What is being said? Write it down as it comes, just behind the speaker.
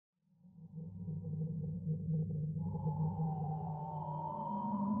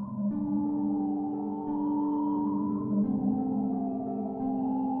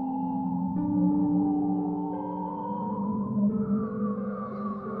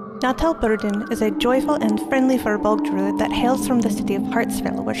Natal Burden is a joyful and friendly Firbolg druid that hails from the city of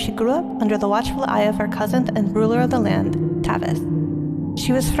Hartsville, where she grew up under the watchful eye of her cousin and ruler of the land, Tavis.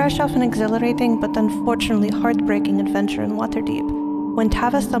 She was fresh off an exhilarating but unfortunately heartbreaking adventure in Waterdeep, when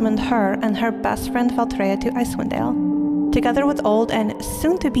Tavis summoned her and her best friend Valtraya to Icewind Dale. Together with old and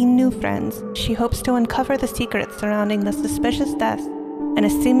soon-to-be new friends, she hopes to uncover the secrets surrounding the suspicious deaths and a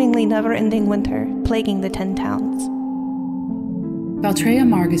seemingly never-ending winter plaguing the 10 towns. Valtraya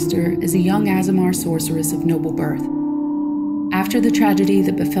Margister is a young Aasimar sorceress of noble birth. After the tragedy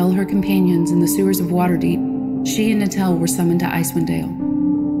that befell her companions in the sewers of Waterdeep, she and Natel were summoned to Icewind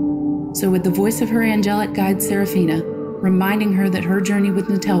Dale. So with the voice of her angelic guide Seraphina, reminding her that her journey with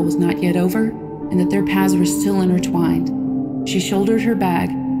Natel was not yet over, and that their paths were still intertwined, she shouldered her bag,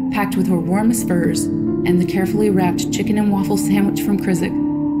 packed with her warmest furs, and the carefully wrapped chicken and waffle sandwich from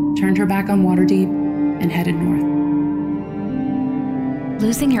Krizik, turned her back on Waterdeep, and headed north.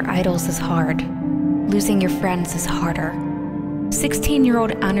 Losing your idols is hard. Losing your friends is harder.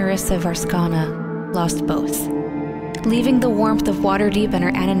 16-year-old Anirissa Varskana lost both. Leaving the warmth of Waterdeep and her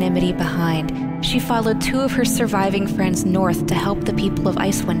anonymity behind, she followed 2 of her surviving friends north to help the people of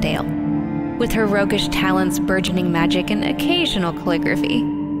Icewind Dale. With her roguish talents, burgeoning magic, and occasional calligraphy,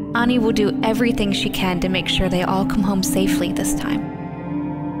 Ani will do everything she can to make sure they all come home safely this time.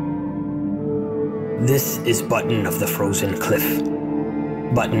 This is Button of the Frozen Cliff.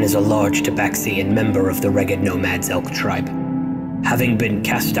 Button is a large Tabaxian member of the Ragged Nomads Elk tribe. Having been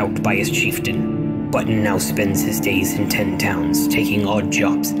cast out by his chieftain, Button now spends his days in 10 towns, taking odd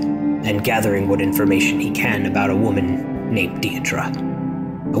jobs, and gathering what information he can about a woman named Deidre.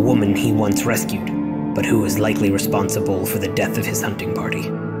 A woman he once rescued, but who is likely responsible for the death of his hunting party.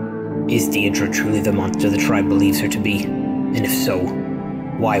 Is Deidre truly the monster the tribe believes her to be? And if so,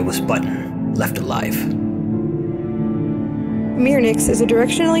 why was Button left alive? Mirnix is a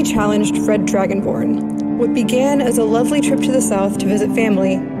directionally challenged Red Dragonborn. What began as a lovely trip to the south to visit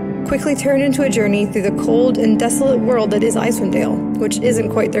family quickly turned into a journey through the cold and desolate world that is Icewind Dale, which isn't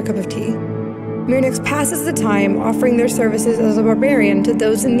quite their cup of tea. Mirnix passes the time offering their services as a barbarian to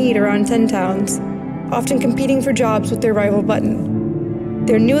those in need around 10 towns, often competing for jobs with their rival Button.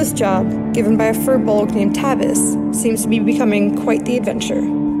 Their newest job, given by a Firbolg named Tavis, seems to be becoming quite the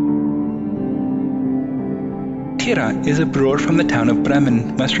adventure. Tira is a brewer from the town of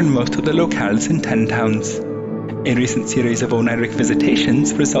Bremen, westernmost of the locales in 10 towns. A recent series of Oniric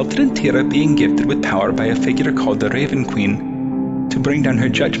visitations resulted in Tira being gifted with power by a figure called the Raven Queen, to bring down her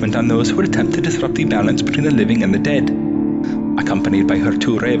judgment on those who would attempt to disrupt the balance between the living and the dead. Accompanied by her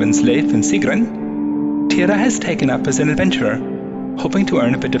 2 ravens, Leif and Sigrun, Tira has taken up as an adventurer, hoping to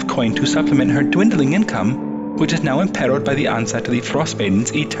earn a bit of coin to supplement her dwindling income, which is now imperiled by the onset of the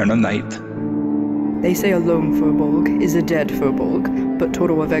Frostmaiden's eternal night. They say a lone Firbolg is a dead Firbolg, but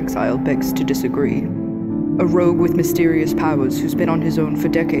Toto of Exile begs to disagree. A rogue with mysterious powers who's been on his own for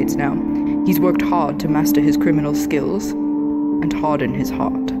decades now. He's worked hard to master his criminal skills and harden his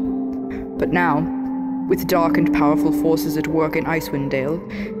heart. But now, with dark and powerful forces at work in Icewind Dale,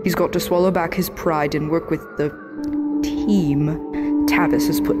 he's got to swallow back his pride and work with the team Tavis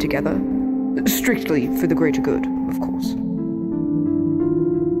has put together. Strictly for the greater good, of course.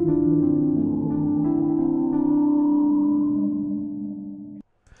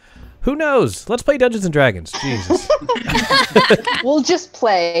 Who knows? Let's play Dungeons and Dragons. Jesus. We'll just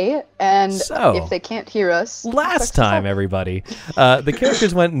play, and if they can't hear us... Last time, everybody, the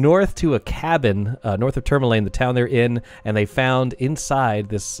characters went north to a cabin, north of Tourmaline, the town they're in, and they found inside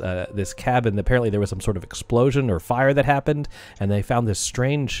this cabin, apparently there was some sort of explosion or fire that happened, and they found this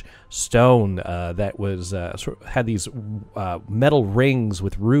strange stone that was had these metal rings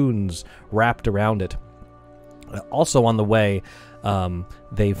with runes wrapped around it. Also on the way,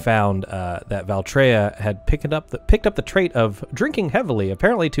 they found that Valtraya had picked up the trait of drinking heavily,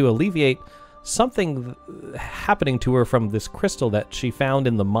 apparently to alleviate something happening to her from this crystal that she found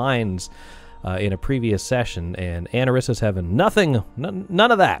in the mines in a previous session. And Anirissa's having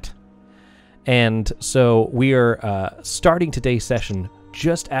none of that. And so we are starting today's session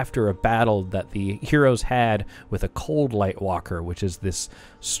just after a battle that the heroes had with a cold light walker, which is this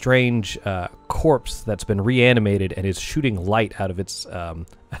strange corpse that's been reanimated and is shooting light out of its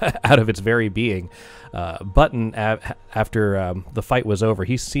out of its very being. Button, after the fight was over,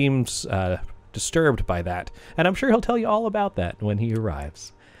 he seems disturbed by that, and I'm sure he'll tell you all about that when he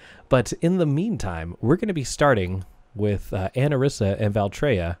arrives. But in the meantime, we're going to be starting with Anirissa and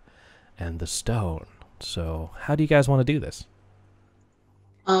Valtraya and the stone. So how do you guys want to do this?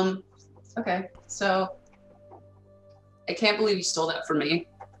 Okay, so I can't believe you stole that from me,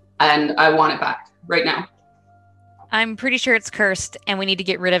 and I want it back right now. I'm pretty sure it's cursed, and we need to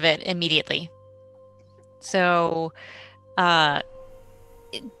get rid of it immediately. So,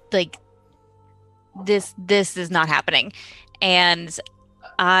 this is not happening. And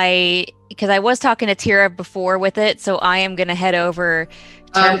because I was talking to Tira before with it, so I am going to head over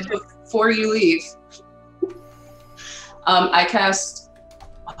to... Before you leave, I cast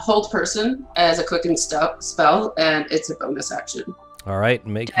Hold Person as a quicken spell, and it's a bonus action. All right,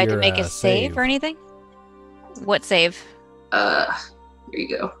 Do I have to make a save or anything? What save? Here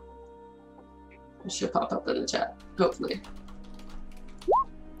you go. It should pop up in the chat, hopefully.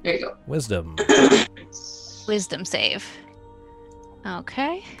 There you go. Wisdom. Wisdom save.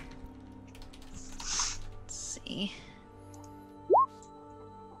 Okay. Let's see.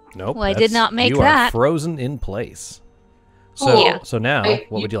 Nope. Well, I did not make you that. Are frozen in place. So, yeah. So now,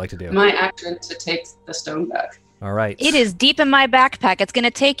 what would you like to do? My action to take the stone back. All right. It is deep in my backpack. It's going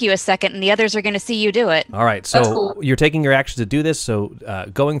to take you a second, and the others are going to see you do it. All right. So That's cool. You're taking your action to do this. So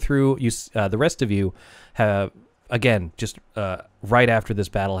going through, the rest of you have, again, just right after this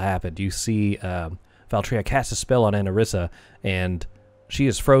battle happened, you see Valtraya cast a spell on Anirissa, and she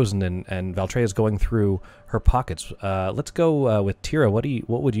is frozen, and Valtraya is going through her pockets. Let's go with Tira. What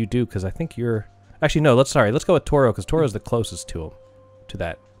would you do? Because I think you're... Actually, no, let's go with Toro, because Toro's the closest to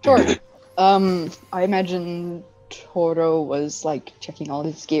that. Sure. I imagine Toro was like checking all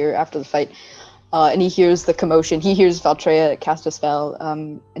his gear after the fight, and he hears the commotion. He hears Valtraya cast a spell,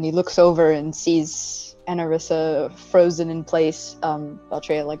 and he looks over and sees Anirissa frozen in place.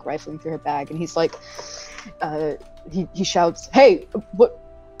 Valtraya like rifling through her bag, and he's like, he shouts, "Hey,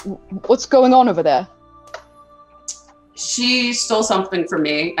 what's going on over there?" She stole something from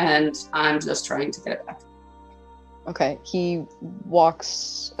me, and I'm just trying to get it back. Okay, he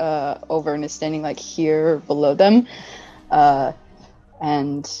walks over and is standing like here below them,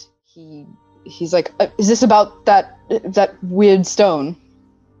 and he's like, "Is this about that weird stone?"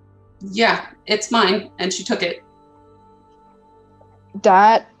 Yeah, it's mine, and she took it.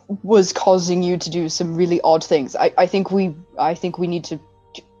 That was causing you to do some really odd things. I think we need to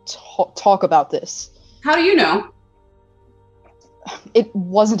talk about this. How do you know? It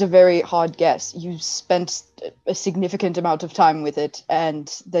wasn't a very hard guess. You spent a significant amount of time with it,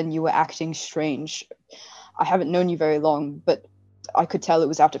 and then you were acting strange. I haven't known you very long, but I could tell it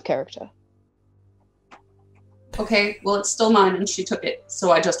was out of character. Okay, well, it's still mine, and she took it,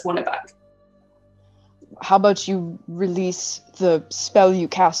 so I just want it back. How about you release the spell you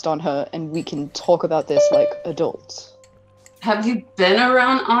cast on her, and we can talk about this like adults? Have you been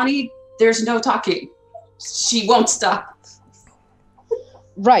around Ani? There's no talking. She won't stop.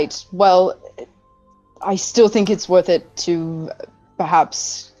 Right. Well, I still think it's worth it to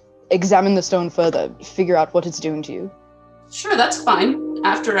perhaps examine the stone further, figure out what it's doing to you. Sure, that's fine,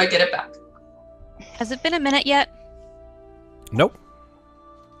 after I get it back. Has it been a minute yet? Nope.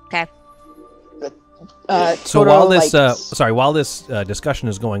 Okay. So while this, while this discussion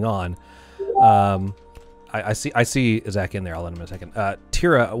is going on, I see Zach in there. I'll let him in a second.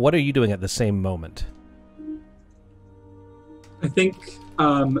 Tira, what are you doing at the same moment? I think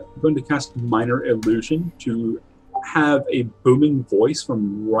I'm going to cast Minor Illusion to have a booming voice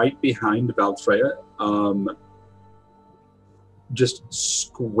from right behind Valtraya just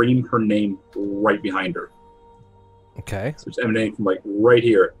scream her name right behind her. Okay. So it's emanating from like right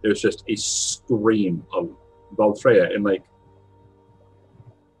here. There's just a scream of Valtraya in like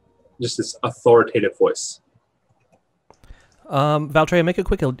just this authoritative voice. Valtraya, make a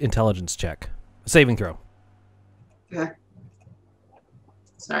quick intelligence check. Saving throw. Okay.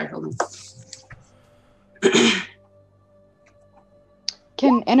 Sorry, hold on.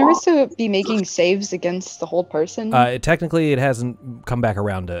 Can Anirissa be making saves against the Hold Person? Technically, it hasn't come back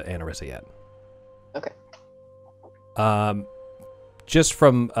around to Anirissa yet. Okay. Just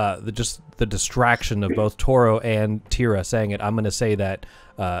from the distraction of both Toro and Tira saying it, I'm going to say that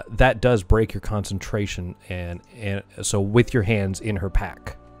that does break your concentration, and so with your hands in her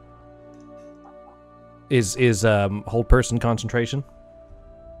pack. Is Hold Person concentration?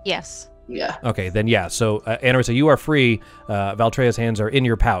 Yes. Yeah. Okay, then yeah. So Anirissa, you are free. Valtraya's hands are in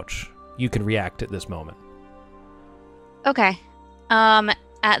your pouch. You can react at this moment. Okay.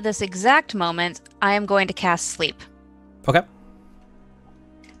 At this exact moment, I am going to cast Sleep. Okay.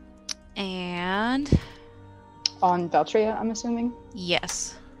 And... on Valtraya, I'm assuming?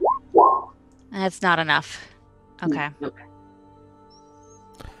 Yes. That's not enough. Okay.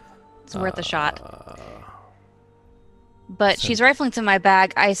 It's worth a shot. But she's rifling through my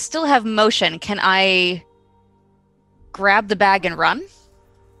bag. I still have motion. Can I grab the bag and run?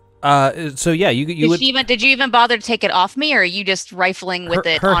 So yeah, you would. Did you even bother to take it off me, or are you just rifling with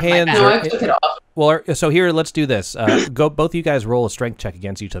it on my back? No, I took it off. Well, so here, let's do this. Both of you guys roll a strength check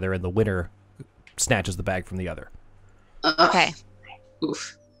against each other, and the winner snatches the bag from the other. Okay.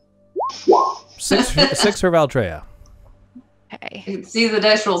 Oof. 6 for Valtraya. Okay. I can see the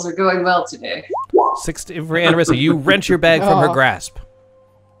dice rolls are going well today. 6 for Anirissa. You wrench your bag from her grasp.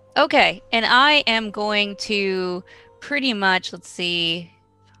 Okay, and I am going to pretty much, let's see.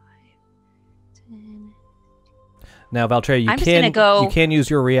 Now, Valtraya, you can use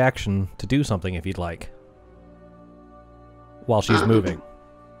your reaction to do something if you'd like, while she's moving.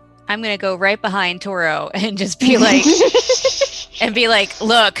 I'm gonna go right behind Toro and just be like,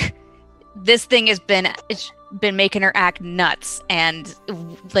 look, this thing has been making her act nuts, and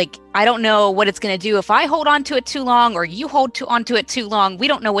like I don't know what it's gonna do if I hold on to it too long or you hold onto it too long. We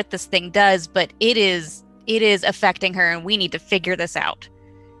don't know what this thing does, but it is affecting her, and we need to figure this out.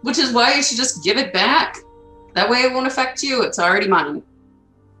 Which is why you should just give it back. That way it won't affect you. It's already mine.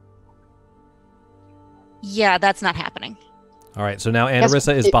 Yeah, that's not happening. All right, so now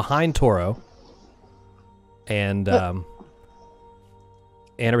Anirissa is behind Toro, and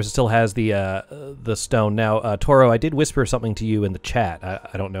Anirissa still has the stone. Now, Toro, I did whisper something to you in the chat.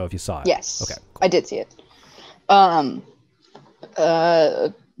 I don't know if you saw it. Yes. Okay. Cool. I did see it.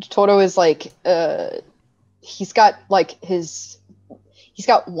 Toro is like he's got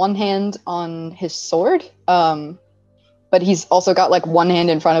one hand on his sword, but he's also got like one hand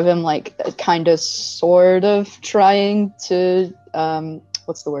in front of him, like kind of sort of trying to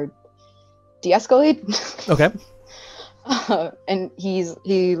what's the word? De-escalate. Okay. And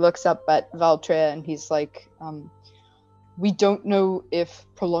he looks up at Valtraya and he's like, we don't know if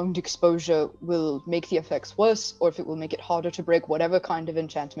prolonged exposure will make the effects worse or if it will make it harder to break whatever kind of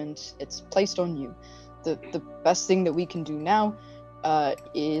enchantment it's placed on you. The best thing that we can do now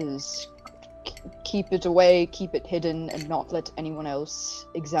is keep it away, keep it hidden, and not let anyone else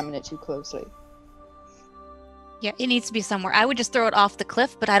examine it too closely. Yeah, it needs to be somewhere. I would just throw it off the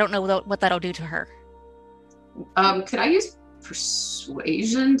cliff, but I don't know what that'll do to her. Could I use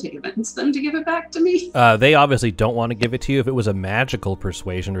persuasion to convince them to give it back to me? They obviously don't want to give it to you. If it was a magical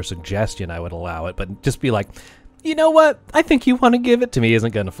persuasion or suggestion, I would allow it. But just be like, you know what? I think you want to give it to me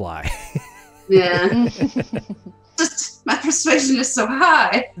isn't going to fly. Yeah. Just my persuasion is so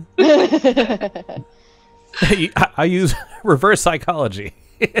high. I use reverse psychology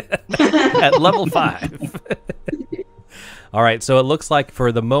at level 5. All right, so it looks like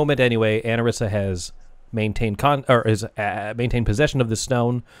for the moment anyway, Anirissa has maintained maintained possession of the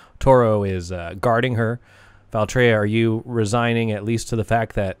stone. Toro is guarding her. Valtraya, are you resigning at least to the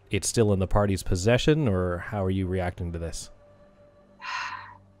fact that it's still in the party's possession, or how are you reacting to this?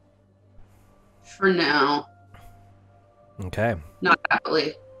 For now. Okay. Not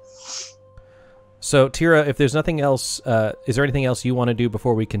happily. So, Tira, if there's nothing else, is there anything else you want to do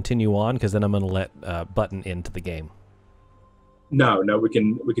before we continue on? Because then I'm going to let Button into the game. No, we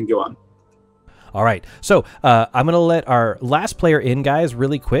can go on. All right. So I'm going to let our last player in, guys,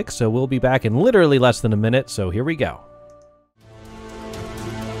 really quick. So we'll be back in literally less than a minute. So here we go.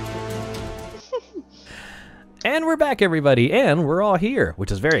 And we're back, everybody, and we're all here,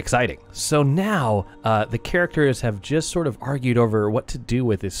 which is very exciting. So now the characters have just sort of argued over what to do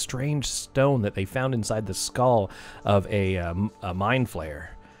with this strange stone that they found inside the skull of a mind flayer.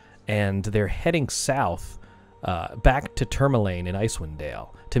 And they're heading south back to Tourmaline in Icewind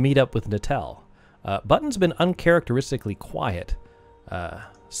Dale to meet up with Natel. Button's been uncharacteristically quiet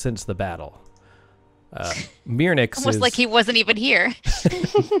since the battle. Mirnix almost like he wasn't even here.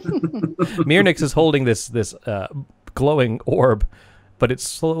 Mirnix is holding this glowing orb, but it's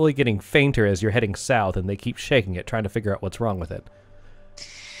slowly getting fainter as you're heading south, and they keep shaking it, trying to figure out what's wrong with it.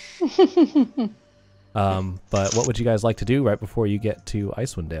 But what would you guys like to do right before you get to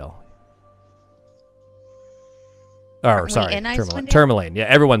Icewind Dale? Or sorry, Tourmaline. Yeah,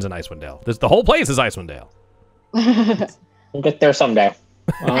 everyone's in Icewind Dale. The whole place is Icewind Dale. We'll get there someday.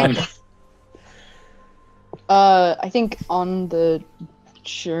 I think on the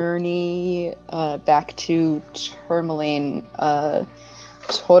journey back to Tourmaline,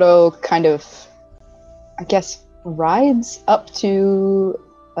 Toro kind of, I guess, rides up to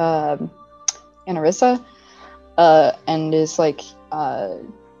Anirissa and is like,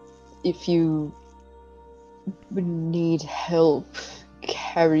 if you need help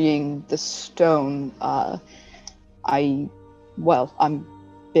carrying the stone, I'm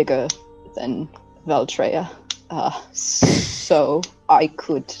bigger than Valtraya, so I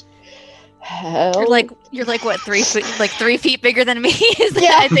could help. You're like what, 3 feet, like 3 feet bigger than me? Is that,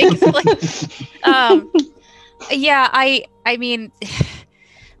 yeah, I think. Like, yeah, I mean,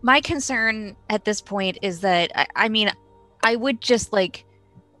 my concern at this point is that I mean, I would just like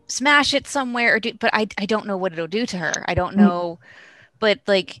smash it somewhere, but I don't know what it'll do to her. I don't know, but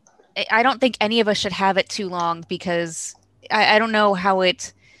like I don't think any of us should have it too long because I don't know how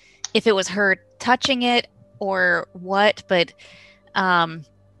if it was her touching it or what, but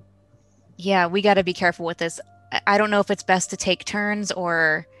yeah, we got to be careful with this. I don't know if it's best to take turns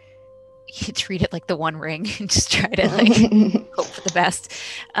or you treat it like the One Ring and just try to like hope for the best.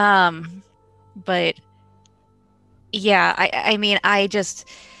 But yeah, I mean,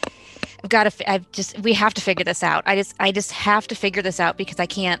 we have to figure this out. I just have to figure this out because I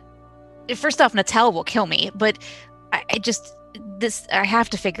can't. First off, Natel will kill me, but I have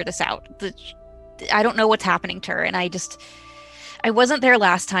to figure this out. I don't know what's happening to her, and I wasn't there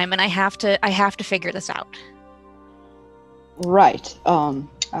last time, and I have to figure this out. Right.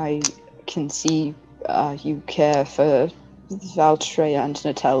 I can see you care for Valtraya and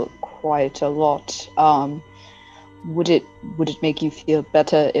Natel quite a lot. Would it make you feel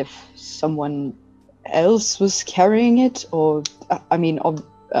better if someone else was carrying it, or I mean,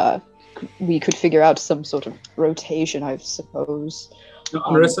 we could figure out some sort of rotation, I suppose. Now,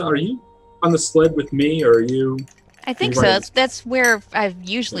 Anirissa, are you on the sled with me, or are you? I think so. That's where I've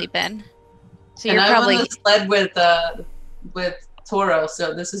usually been. So and you're I'm probably on the sled with Toro,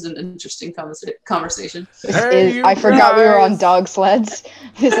 so this is an interesting conversation. I forgot we were on dog sleds.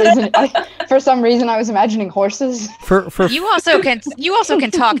 This isn't. For some reason, I was imagining horses. You also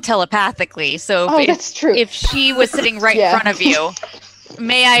can talk telepathically. So that's true. If she was sitting right in front of you,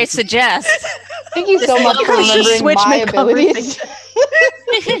 may I suggest? Thank you so much for remembering my abilities.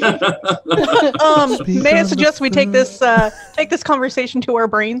 May I suggest we take this conversation to our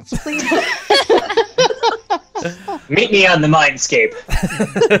brains, please? Meet me on the mindscape.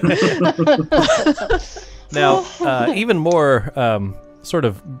 Now, even more sort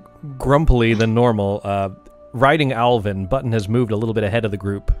of grumpily than normal, riding Alvin, Button has moved a little bit ahead of the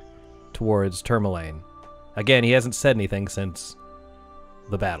group towards Tourmaline. Again, he hasn't said anything since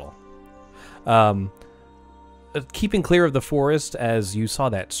the battle. Keeping clear of the forest, as you saw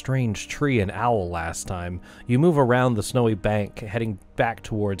that strange tree and owl last time, you move around the snowy bank, heading back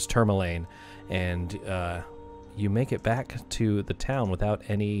towards Tourmaline, and you make it back to the town without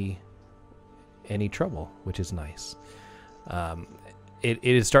any trouble, which is nice. It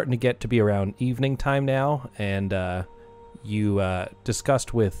is starting to get to be around evening time now, and you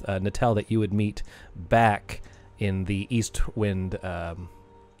discussed with Natel that you would meet back in the East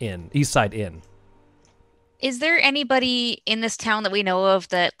Side Inn. Is there anybody in this town that we know of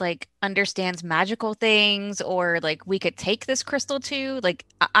that like understands magical things, or like we could take this crystal to? Like,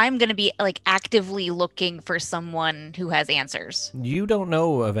 I'm gonna be like actively looking for someone who has answers. You don't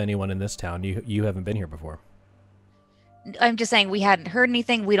know of anyone in this town. You haven't been here before. I'm just saying we hadn't heard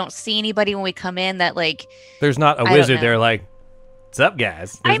anything. We don't see anybody when we come in that like. There's not a wizard there like, what's up,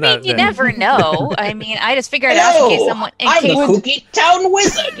 guys? You never know. I mean, I just figured it out in case someone. I'm the kooky town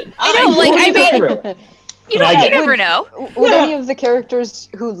wizard. You never know. Would any of the characters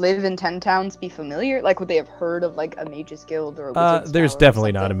who live in 10 towns be familiar? Like, would they have heard of like a mage's guild or a wizard's there's tower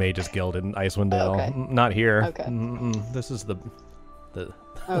definitely not a mage's guild in Icewind Dale. Okay. Not here. Okay. This is the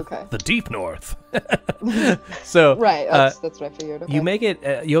okay. the deep north. So right, that's what I figured. Okay. You make it.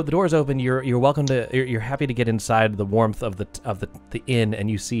 The doors open. You're welcome to. You're happy to get inside the warmth of the inn, and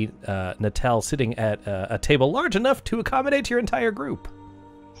you see Natel sitting at a table large enough to accommodate your entire group.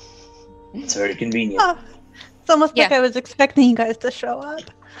 It's very convenient. It's almost like I was expecting you guys to show up.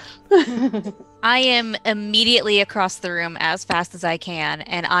 I am immediately across the room as fast as I can,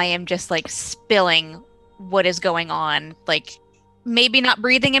 and I am just like spilling what is going on. Like, maybe not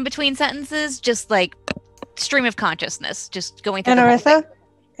breathing in between sentences, just like stream of consciousness, just going through.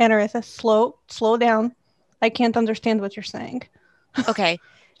 Anirissa, slow down. I can't understand what you're saying. Okay,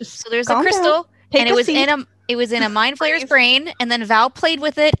 so there's a crystal, and it was in a mind flayer's brain, and then Val played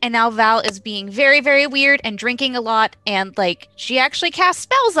with it, and now Val is being very, very weird and drinking a lot, and like she actually cast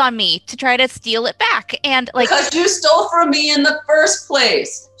spells on me to try to steal it back, and like because you stole from me in the first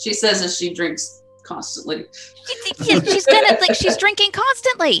place, she says as she drinks constantly. She's gonna like she's drinking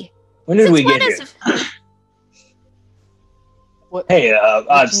constantly. When did we get here? Hey,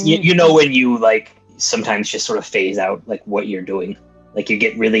 you know when you like sometimes just sort of phase out like what you're doing, like you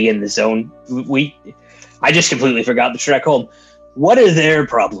get really in the zone. I just completely forgot the track home. What are their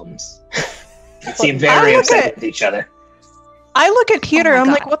problems? They seem very upset with each other. I look at Peter. I'm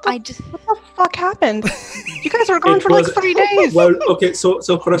like, what the fuck happened? You guys were gone for like 3 days. Well, okay, so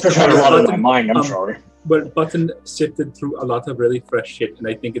for us, a lot in my mind. I'm sorry. But Button sifted through a lot of really fresh shit, and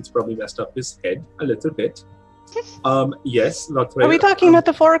I think it's probably messed up his head a little bit. Yes, Valtraya. Are we talking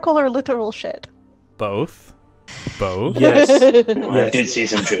metaphorical or literal shit? Both. Both. Yes. I did see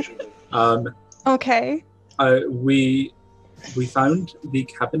some shit. Okay. We found the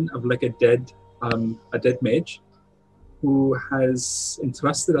cabin of like a dead mage who has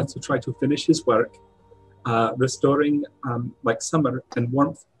entrusted us to try to finish his work, restoring like summer and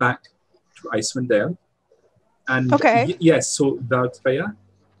warmth back to Icewind Dale. And yes, so Valtraya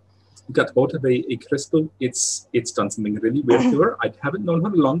got hold of a crystal. It's done something really weird to her. I haven't known her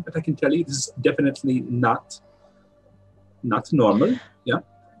long, but I can tell you this is definitely not normal. Yeah.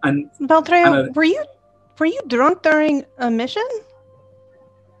 And Valtraya, were you drunk during a mission?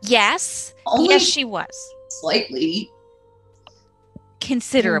 Yes. Only yes, she was. Slightly.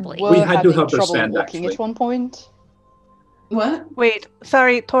 Considerably. We had to help her trouble stand, walking actually. at one point. What? Wait,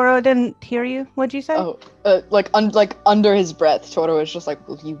 sorry, Toro, didn't hear you. What'd you say? Oh, like under his breath, Toro was just like,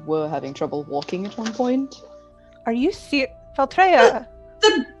 well, you were having trouble walking at one point. Are you Valtraya?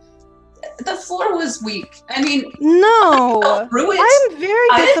 The floor was weak. I mean, No. I'm very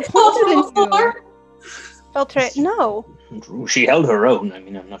I didn't fall disappointed in through the floor. Valtraya, no. She held her own. I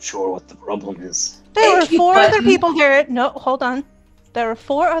mean, I'm not sure what the problem is. There were Thank you, 4 other Button. people there. No, hold on. There were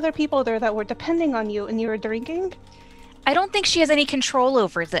 4 other people there that were depending on you, and you were drinking. I don't think she has any control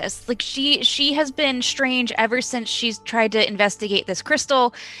over this. Like she has been strange ever since she's tried to investigate this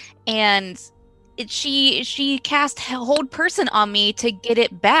crystal, and she cast hold person on me to get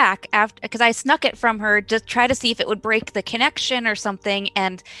it back after, because I snuck it from her to try to see if it would break the connection or something.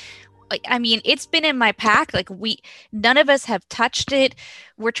 And I mean, it's been in my pack. Like none of us have touched it.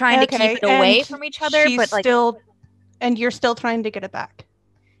 We're trying to keep it away from each other, but like and you're still trying to get it back.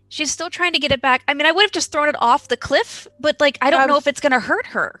 She's still trying to get it back. I mean, I would have just thrown it off the cliff, but like I don't know if it's gonna hurt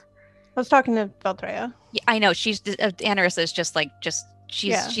her. I was talking to Valtraya. Yeah, I know she's Anirissa is just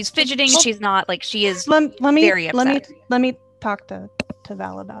she's fidgeting. Well, she's not like she is. Let very upset. Let me talk to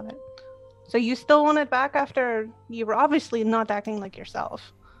Val about it. So you still want it back after you were obviously not acting like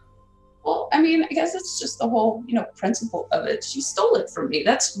yourself. Well, I mean, I guess it's just the whole, principle of it. She stole it from me.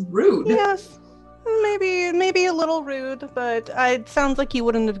 That's rude. Yes, maybe a little rude, but it sounds like you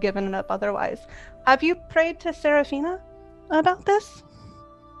wouldn't have given it up otherwise. Have you prayed to Seraphina about this?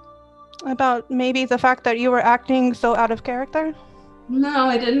 About maybe the fact that you were acting so out of character? No,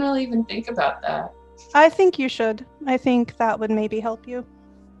 I didn't really even think about that. I think you should. I think that would maybe help you.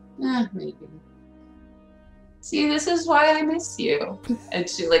 Maybe. See, this is why I miss you. And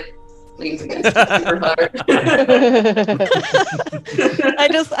she leans against me super hard.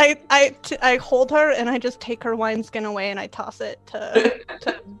 I hold her and I just take her wineskin away and I toss it to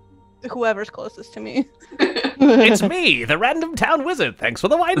whoever's closest to me. It's me, the random town wizard. Thanks for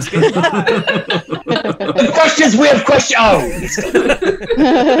the wineskin. Questions, we have questions. Oh.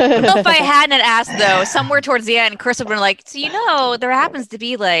 I don't know if I hadn't asked though, somewhere towards the end, Chris would have been like, so there happens to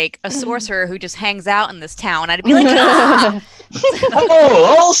be like a sorcerer who just hangs out in this town. I'd be like, ah!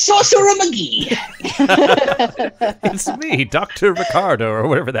 Oh, old sorcerer McGee. It's me, Dr. Ricardo, or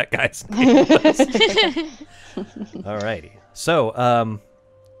whatever that guy's name was. Alrighty. So,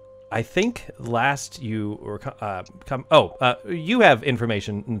 I think last you were you have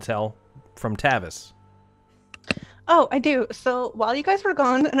information, Intel, from Tavis. Oh, I do. So while you guys were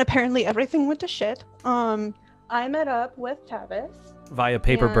gone, and apparently everything went to shit, I met up with Tavis. Via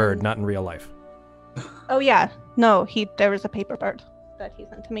paper bird, not in real life. Oh yeah, no, there was a paper bird that he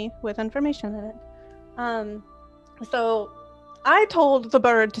sent to me with information in it. So I told the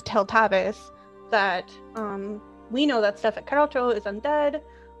bird to tell Tavis that we know that Stefan Carotro is undead,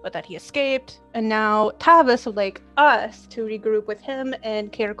 but that he escaped, and now Tavis would like us to regroup with him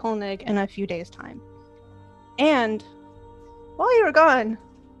and Kaer Koenig in a few days' time. And while you were gone,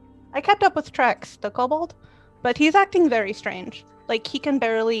 I kept up with Trex, the kobold, but he's acting very strange. Like, he can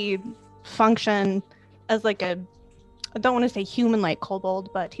barely function as like I don't want to say human-like kobold,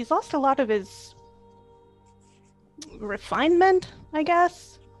 but he's lost a lot of his refinement, I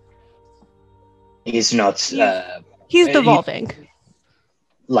guess. He's not... he's devolving.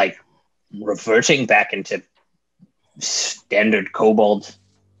 Reverting back into standard kobold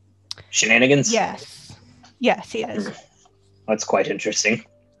shenanigans? Yes, he is. That's quite interesting.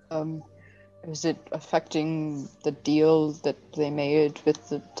 Is it affecting the deal that they made with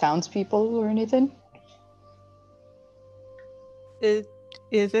the townspeople or anything? Is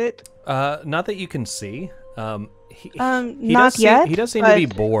it? Not that you can see. He not yet. He does seem to be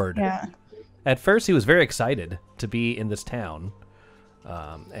bored. Yeah. At first, he was very excited to be in this town,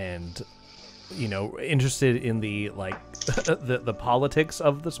 and interested in the the politics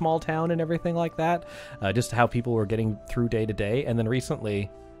of the small town and everything like that. Just how people were getting through day to day, and then recently,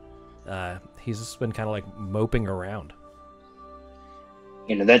 he's just been kind of like moping around.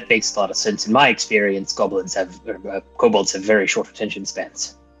 That makes a lot of sense. In my experience, kobolds have very short attention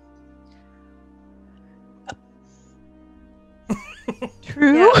spans.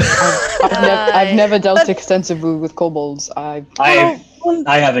 True. Yeah. I've never dealt extensively with kobolds. I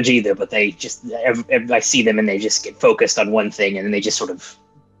haven't either, but they just I see them and they just get focused on one thing and then they just sort of.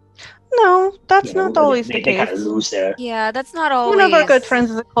 No, that's not always the case. They kind of lose their. Yeah, that's not always. One of our good friends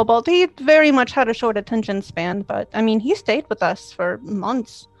is a kobold. He very much had a short attention span, but I mean, he stayed with us for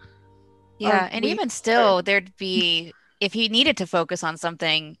months. Yeah, and even still, there'd be if he needed to focus on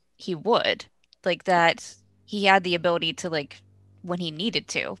something, he would like that. He had the ability to when he needed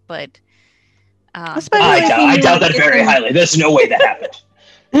to, but I doubt that very highly. There's no way that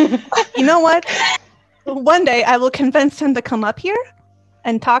happened. You know what? One day I will convince him to come up here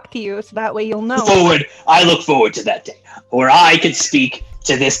and talk to you, so that way you'll know. I look forward to that day where I can speak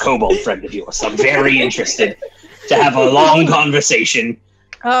to this kobold friend of yours. I'm very interested to have a long conversation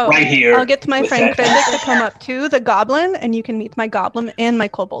right here. I'll get my friend Krendic to come up too, the goblin, and you can meet my goblin and my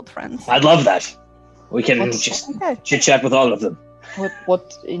kobold friends. I'd love that. We can chit-chat with all of them.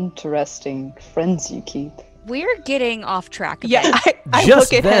 What interesting friends you keep. We're getting off track. Yeah, I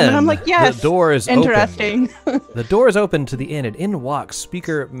look at him and I'm like, yes, the door is interesting. The door is open to the inn, and in walks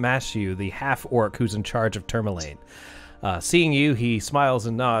Speaker Mashu, the half-orc who's in charge of Tourmaline. Seeing you, he smiles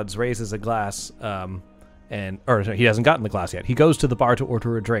and nods, raises a glass, he hasn't gotten the glass yet. He goes to the bar to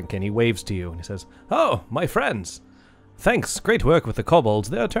order a drink, and he waves to you, and he says, "Oh, my friends. Thanks, great work with the kobolds.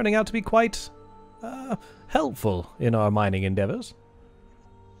 They're turning out to be quite helpful in our mining endeavors."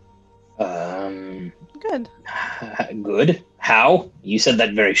 Good. Good? How? You said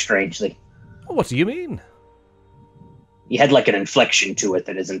that very strangely. What do you mean? You had an inflection to it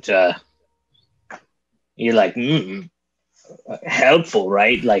that isn't, you're like, helpful,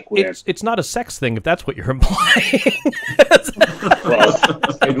 right? It's not a sex thing, if that's what you're implying. Well,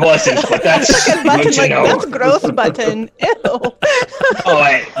 it wasn't, but that's good to know. That's gross button. Ew.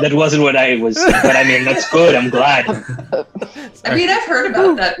 That wasn't what I was, but I mean, that's good. I'm glad. I mean, I've heard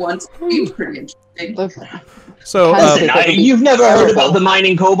about that once. It seems pretty interesting. So, you've never heard about the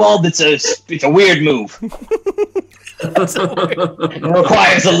mining kobold? It's a weird move. It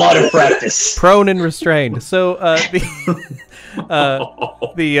requires a lot of practice. Prone and restrained. So,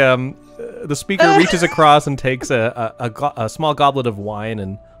 the speaker reaches across and takes a small goblet of wine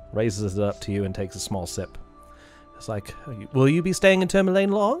and raises it up to you and takes a small sip. It's like, will you be staying in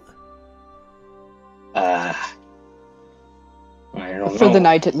Tourmaline long? I don't know. For the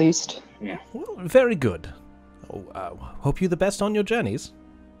night, at least. Yeah. Well, very good. Hope you the best on your journeys.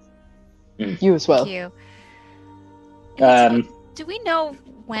 You as well. Thank you. Do we know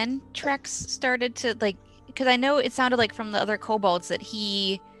when Trex started to because I know it sounded like from the other kobolds that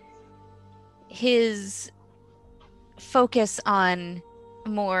his focus on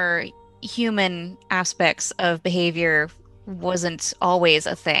more human aspects of behavior wasn't always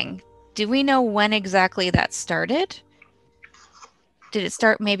a thing. Do we know when exactly that started? Did it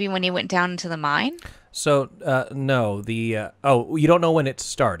start maybe when he went down into the mine? So, no. You don't know when it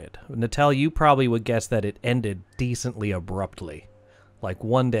started. Natal, you probably would guess that it ended decently abruptly. Like,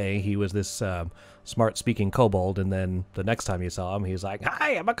 one day, he was this smart-speaking kobold, and then the next time you saw him, he was like,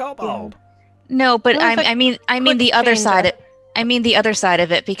 "Hi, I'm a kobold." No, but I mean the other side. I mean the other side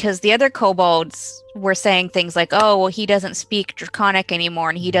of it, because the other kobolds were saying things like, "Oh, well, he doesn't speak Draconic anymore,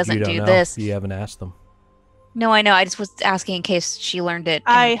 and he doesn't do this." You haven't asked them. No, I know. I just was asking in case she learned it.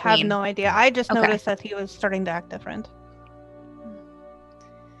 I have no idea. I just noticed that he was starting to act different.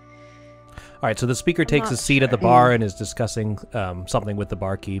 All right, so the speaker takes a seat at the bar and is discussing something with the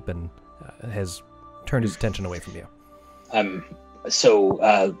barkeep and has turned his attention away from you.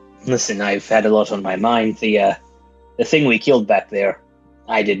 Listen, I've had a lot on my mind. The thing we killed back there,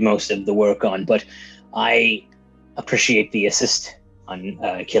 I did most of the work on, but I appreciate the assist on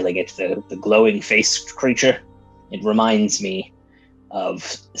killing it. The glowing-faced creature. It reminds me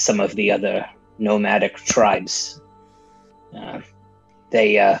of some of the other nomadic tribes.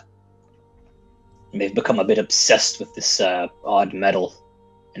 They've become a bit obsessed with this odd metal,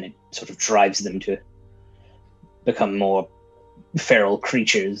 and it sort of drives them to become more feral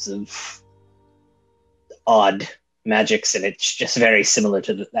creatures of odd magics, and it's just very similar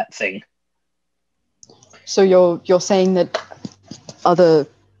to that thing. So you're saying that other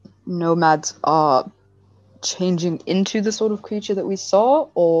nomads are changing into the sort of creature that we saw,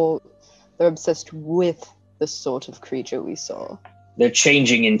 or they're obsessed with the sort of creature we saw? They're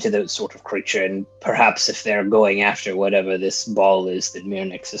changing into the sort of creature, and perhaps if they're going after whatever this ball is that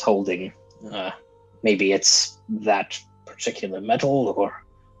Mirnix is holding, maybe it's that particular metal, or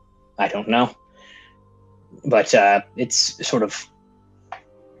I don't know. But it's sort of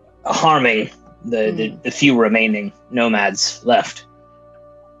harming the few remaining nomads left.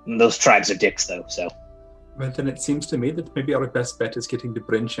 And those tribes are dicks, though, so... Well, then it seems to me that maybe our best bet is getting to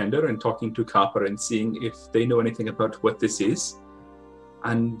Bryn Shander and talking to Copper and seeing if they know anything about what this is,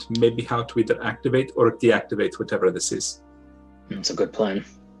 and maybe how to either activate or deactivate whatever this is. It's a good plan.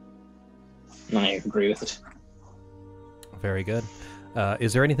 I agree with it. Very good.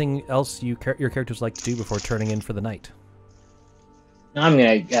 Is there anything else your characters like to do before turning in for the night?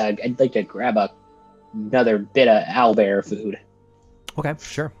 I'd like to grab another bit of owlbear food. Okay,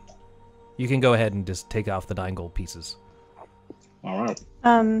 sure. You can go ahead and just take off the 9 gold pieces. All right.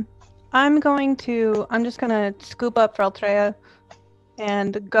 I'm just gonna scoop up Valtraya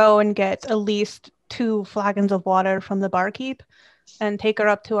and go and get at least 2 flagons of water from the barkeep and take her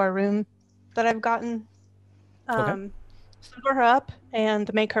up to our room that I've gotten. Sober her up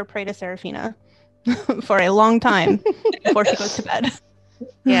and make her pray to Seraphina for a long time before she goes to bed.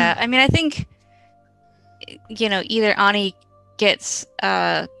 Yeah, I mean, I think, either Ani gets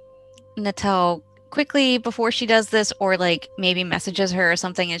Natel quickly before she does this, or maybe messages her or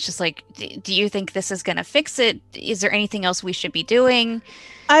something. It's just do you think this is going to fix it? Is there anything else we should be doing?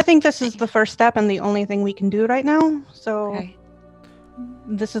 I think this is the first step and the only thing we can do right now. So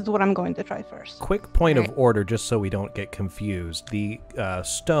this is what I'm going to try first. Quick point of order, just so we don't get confused. The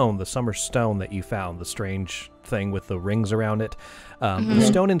stone, the summer stone that you found, the strange thing with the rings around it, the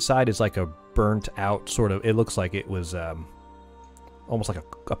stone inside is like a burnt out sort of, it looks like it was almost like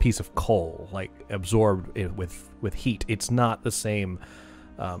a piece of coal, absorbed with heat. It's not the same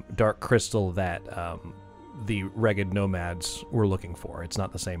dark crystal that the ragged nomads were looking for. It's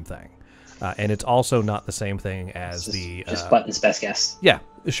not the same thing. And it's also not the same thing as just Button's best guess. Yeah,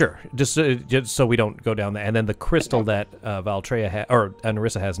 sure. Just so we don't go down there. And then the crystal that Valtraya or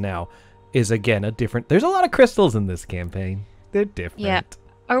Anirissa has now is again a different. There's a lot of crystals in this campaign. They're different. Yeah.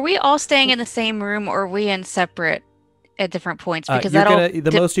 Are we all staying in the same room, or are we in separate at different points? Because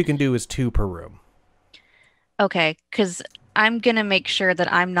the most you can do is 2 per room. Okay, because I'm gonna make sure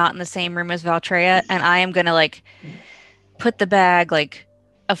that I'm not in the same room as Valtraya, and I am gonna put the bag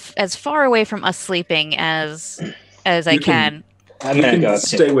as far away from us sleeping as I can. I'm gonna go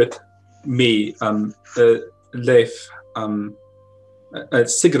stay with me. Leif,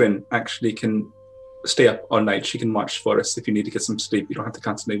 Sigrun actually can stay up all night. She can watch for us if you need to get some sleep. You don't have to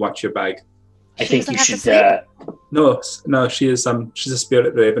constantly watch your bag. I think you should. No, she is. She's a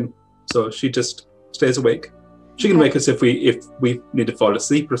spirit raven, so she just stays awake. She can wake us if we need to fall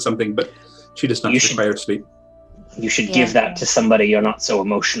asleep or something, but she does not require sleep. You should give that to somebody you're not so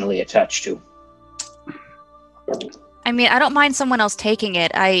emotionally attached to. I mean, I don't mind someone else taking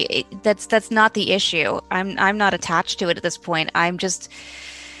it. That's not the issue. I'm not attached to it at this point. I just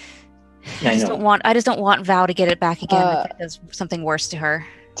don't want Val to get it back again if it does something worse to her.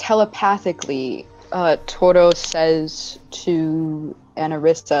 Telepathically, Toro says to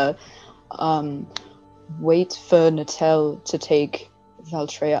Anirissa, wait for Natel to take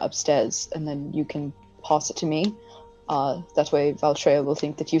Valtraya upstairs, and then you can pass it to me. That way Valtraya will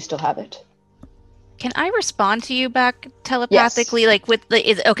think that you still have it. Can I respond to you back telepathically?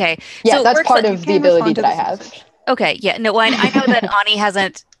 Yes. Okay. Yeah, so that's part of the ability that I have. Okay, yeah. No, I know that Ani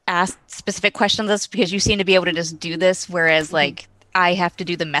hasn't asked specific questions on this because you seem to be able to just do this, whereas I have to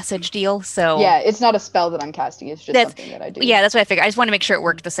do the message deal. So yeah, it's not a spell that I'm casting. It's just something that I do. Yeah, that's what I figured. I just want to make sure it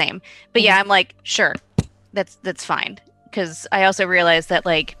worked the same. But yeah, I'm sure, that's fine. Because I also realized that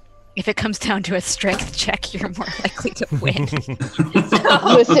if it comes down to a strength check, you're more likely to win.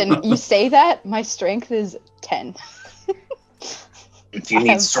 Listen, you say that, my strength is 10. You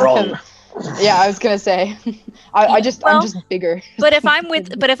need strong. Yeah, I was gonna say. I'm just bigger. But if I'm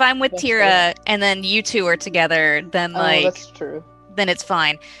with Tira and then you two are together, then that's true. Then it's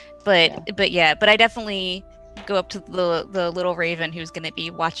fine. But I definitely go up to the little raven who's going to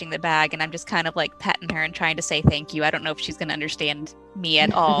be watching the bag, and I'm just kind of patting her and trying to say thank you. I don't know if she's going to understand me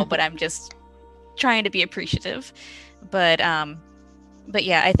at all, but I'm just trying to be appreciative. But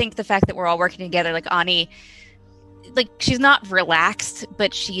yeah, I think the fact that we're all working together, Ani, she's not relaxed,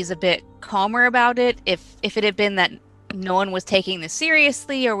 but she's a bit calmer about it. If it had been that no one was taking this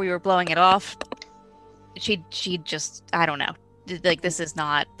seriously or we were blowing it off, she'd just, I don't know. This is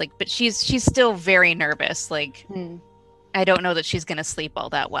not but she's still very nervous. I don't know that she's gonna sleep all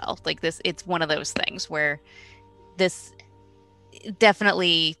that well. It's one of those things where this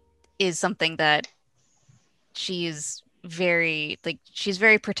definitely is something that she's very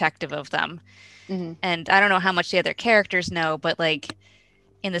protective of them. And I don't know how much the other characters know, but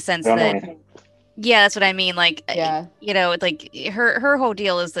in the sense that Yeah, that's what I mean. Like, Yeah. you know, like her whole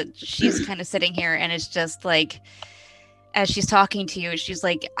deal is that she's kind of sitting here and it's just like, as she's talking to you, she's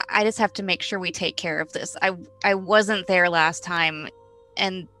like, I just have to make sure we take care of this. I wasn't there last time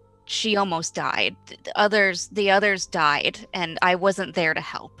and she almost died. The others died and I wasn't there to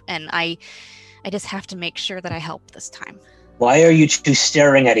help. And I just have to make sure that I help this time. Why are you two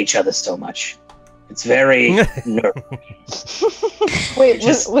staring at each other so much? It's very nervous. Wait,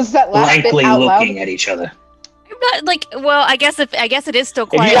 was that last bit blankly out loud? looking at each other. I'm not like, well, I guess it is still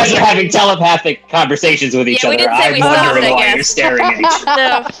If quiet. you guys are having telepathic conversations with each Yeah, we other, didn't say I'm we stopped, wondering I why guess. you're staring at each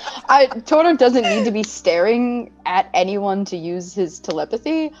other. No. Toro doesn't need to be staring at anyone to use his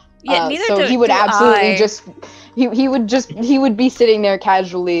telepathy. Yeah, neither so do- he would do absolutely I. just he would be sitting there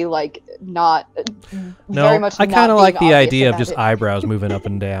casually, like not very No, much. I not kind of being like the obvious idea of about just it. eyebrows moving up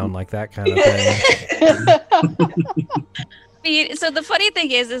and down, like that kind of thing. So the funny thing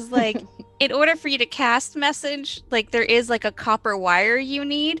is like, in order for you to cast message, like there is like a copper wire you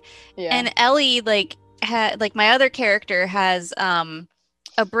need, Yeah. and Ellie like my other character has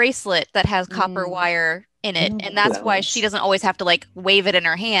a bracelet that has copper wire in it, and that's why she doesn't always have to like wave it in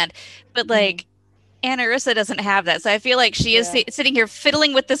her hand. But like Anirissa doesn't have that, so I feel like she is sitting here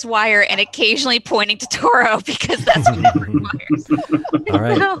fiddling with this wire and occasionally pointing to Toro because that's what it requires. All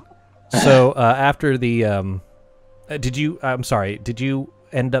right. No. So after the, did you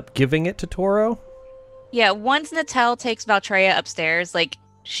end up giving it to Toro? Yeah, once Natel takes Valtraya upstairs, like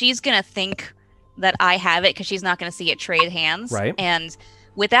she's gonna think that I have it because she's not gonna see it trade hands. Right. And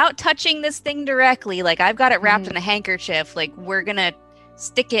without touching this thing directly, like I've got it wrapped in a handkerchief, like we're gonna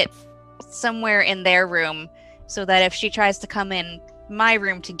stick it somewhere in their room so that if she tries to come in my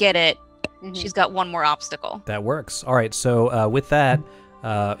room to get it, she's got one more obstacle. That works. All right. So with that,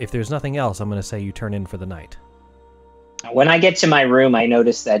 if there's nothing else, I'm going to say you turn in for the night. When I get to my room, I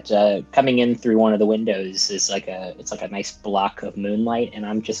notice that coming in through one of the windows is like a nice block of moonlight, and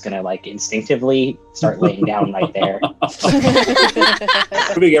I'm just gonna like instinctively start laying down right there.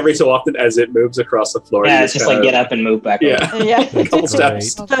 Moving every so often as it moves across the floor. Yeah, you it's just like get up and move back. Yeah, yeah. A couple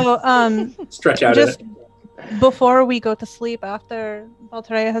steps. So, Stretch out just in it. before we go to sleep after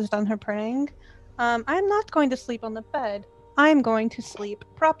Valtraya has done her praying, I'm not going to sleep on the bed. I'm going to sleep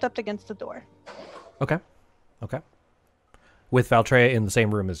propped up against the door. Okay. Okay. With Valtraya in the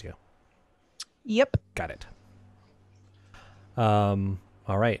same room as you. Yep. Got it. All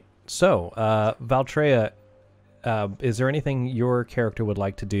right. So, Valtraya, is there anything your character would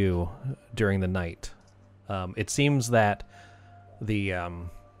like to do during the night? It seems that the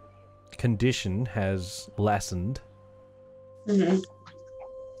condition has lessened.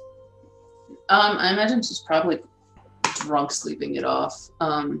 I imagine she's probably drunk sleeping it off.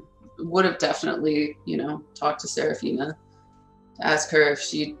 Would have definitely, talked to Seraphina to ask her if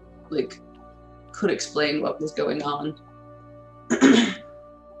she could explain what was going on.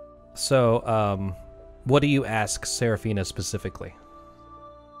 So, what do you ask Seraphina specifically?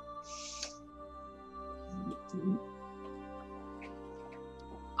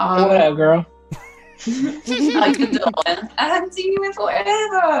 What up, girl? How you doing? I haven't seen you in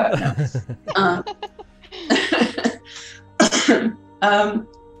forever.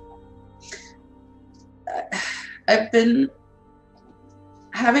 I've been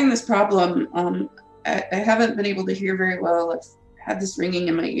having this problem. I haven't been able to hear very well. I've had this ringing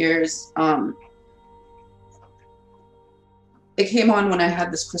in my ears. It came on when I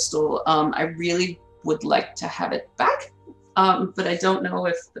had this crystal. I really would like to have it back, but I don't know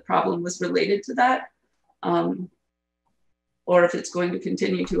if the problem was related to that, or if it's going to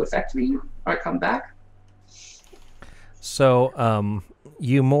continue to affect me or come back. So,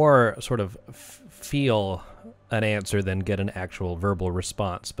 you more sort of feel an answer than get an actual verbal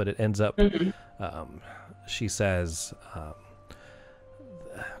response, but it ends up, she says,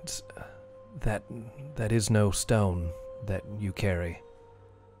 that is no stone that you carry.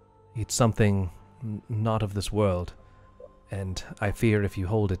 It's something not of this world, and I fear if you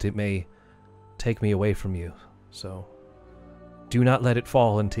hold it, it may take me away from you. So, do not let it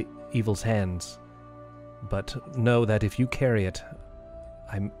fall into evil's hands, but know that if you carry it,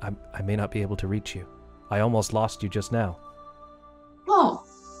 I may not be able to reach you. I almost lost you just now. Oh.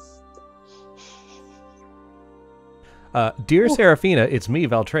 Dear Seraphina, It's Me,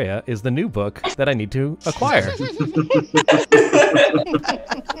 Valtraya, is the new book that I need to acquire.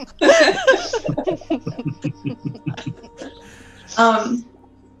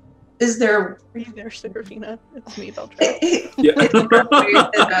 Is there... Are you there, Seraphina? It's me, Valtraya.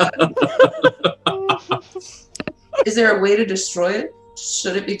 Is there a way to destroy it?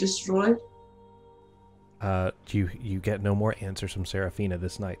 Should it be destroyed? You get no more answers from Seraphina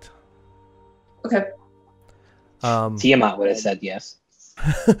this night. Okay. Tiamat would have said yes.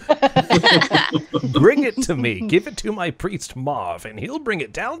 Bring it to me. Give it to my priest Marv, and he'll bring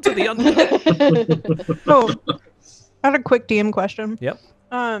it down to the underworld. Oh, I had a quick DM question. Yep.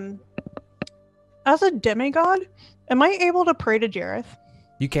 As a demigod, am I able to pray to Jareth?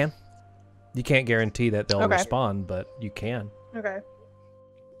 You can. You can't guarantee that they'll Okay. respond, but you can. Okay.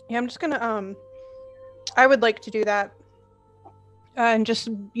 Yeah, I'm just gonna I would like to do that. And just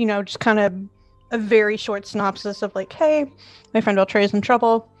kind of a very short synopsis of like, hey, my friend Valtraya's in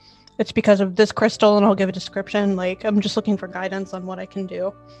trouble. It's because of this crystal, and I'll give a description. Like, I'm just looking for guidance on what I can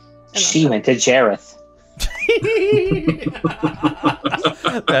do. She went to Jareth.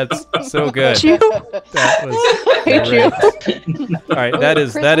 That's so good. Hate you. That was Hate great. All right, that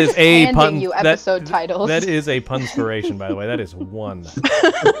is a handing pun. you episode titles. That is a punspiration, by the way. That is one.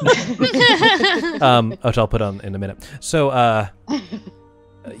 Which I'll put on in a minute. So,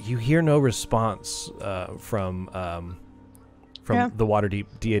 you hear no response from the water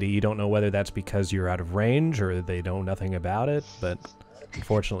deity. You don't know whether that's because you're out of range or they know nothing about it, but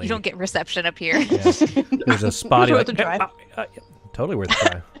unfortunately, You don't get reception up here. yeah, there's a spotty. Worth a try. Totally worth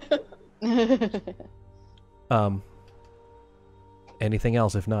a try. Anything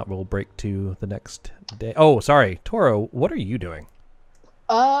else? If not, we'll break to the next day. Oh, sorry, Toro. What are you doing?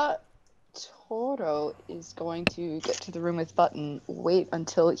 Toro is going to get to the room with Button, wait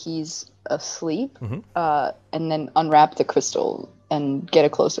until he's asleep, and then unwrap the crystal and get a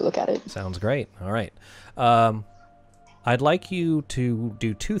closer look at it. Sounds great. All right. I'd like you to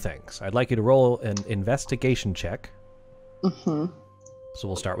do two things. I'd like you to roll an investigation check. Mm-hmm. So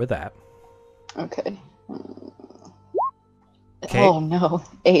we'll start with that. Okay. Okay. Oh no,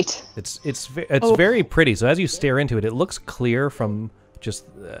 8. It's very pretty. So as you stare into it, it looks clear from just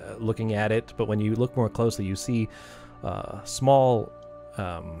looking at it. But when you look more closely, you see small,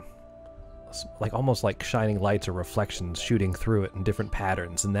 like almost like shining lights or reflections shooting through it in different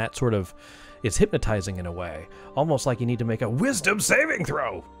patterns, and that sort of is hypnotizing in a way, almost like you need to make a wisdom saving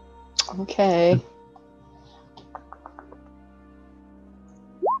throw. Okay.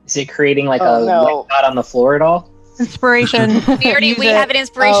 Is it creating like a white dot on the floor at all? Inspiration. We have an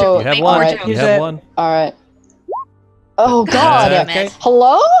inspiration. Oh, You have Make one. more Alright, jokes. You have one. All right. Oh God! damn Okay. it.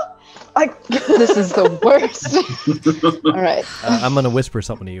 Hello? This is the worst. All right. I'm gonna whisper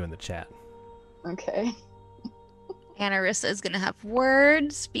something to you in the chat. Okay. Anirissa is going to have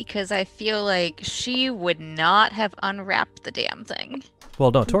words because I feel like she would not have unwrapped the damn thing.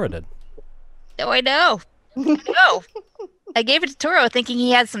 Well, no, Tora did. Oh, I know. No. I gave it to Toro thinking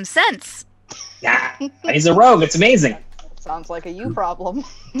he had some sense. Yeah, he's a rogue. It's amazing. Sounds like a you problem.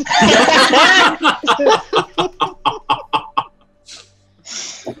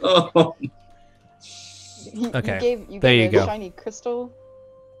 Oh. Okay, You there you gave go. a shiny crystal.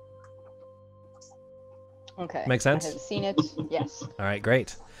 Okay. Make sense? I have seen it. Yes. All right,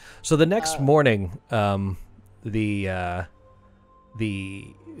 great. So the next morning, the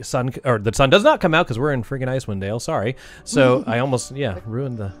sun does not come out because we're in friggin' Icewind Dale. Sorry. So I almost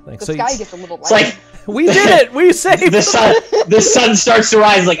ruined the thing. The So sky gets a little It's like we did it. We saved the sun. The sun starts to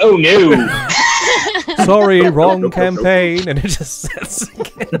rise. Like, oh no! Sorry, wrong campaign, and it just sets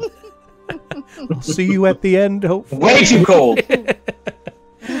again. I'll see you at the end. Hopefully. Way too cold.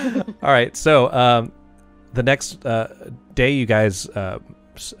 All right. So the next day, you guys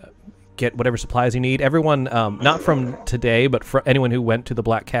get whatever supplies you need. Everyone, not from today, but for anyone who went to the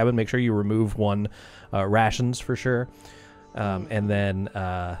Black Cabin, make sure you remove one rations for sure. And then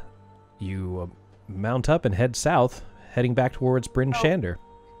you mount up and head south, heading back towards Bryn Shander.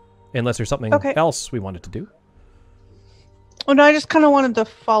 Unless there's something else we wanted to do. Well, no, I just kind of wanted to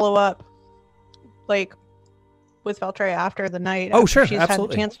follow up, like, with Valtraya after the night. Oh, after sure, she's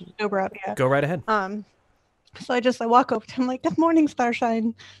absolutely. had the chance to sober up. Yeah. Go right ahead. So I walk over to him like, "Good morning,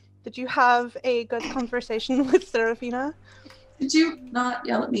 Starshine. Did you have a good conversation with Serafina?" Could you not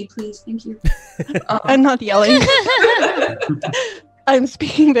yell at me, please? Thank you. I'm not yelling. I'm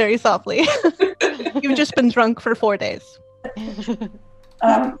speaking very softly. You've just been drunk for 4 days.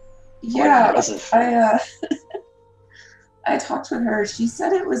 Yeah, I talked with her. She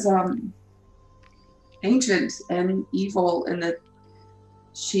said it was ancient and evil, and that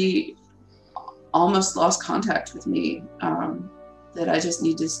she almost lost contact with me. That I just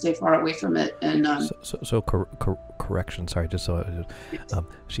need to stay far away from it. And correction. Sorry, just so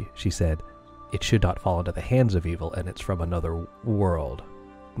she said it should not fall into the hands of evil, and it's from another world.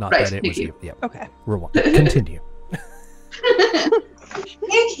 Not Right, that it thank was you. evil. Yeah. Okay. Continue.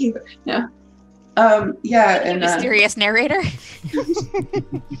 Thank you. Yeah. Yeah, and mysterious narrator.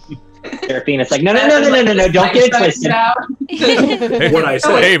 Seraphina's like, no, don't get it twisted. What I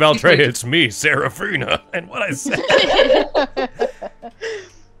say. Hey, Valtraya, it's me, Seraphina, and what I said.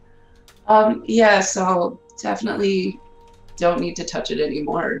 Yeah, so definitely don't need to touch it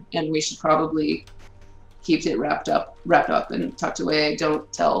anymore, and we should probably keep it wrapped up and tucked away.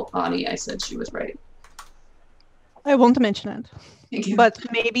 Don't tell Ani I said she was right. I won't mention it. Thank you. But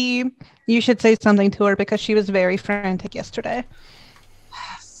maybe you should say something to her because she was very frantic yesterday.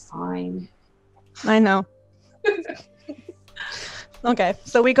 Fine. I know. Okay,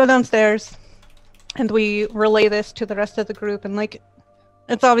 so we go downstairs and we relay this to the rest of the group, and like,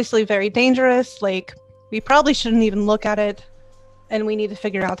 it's obviously very dangerous. Like, we probably shouldn't even look at it, and we need to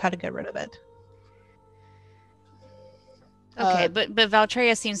figure out how to get rid of it. Okay, but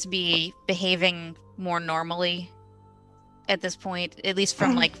Valtraya seems to be behaving more normally at this point, at least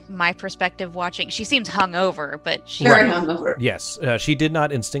from like my perspective watching. She seems hungover, but she very hungover. Yes, she did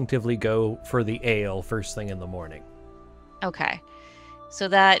not instinctively go for the ale first thing in the morning. Okay, so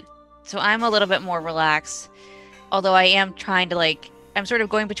I'm a little bit more relaxed, although I am trying to like, I'm sort of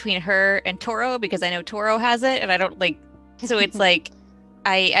going between her and Toro because I know Toro has it and I don't like, so it's like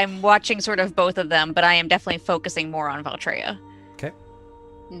I'm watching sort of both of them, but I am definitely focusing more on Valtraya. Okay.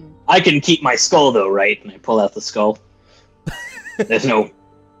 I can keep my skull though, right? And I pull out the skull.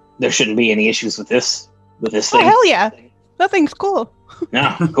 There shouldn't be any issues with this thing. Oh, hell yeah. That thing's cool.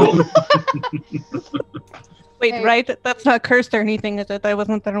 Yeah, cool. Wait, hey. Right? That's not cursed or anything, is it? I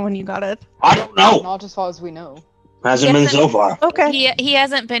wasn't there when you got it. I don't know. Not as far as we know. Hasn't been so far. Okay. He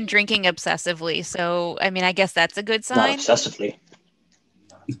hasn't been drinking obsessively, so I mean, I guess that's a good sign. Not obsessively.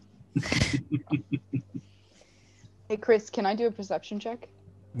 Hey, Chris, can I do a perception check?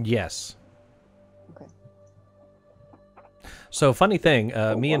 Yes. Okay. So, funny thing,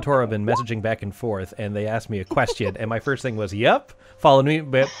 me and Toro have been messaging back and forth, and they asked me a question, and my first thing was, yep, followed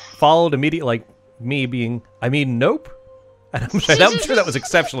immediately, like, me being, I mean, nope. And I'm sure that was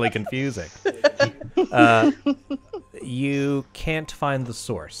exceptionally confusing. You can't find the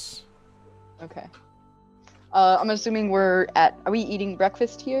source. Okay. I'm assuming are we eating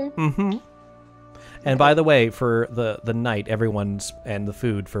breakfast here? Mm-hmm. And by the way, for the night, everyone's, and the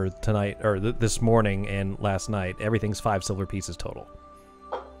food for tonight, or this morning and last night, everything's 5 silver pieces total.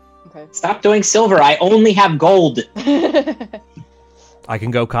 Okay. Stop doing silver. I only have gold. I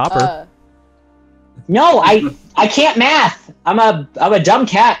can go copper. No, I can't math. I'm a dumb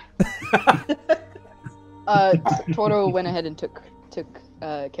cat. Toro went ahead and took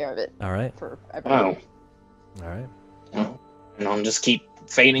care of it. All right. For everyone. All right. And I'll just keep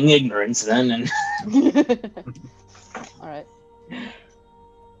feigning ignorance then. And all right.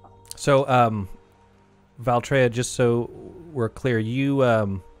 So, Valtraya, just so we're clear, you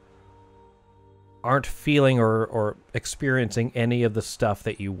aren't feeling or experiencing any of the stuff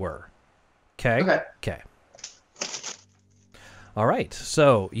that you were. Okay. Okay. All right.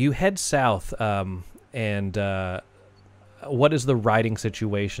 So you head south, and what is the riding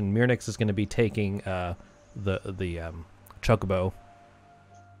situation? Mirnix is going to be taking the chocobo.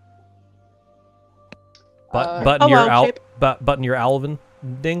 Button your Alvin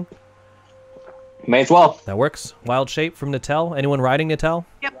ding. May as well. That works. Wild shape from Natel. Anyone riding Natel?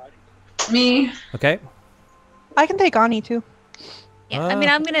 Yep. Me. Okay. I can take Ani too. Yeah, I mean,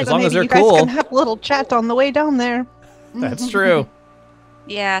 I'm gonna. As long as they're you guys cool. can have a little chat on the way down there. That's true.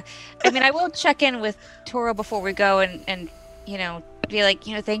 Yeah, I mean, I will check in with Toro before we go, and be like,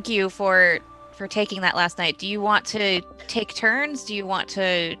 thank you for taking that last night. Do you want to take turns? Do you want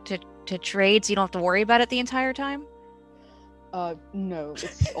to trade so you don't have to worry about it the entire time? No,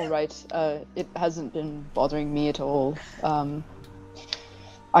 it's all right. It hasn't been bothering me at all.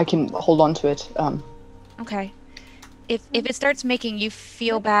 I can hold on to it. Okay. If it starts making you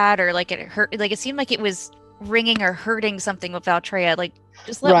feel bad or like it hurt, like it seemed like it was ringing or hurting something with Valtraya, like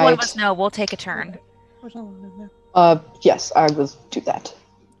just let one of us know. We'll take a turn. Yes, I will do that.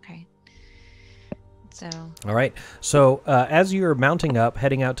 Okay. So. All right. So as you're mounting up,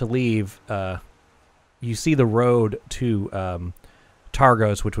 heading out to leave, you see the road to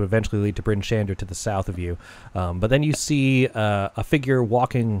Targos, which would eventually lead to Bryn Shander to the south of you. But then you see a figure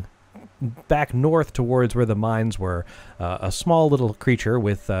walking back north towards where the mines were, a small little creature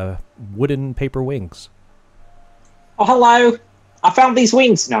with wooden paper wings. Oh, hello. I found these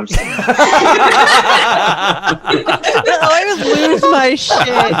wings. No, I'm just kidding. I would lose my shit.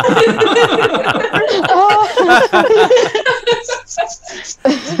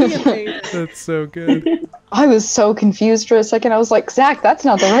 That's so good. I was so confused for a second. I was like, Zach, that's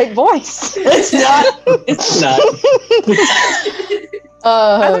not the right voice. It's not. It's not.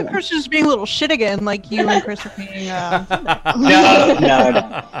 I thought Chris was just being a little shit again, like you and Chris are being. No.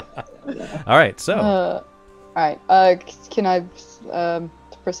 All right, so. All right. Can I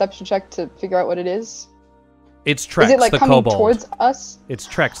perception check to figure out what it is? It's Trex, is it like the coming kobold. towards us? It's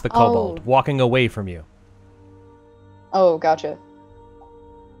Trex, the kobold, walking away from you. Oh, gotcha.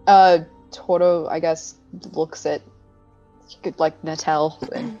 Toro, I guess, looks at like Natel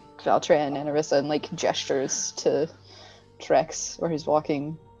and Valtraya and Anirissa and like gestures to Trex where he's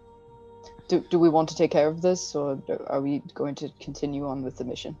walking. Do we want to take care of this, or are we going to continue on with the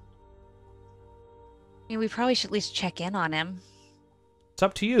mission? I mean, we probably should at least check in on him. It's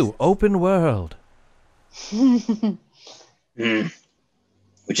up to you. Open world. We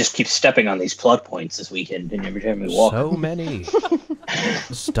just keep stepping on these plot points this weekend, and every time we walk. So many.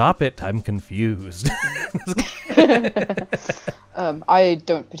 Stop it. I'm confused. I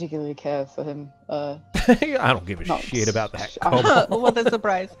don't particularly care for him. I don't give a shit about that. What a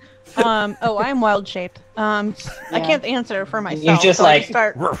surprise. I'm wild shaped. I can't answer for myself. You just so like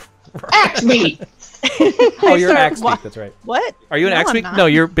start... axe me. Oh, you're axe speak. That's right. What? Are you an axe speak? I'm not. No,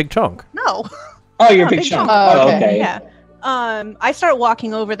 you're Big Chunk. No. Oh, you're Big Chunk. Oh, okay. Yeah. I start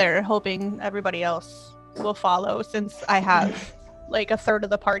walking over there, hoping everybody else will follow, since I have like a third of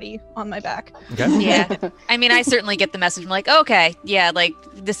the party on my back. Okay. Yeah. I mean, I certainly get the message. I'm like, okay, yeah, like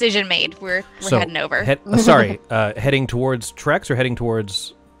decision made. We're heading over. Heading towards Trex or heading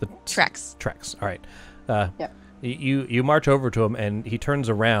towards the Trex. Trex. All right. Yeah. You march over to him, and he turns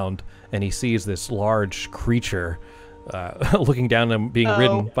around and he sees this large creature looking down at him, being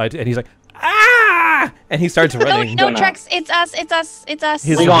ridden by, and he's like, ah! And he starts running. No, Trex, it's us.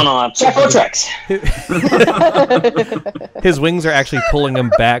 We're going on. Check for Trex. His wings are actually pulling him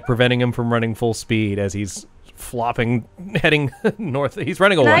back, preventing him from running full speed as he's flopping, heading north. He's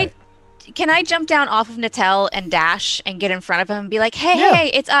running away. Can I jump down off of Natel and dash and get in front of him and be like, hey,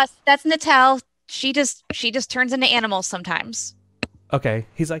 it's us. That's Natel. She just turns into animals sometimes. Okay.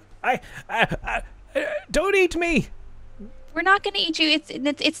 He's like, I don't eat me. We're not going to eat you.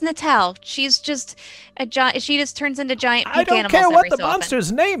 It's Natel. She's just she just turns into giant pink animals. I don't care what the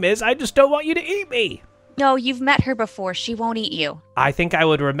monster's name is. I just don't want you to eat me. No, you've met her before. She won't eat you. I think I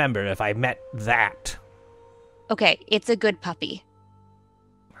would remember if I met that. Okay, it's a good puppy.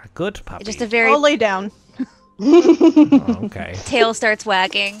 A good puppy. Just a very. I'll lay down. Okay. Tail starts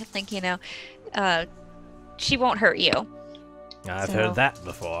wagging. Like, she won't hurt you. I've heard that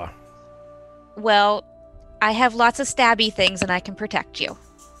before. Well, I have lots of stabby things and I can protect you.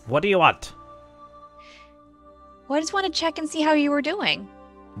 What do you want? Well, I just want to check and see how you were doing.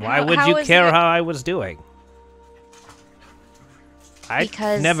 Why would you care how I was doing?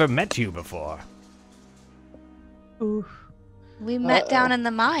 I've never met you before. Oof. We met down in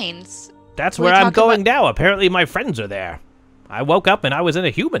the mines. That's where I'm going now. Apparently my friends are there. I woke up and I was in a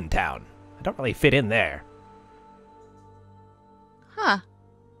human town. I don't really fit in there. Huh.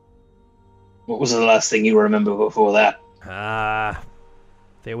 What was the last thing you remember before that?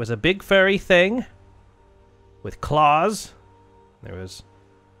 There was a big furry thing with claws. There was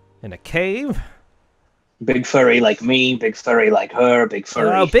in a cave. Big furry like me, big furry like her, big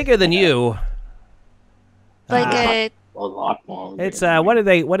furry. Oh, bigger than you. Like a lot more. It's there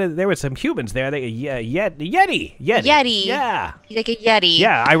were some humans there. Yeti. Yeah. Like a yeti.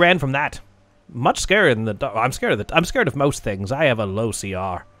 Yeah, I ran from that. Much scarier than the dog. I'm scared of most things. I have a low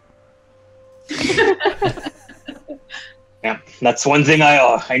CR. Yeah, that's one thing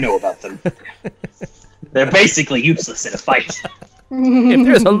I know about them. They're basically useless in a fight. If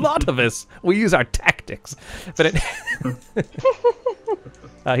there's a lot of us, we use our tactics. But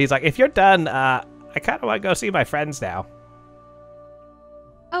he's like, if you're done, I kind of want to go see my friends now.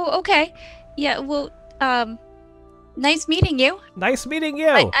 Oh, okay. Yeah, well, nice meeting you. Nice meeting you.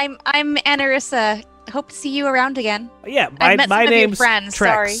 I'm Anirissa. Hope to see you around again. Yeah, I've met my some of your name's friends.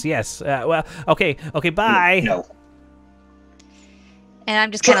 Trex. Sorry. Yes. Well, okay, bye. No. And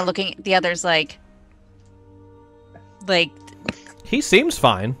I'm just kind of looking at the others like. He seems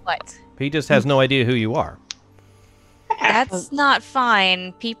fine. What? He just has no idea who you are. That's not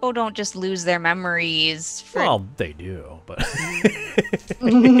fine. People don't just lose their memories. Well, they do, but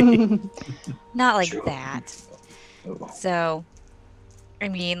not like that. So, I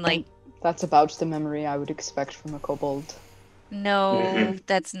mean, like. That's about the memory I would expect from a kobold. No,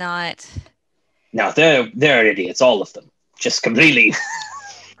 that's not. No, they're idiots, all of them. Just completely.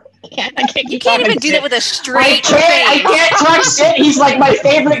 You can't even do that with a straight face. I can't talk shit. He's like my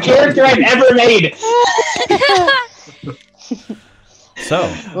favorite character I've ever made.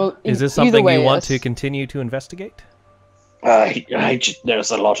 So, is this something you want to continue to investigate? There's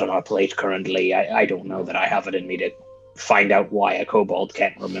a lot on our plate currently. I don't know that I have it in me to find out why a kobold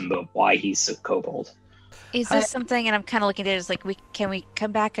can't remember why he's a kobold. Is this something, and I'm kind of looking at it as like, can we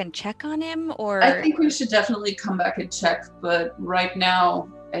come back and check on him, or? I think we should definitely come back and check, but right now,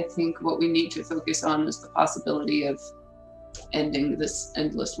 I think what we need to focus on is the possibility of ending this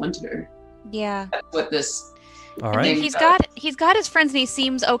endless winter. Yeah. That's what this. All right. He's got his friends, and he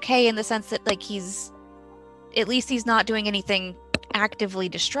seems okay in the sense that like he's not doing anything actively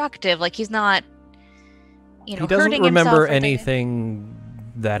destructive. Like he's not, he doesn't hurting remember himself anything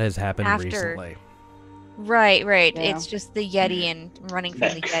that has happened after. recently. Right. Yeah. It's just the Yeti and running from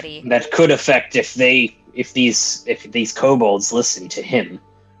the Yeti. That could affect if these kobolds listen to him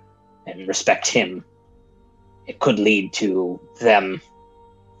and respect him. It could lead to them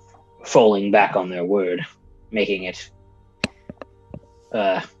falling back on their word, making it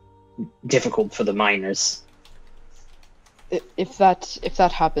difficult for the miners. If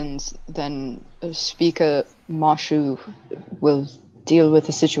that happens, then Speaker Marshu will deal with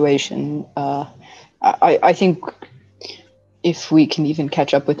the situation. I think if we can even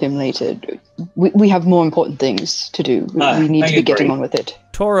catch up with him later, we have more important things to do. We need to be getting on with it.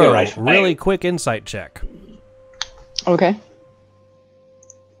 Toro, right. really quick insight check. Okay.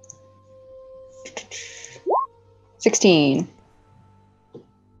 16.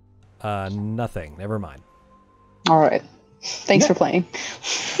 Nothing. Never mind. All right. Thanks for playing.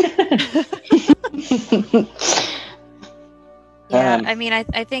 Yeah, I mean,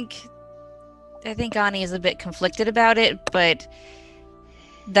 I think Ani is a bit conflicted about it, but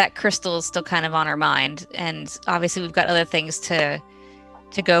that crystal is still kind of on her mind, and obviously we've got other things to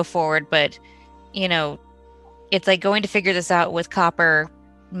go forward. But it's like going to figure this out with Copper.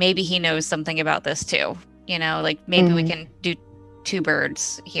 Maybe he knows something about this too. Like maybe we can do two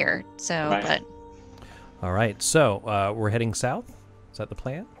birds here. So, Right. but All right. So we're heading south. Is that the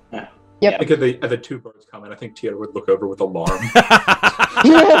plan? Yep. I think at the two birds comment, I think Tia would look over with alarm.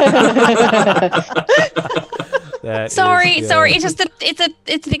 sorry. It's just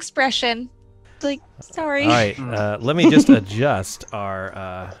it's an expression. Like sorry. All right. Let me just adjust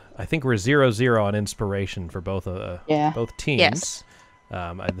our. I think we're 0-0 on inspiration for both teams. Yes.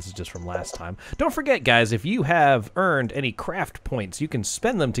 This is just from last time. Don't forget, guys, if you have earned any craft points, you can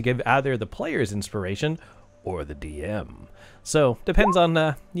spend them to give either the player's inspiration or the DM. So depends on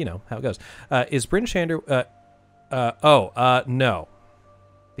how it goes. Is Bryn Shander? No.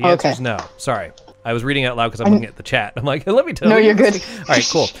 The answer is no. Sorry, I was reading out loud because I'm looking at the chat. I'm like, let me tell you. No, you're good. All right,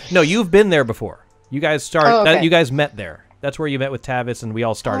 cool. No, you've been there before. You guys started. Oh, okay. You guys met there. That's where you met with Tavis, and we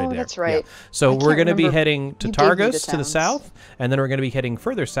all started there. That's right. Yeah. So I we're can't going to be remember. heading to You gave me the Targos to the towns. south, and then we're going to be heading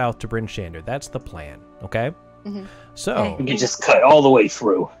further south to Bryn Shander. That's the plan. Okay. Mhm. So You can just cut all the way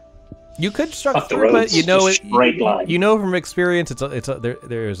through. you could start Up the through, but roads, you know just it. straight line. You know from experience,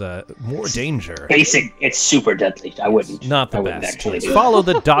 there's a more danger. It's super deadly. I wouldn't. Not the I wouldn't best. actually do it. Follow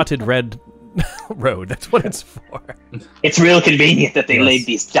the dotted red road. That's what it's for. It's real convenient that they laid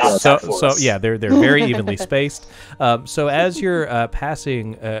these dots out for us. Yeah, they're very evenly spaced. So as you're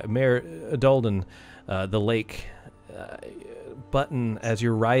passing Mayor Dolden, the lake, Button, as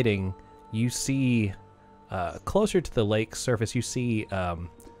you're riding, you see closer to the lake surface. You see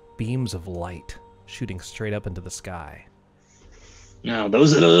beams of light shooting straight up into the sky. No,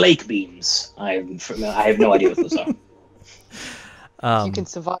 those are the lake beams. I have no idea what those are. If you can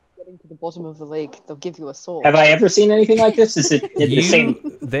survive getting to the bottom of the lake, they'll give you a sword. Have I ever seen anything like this? Is it the same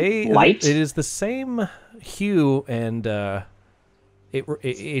light? It is the same hue, and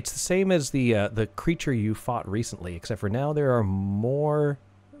it's the same as the creature you fought recently, except for now there are more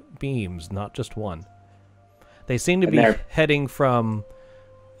beams, not just one. They seem to be heading from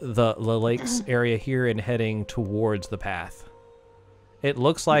the lakes area here and heading towards the path. It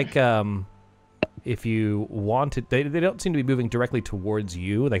looks like if you wanted, they don't seem to be moving directly towards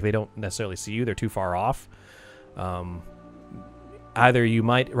you. Like they don't necessarily see you; they're too far off. Either you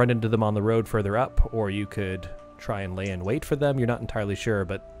might run into them on the road further up, or you could try and lay in wait for them. You're not entirely sure,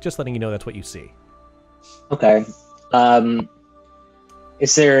 but just letting you know that's what you see. Okay.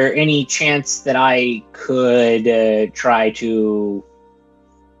 Is there any chance that I could try to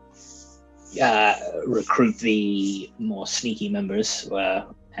recruit the more sneaky members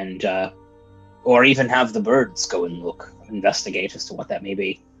or even have the birds go and investigate as to what that may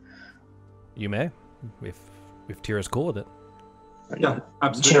be? You may, if Tira's cool with it. Yeah,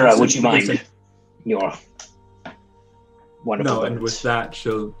 absolutely. Tira, would you mind? Your wonderful No, and birds. with that,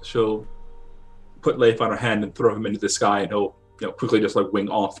 she'll put Leif on her hand and throw him into the sky, and he'll quickly just like wing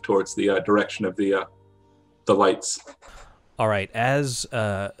off towards the direction of the lights. All right, as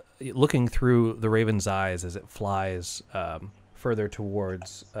looking through the raven's eyes as it flies further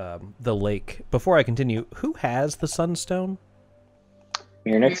towards the lake. Before I continue, who has the Sunstone?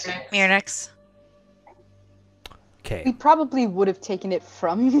 Mirnix. Okay. We probably would have taken it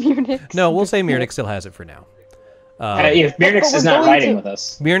from Mirnix. No, we'll say Mirnix still has it for now. If Mirnix is not riding with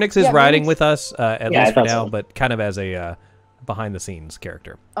us. Mirnix is riding with us, at least for now, so. but kind of as a behind-the-scenes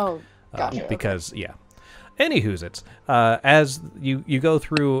character. Oh, gotcha. Because, Anywho's it's as you go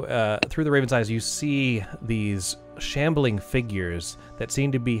through the Raven's Eyes, you see these shambling figures that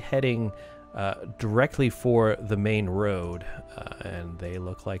seem to be heading directly for the main road, and they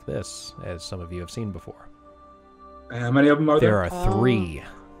look like this, as some of you have seen before. How many of them are there? There are 3.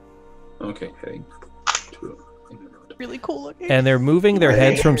 Okay, heading to really cool looking. And they're moving their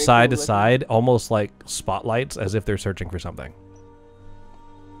heads from side to side, almost like spotlights, as if they're searching for something.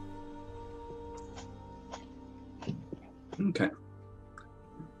 Okay.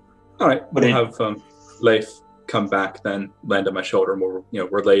 All right. We'll have Leif come back, then land on my shoulder, and we'll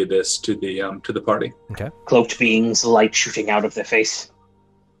relay this to the party. Okay. Cloaked beings, light shooting out of their face,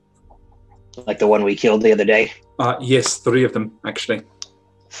 like the one we killed the other day. Yes, 3 of them actually.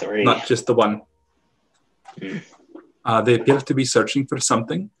 3. Not just the one. They appear to be searching for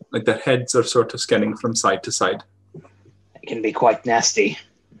something. Like their heads are sort of scanning from side to side. It can be quite nasty.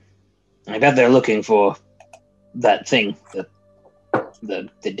 I bet they're looking for that thing, the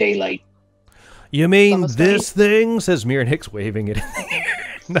daylight. You mean this thing? Says Mirnix, waving it in the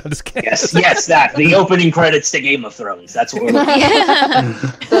air. No, just kidding. Yes, that. The opening credits to Game of Thrones. That's what we're looking at.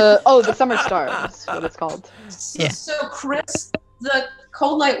 The Summer Star is what it's called. So, Chris, the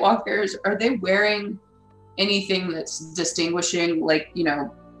Cold Light Walkers, are they wearing anything that's distinguishing? Like,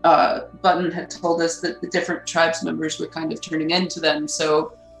 Button had told us that the different tribes members were kind of turning into them,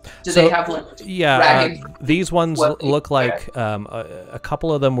 so they have ragged these ones look like a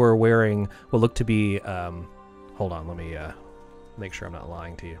couple of them were wearing what look to be hold on, let me make sure I'm not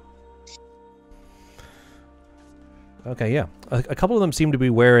lying to you. Okay, yeah, a couple of them seem to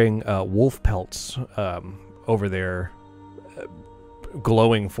be wearing wolf pelts over their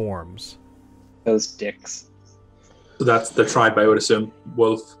glowing forms. Those dicks. So that's the tribe, I would assume.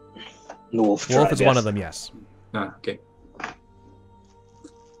 Wolf. The wolf tribe, is one of them, yes. Okay.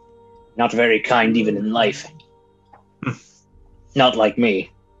 Not very kind even in life. Not like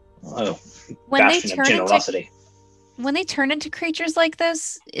me. Oh, when they turn into creatures like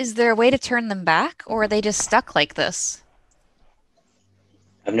this, is there a way to turn them back, or are they just stuck like this?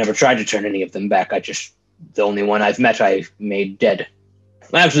 I've never tried to turn any of them back. The only one I've met I made dead.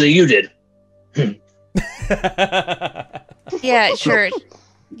 Actually, you did. Yeah, sure.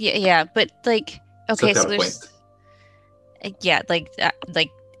 Yeah, but okay, so there's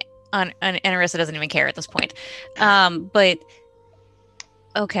Anirissa doesn't even care at this point. But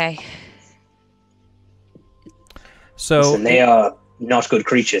okay. So listen, they are not good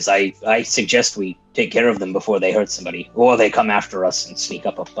creatures. I suggest we take care of them before they hurt somebody, or they come after us and sneak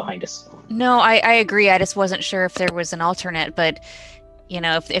up behind us. No, I agree. I just wasn't sure if there was an alternate, but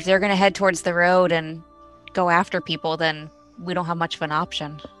if they're going to head towards the road and go after people, then we don't have much of an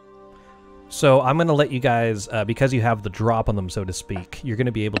option. So I'm going to let you guys, because you have the drop on them, so to speak, you're going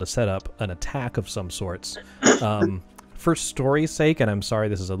to be able to set up an attack of some sorts. For story's sake, and I'm sorry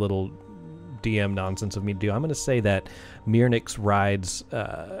this is a little DM nonsense of me to do, I'm going to say that Mirnix rides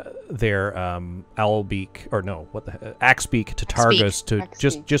their Axebeak to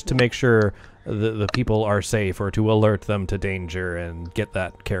Targus just to make sure the people are safe, or to alert them to danger and get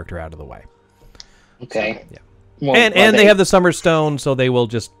that character out of the way. Okay. Yeah. Well, and they have the Summer Stone, so they will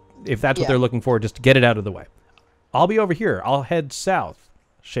just, if that's what they're looking for, just get it out of the way. I'll be over here. I'll head south,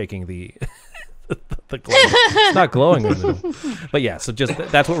 shaking the the glow. It's not glowing in the middle. But yeah, so just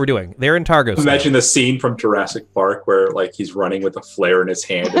that's what we're doing. They're in Targus. Imagine the scene from Jurassic Park where he's running with a flare in his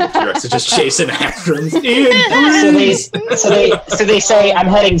hand and the T-Rex is just chasing after him. So they say, I'm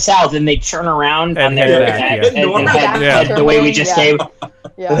heading south, and they turn around and head the way we just came.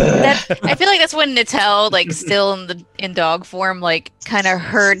 Yeah. I feel like that's when Natel, still in dog form, kind of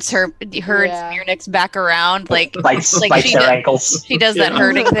herds Mirnix back around, bites their ankles. She does that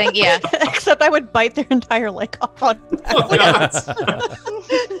herding thing, yeah. Except I would bite their entire leg off on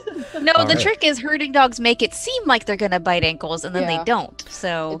No, the trick is herding dogs make it seem like they're gonna bite ankles, and then they don't.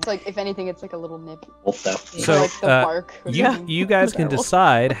 So it's if anything, it's a little nip. So the bark. You guys can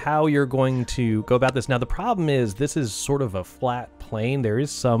decide how you're going to go about this. Now the problem is this is sort of a flat plain. There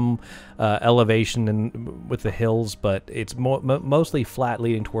is some elevation with the hills, but it's mostly flat,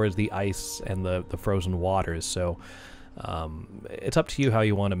 leading towards the ice and the frozen waters. So it's up to you how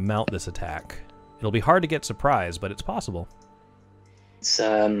you want to mount this attack. It'll be hard to get surprised, but it's possible. It's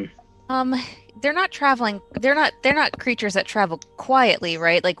They're not traveling. They're not creatures that travel quietly,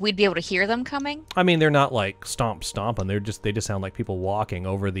 right? Like we'd be able to hear them coming. I mean, they're not like stomping. They just sound like people walking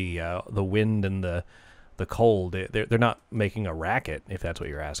over the wind and the cold. They're not making a racket, if that's what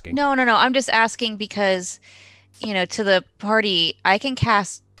you're asking. No. I'm just asking because, to the party, I can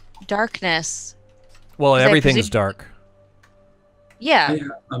cast darkness. Well, everything is dark. Yeah,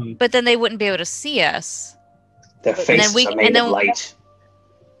 but then they wouldn't be able to see us. Their faces are made of light.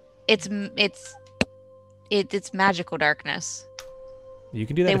 It's magical darkness. You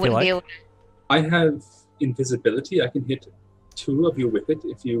can do that if you like. I have invisibility. I can hit 2 of you with it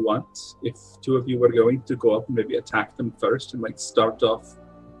if you want. If 2 of you were going to go up and maybe attack them first and start off.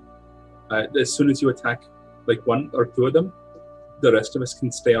 As soon as you attack 1 or 2 of them, the rest of us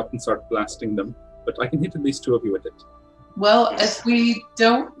can stay up and start blasting them. But I can hit at least 2 of you with it. Well, if we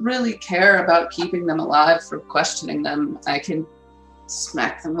don't really care about keeping them alive for questioning them, I can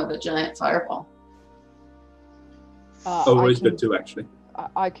smack them with a giant fireball. Always good too, actually.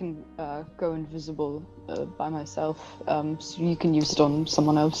 I can go invisible by myself, so you can use it on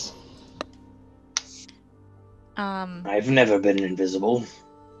someone else. I've never been invisible.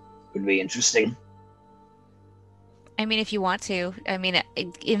 Would be interesting. I mean, if you want to. I mean,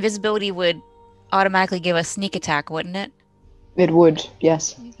 invisibility would automatically give us sneak attack, wouldn't it? It would,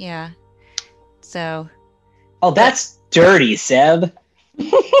 yes. Yeah. So. Oh, that's dirty, Seb.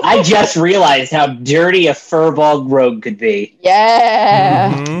 I just realized how dirty a furball rogue could be.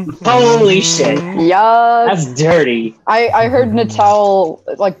 Yeah. Holy shit. Yeah. That's dirty. I heard Natal,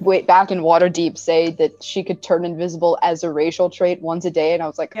 way back in Waterdeep, say that she could turn invisible as a racial trait once a day, and I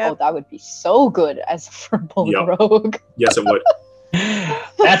was like, oh, that would be so good as a furball rogue. Yes, it would.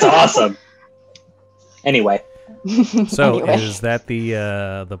 That's awesome. Anyway. So is that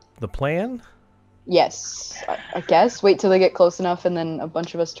the plan? Yes, I guess. Wait till they get close enough, and then a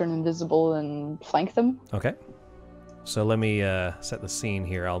bunch of us turn invisible and flank them. Okay. So let me set the scene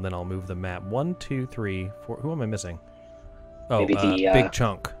here. I'll move the map. 1, 2, 3, 4. Who am I missing? Oh, maybe the big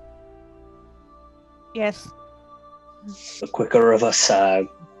chunk. Yes. The quicker of us the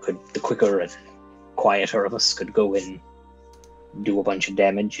quicker and quieter of us could go in, do a bunch of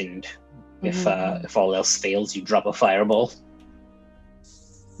damage, and if all else fails, you drop a fireball.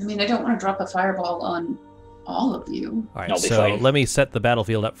 I mean, I don't want to drop a fireball on all of you. All right, so let me set the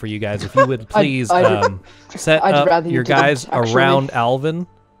battlefield up for you guys. If you would please set I'd up rather you your did guys actually. around Alvin.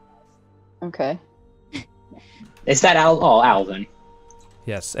 Okay. Is that Alvin?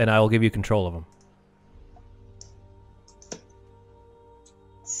 Yes, and I will give you control of him.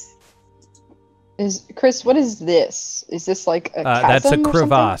 Chris, what is this? Is this like a chasm that's a or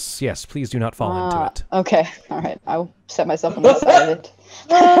crevasse. something? Yes, please do not fall into it. Okay, all right. I'll set myself on the side of it.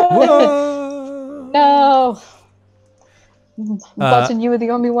 Whoa! No! Button, you were the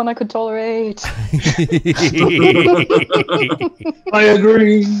only one I could tolerate. I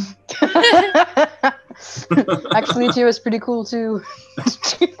agree. Actually, Tira's pretty cool too.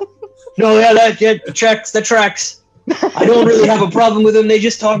 No, yeah, that tracks. The tracks. I don't really have a problem with them. They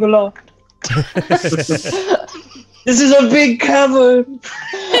just talk a lot. This is a big cavern.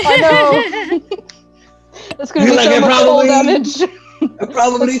 I know. That's gonna be so much fall damage. I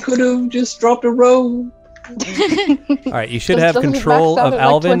probably could have just dropped a robe. All right, you should have control of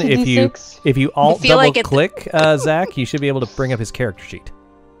Alvin. If you alt double click Zach, you should be able to bring up his character sheet.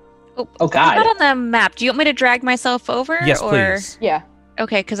 Oh God! Not on the map. Do you want me to drag myself over? Yes, please. Yeah.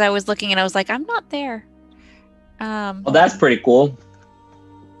 Okay, because I was looking and I was like, I'm not there. Well, that's pretty cool.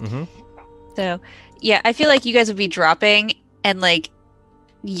 Mm-hmm. So, yeah, I feel like you guys would be dropping and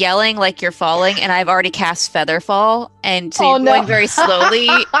yelling like you're falling, and I've already cast Featherfall, and so you're going very slowly.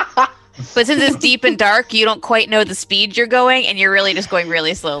 But since it's deep and dark, you don't quite know the speed you're going, and you're really just going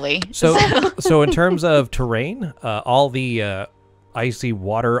really slowly. So in terms of terrain, all the icy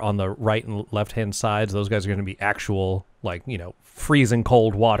water on the right and left-hand sides, those guys are going to be actual, freezing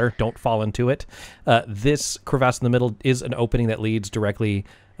cold water. Don't fall into it. This crevasse in the middle is an opening that leads directly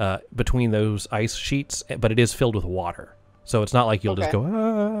between those ice sheets, but it is filled with water. So it's not like you'll just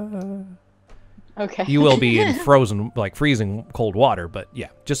go, Okay. You will be in frozen, freezing cold water, but yeah,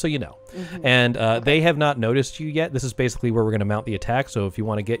 just so you know. Mm-hmm. And they have not noticed you yet. This is basically where we're going to mount the attack. So if you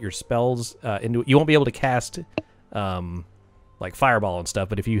want to get your spells into it, you won't be able to cast fireball and stuff,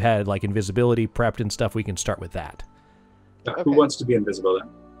 but if you had invisibility prepped and stuff, we can start with that. Who wants to be invisible then?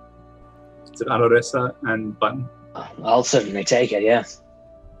 Is it Anirissa and Button? I'll certainly take it, yeah.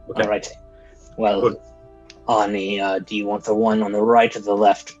 Okay. All right. Well, Ani, do you want the one on the right or the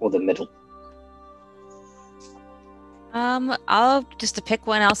left or the middle? I'll just to pick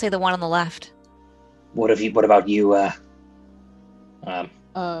one. I'll say the one on the left. What about you,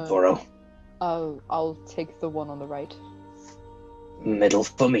 Toro. I'll take the one on the right. Middle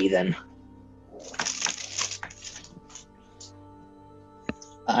for me, then.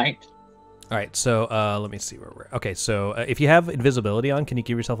 Alright. Alright, so let me see where we're... Okay, so if you have invisibility on, can you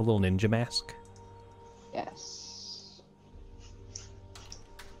give yourself a little ninja mask? Yes.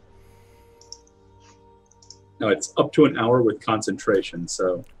 No, it's up to an hour with concentration,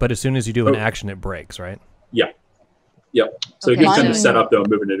 so... But as soon as you do an action, it breaks, right? Yeah. Yep. So Okay. you can kind of set up, though, and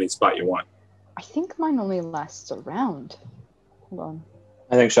move it to any spot you want. I think mine only lasts a round. Hold on.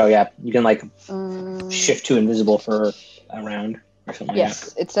 I think so, yeah. You can, like, shift to invisible for a round or something Yes,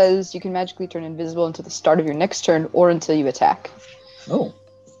 like that. it says you can magically turn invisible until the start of your next turn or until you attack. Oh.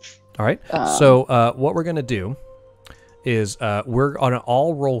 All right. So what we're going to do is we're on an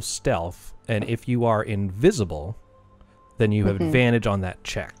all-roll stealth, and if you are invisible, then you have advantage on that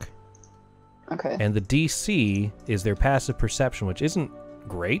check. Okay. And the DC is their passive perception, which isn't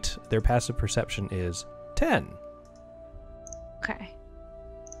great. Their passive perception is 10. Okay.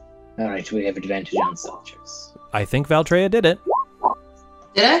 All right, we have advantage on stealth checks. I think Valtraya did it.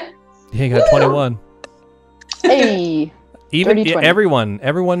 Did I? He got 21. Hey. Even 30, 20.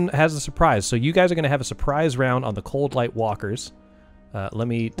 everyone has a surprise. So you guys are going to have a surprise round on the Cold Light Walkers. Let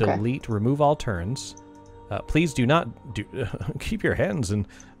me delete, remove all turns. Please do not keep your hands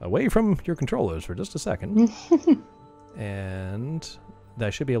away from your controllers for just a second. And I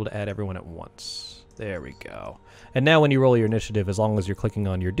should be able to add everyone at once. There we go. And now when you roll your initiative, as long as you're clicking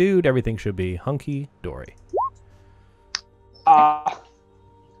on your dude, everything should be hunky-dory.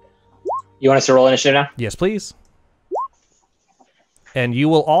 You want us to roll initiative now? Yes, please. And you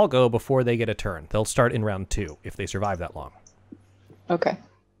will all go before they get a turn. They'll start in round 2 if they survive that long. Okay.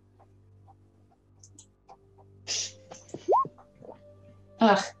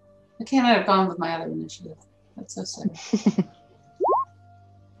 Ugh, I can't have gone with my other initiative. That's so sad.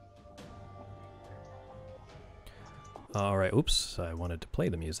 All right. Oops. I wanted to play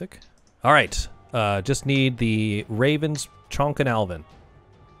the music. All right. Just need the Ravens, Chonk, and Alvin.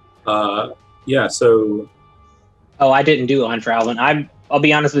 Yeah, so... Oh, I didn't do one for Alvin. I'll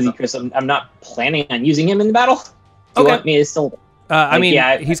be honest with you, Chris. I'm not planning on using him in the battle. Do you want me to still... I mean,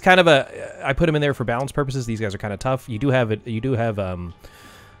 yeah, he's kind of I put him in there for balance purposes. These guys are kind of tough. You do have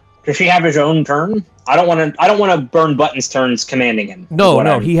Does he have his own turn? I don't want to burn Button's turns commanding him.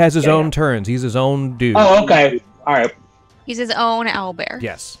 No, he has his own turns. He's his own dude. Oh, okay. All right. He's his own owlbear.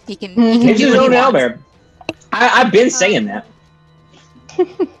 Yes. He can. He's his do what own he wants. owlbear. I've been saying that.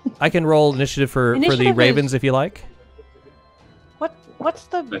 I can roll initiative for the Initiative Ravens if you like. What's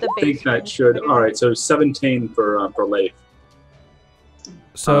the I base? think that should... All right, so 17 for Leif.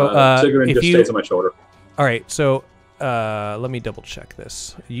 So Sigarin if just you stays on my shoulder. all right, so let me double check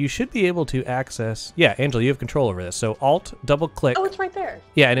this. You should be able to access. Yeah, Angela, you have control over this. So Alt, double click. Oh, it's right there.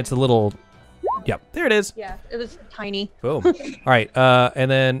 Yeah, and it's a little. Yep, there it is. Yeah, it was tiny. Boom. All right,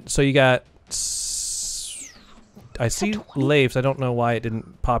 and then so you got. I see Leif's. I don't know why it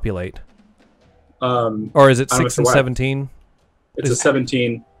didn't populate. Or is it 6 and 17? It's a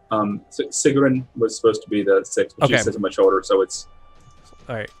 17. Sigarin was supposed to be the 6, but she sits on my shoulder, so it's...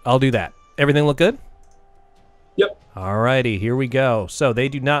 All right, I'll do that. Everything look good? Yep. All righty, here we go. So they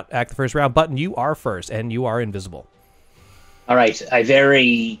do not act the first round. Button, you are first, and you are invisible. All right. I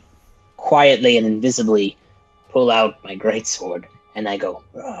very quietly and invisibly pull out my greatsword, and I go,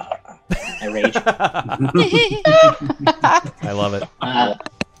 I rage. I love it.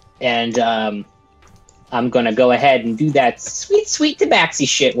 And I'm going to go ahead and do that sweet tabaxi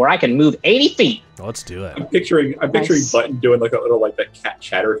shit where I can move 80 feet. Let's do it. I'm picturing Button doing like a little like that cat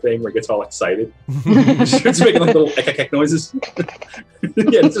chatter thing where he gets all excited. It's making like little ek noises.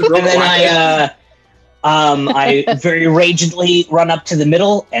 Yeah, this is real And then I very ragingly run up to the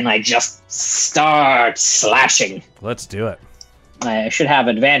middle and I just start slashing. Let's do it. I should have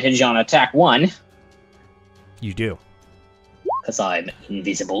advantage on attack 1. You do. Because I'm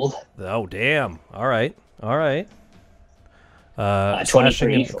invisible. Oh, damn. All right. 23.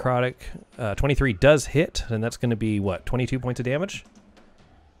 Slashing and necrotic. 23 does hit, and that's going to be, what, 22 points of damage?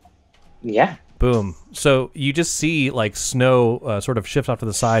 Yeah. Boom. So you just see, like, snow sort of shifts off to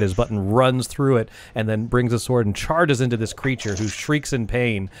the side as Button runs through it and then brings a sword and charges into this creature who shrieks in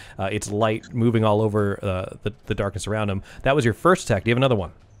pain. Its light moving all over the darkness around him. That was your first attack. Do you have another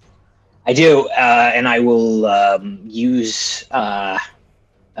one? I do, and I will use... I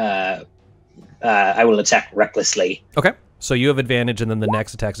will attack recklessly. Okay. So you have advantage, and then the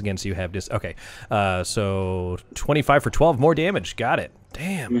next attacks against you have okay. So 25 for 12 more damage. Got it.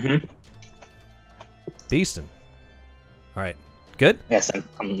 Damn. Mm-hmm. Beastin'. All right. Good? Yes,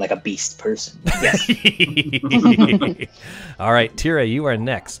 I'm like a beast person. Yes. All right, Tira, you are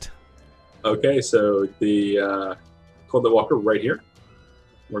next. Okay, so the Cold Light Walker right here.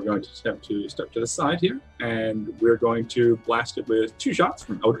 We're going to attempt to step to the side here, and we're going to blast it with 2 shots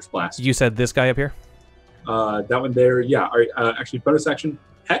from Eldritch Blast. You said this guy up here? That one there, yeah. All right, actually, bonus action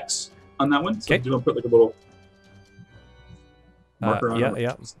Hex on that one. So I'm just going to put like a little marker on it.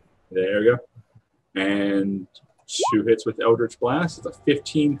 Yeah. There we go. And 2 hits with Eldritch Blast. It's a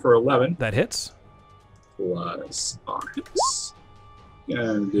 15 for 11. That hits. Plus our hits.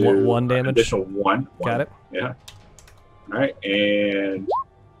 And 1 damage. Additional 1. Got it. Yeah. All right, and...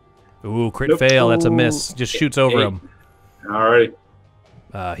 Ooh, crit fail. That's a miss. Just shoots over him. All right.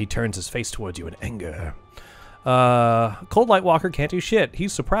 He turns his face towards you in anger. Cold Light Walker can't do shit.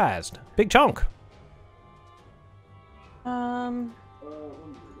 He's surprised. Big chunk.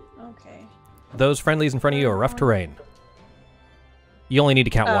 Okay. Those friendlies in front of you are rough terrain. You only need to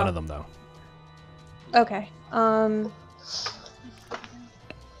count one of them, though. Okay. My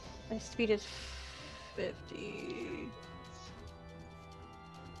speed is 50.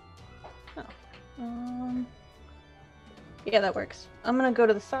 Oh. Yeah, that works. I'm gonna go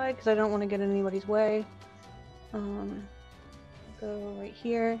to the side because I don't want to get in anybody's way. Go right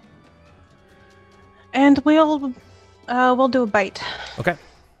here, and we'll do a bite. Okay.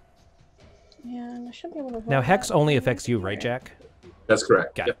 And I should be able to. Now Hex only affects you, right, Jack? That's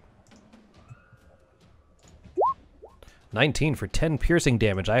correct. Got it. 19 for 10 piercing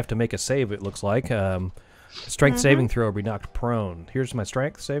damage. I have to make a save, it looks like. Strength saving throw will be knocked prone. Here's my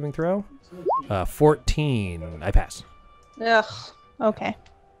strength saving throw. 14. I pass. Ugh. Okay.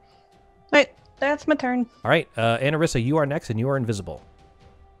 Wait, that's my turn. All right, Anirissa, you are next, and you are invisible.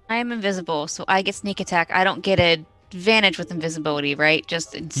 I am invisible, so I get sneak attack. I don't get advantage with invisibility, right?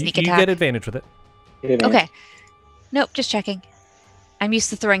 Just sneak attack. You get advantage with it. Okay. Nope, just checking. I'm used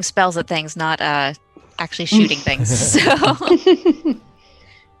to throwing spells at things, not actually shooting things. So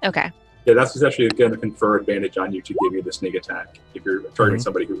okay. Yeah, that's actually going to confer advantage on you to give you the sneak attack if you're targeting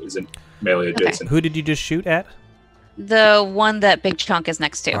somebody who isn't melee adjacent. Who did you just shoot at? The one that Big Chunk is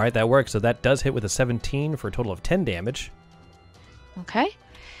next to. All right, that works. So that does hit with a 17 for a total of 10 damage. Okay.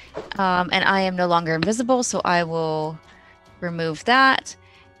 And I am no longer invisible, so I will remove that.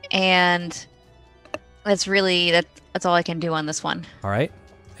 And that's really that's all I can do on this one. All right.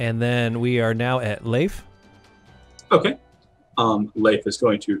 And then we are now at Leif. Okay. Leif is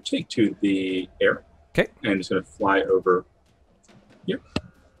going to take to the air. Okay. And is going to fly over here.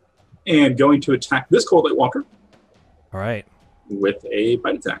 And going to attack this Cold Light Walker. All right. With a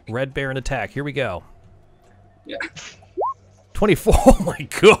bite attack. Red Baron attack. Here we go. Yeah. 24. Oh my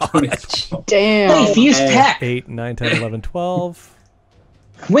god. Damn. Leif, use pack. 8, 9, 10, 11, 12.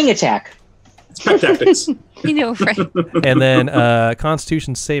 Wing attack. It's pack tactics. You know, right? And then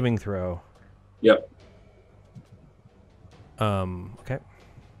Constitution saving throw. Yep. Okay.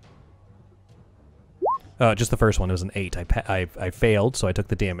 Just the first one. It was an 8. I failed, so I took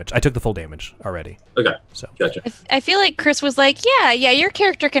the damage. I took the full damage already. Okay. So gotcha. I feel like Chris was like, yeah, your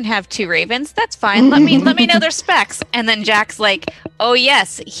character can have 2 ravens. That's fine. Let me know their specs. And then Jack's like, oh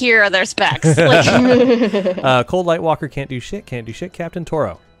yes, here are their specs. Like, Cold Light Walker can't do shit. Can't do shit. Captain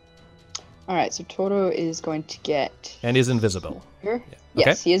Toro. All right, so Toro is going to get. And is invisible. Here. Yeah.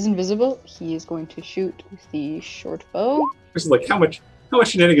 Yes, he is invisible. He is going to shoot with the short bow. This is like how much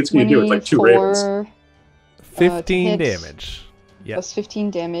shenanigans can you do with like 2 ravens? 15 damage. Yeah. Plus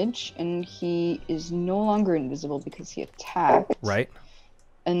 15 damage, and he is no longer invisible because he attacked. Right.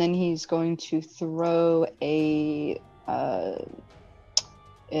 And then he's going to throw a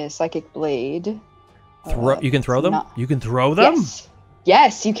psychic blade. You can throw them? You can throw them?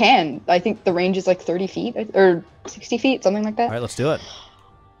 Yes, you can. I think the range is like 30 feet or 60 feet, something like that. All right, let's do it.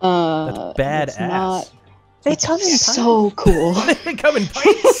 That's badass. They come in pints. So cool. They come in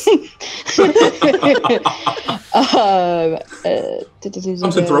pints.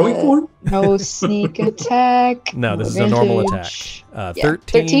 Something throwing form? No sneak attack. No, this is a normal attack.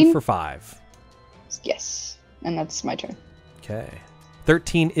 13 for 5. Yes, and that's my turn. Okay.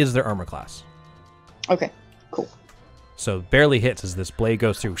 13 is their armor class. Okay, cool. So barely hits as this blade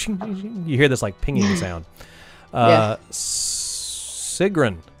goes through. You hear this like pinging sound.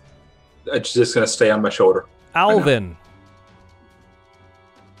 Sigrun. It's just going to stay on my shoulder. Alvin.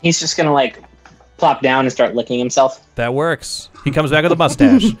 He's just going to like plop down and start licking himself. That works. He comes back with a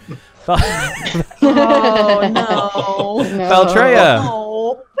mustache. Oh, no. Valtraya.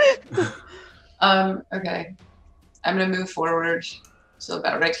 Okay. I'm going to move forward. So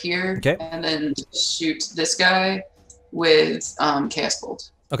about right here. Okay. And then shoot this guy with Chaos Bolt.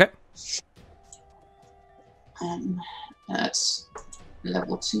 Okay. at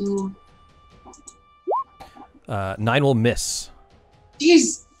level 2. 9 will miss.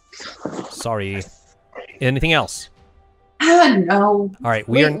 Jeez. Sorry. Anything else? No. All right,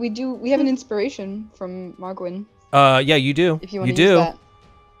 we have an inspiration from Margwin. Yeah, you do. If you want you to use do. that.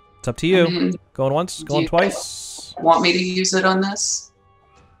 It's up to you. I mean, going once, going twice. Want me to use it on this?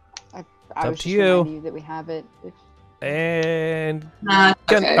 I up was to just you. reminding you that we have it. And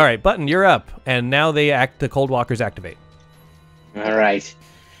okay. all right, Button, you're up. And now the Cold Walkers activate. All right.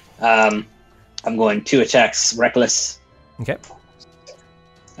 I'm going 2 attacks, reckless. Okay.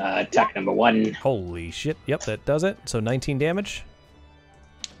 Attack number 1. Holy shit! Yep, that does it. So 19 damage.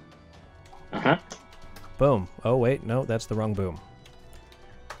 Boom. Oh wait, no, that's the wrong boom.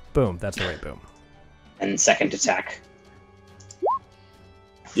 Boom. That's the right boom. And second attack.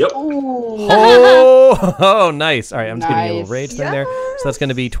 Yep. Oh, nice. All right, I'm just getting a little rage thing there. Yes. So that's going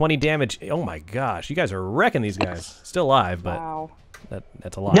to be 20 damage. Oh my gosh, you guys are wrecking these guys. Still alive, but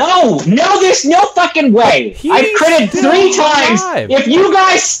that's a lot. No, there's no fucking way. I've critted 3 times. If you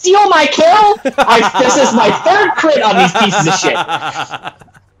guys steal my kill, this is my 3rd crit on these pieces of shit.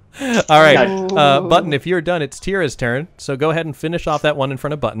 All right, Button, if you're done, it's Tira's turn. So go ahead and finish off that one in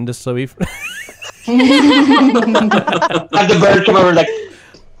front of Button, just so we have the bird come over like.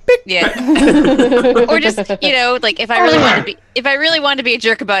 Yeah. Or just, like if I really wanted to be a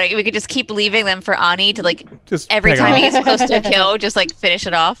jerk about it, we could just keep leaving them for Ani to just every time he gets close to a kill, just finish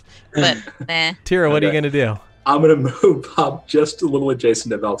it off. But Tira, what are you gonna do? I'm gonna move up just a little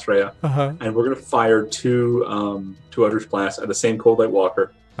adjacent to Valtraya, and we're gonna fire 2 Eldritch Blasts at the same Cold Light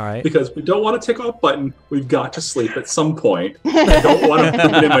Walker. All right. Because we don't want to take off Button. We've got to sleep at some point. I don't want to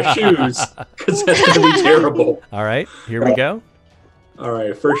put it in my shoes because that's going to be terrible. All right, here we go. All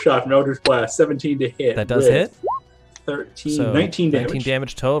right, first shot from Eldritch Blast, 17 to hit. That does hit. 13, so 19 damage. 19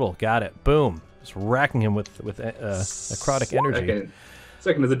 damage total. Got it. Boom. Just racking him with necrotic energy.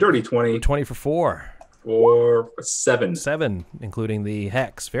 Second is a dirty 20. 20 for 4. Or 7. 7, including the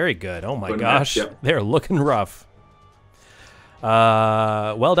hex. Very good. Oh my Including gosh, hex, yep. They're looking rough.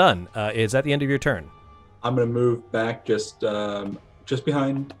 Well done. Is that the end of your turn? I'm going to move back just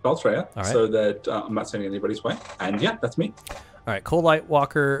behind Valtraya, so that I'm not sending anybody's way. And yeah, that's me. All right, Cold Light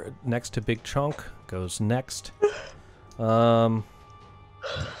Walker next to Big Chunk goes next. Bonus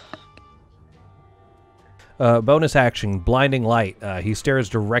action, Blinding Light. He stares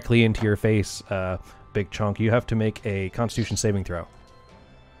directly into your face, Big Chunk. You have to make a Constitution saving throw.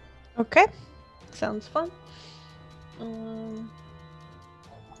 Okay, sounds fun.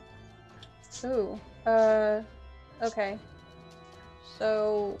 Okay.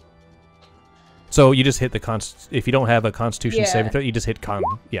 So you just hit the if you don't have a Constitution saving throw, you just hit con.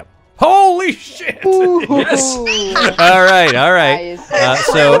 Yep. Holy shit! Yes. All right. Nice.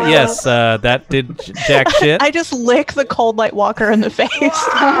 So yes, that did jack shit. I just lick the Cold Light Walker in the face. All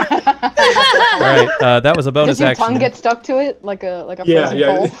right, that was a bonus Does your action. tongue get stuck to it like a frozen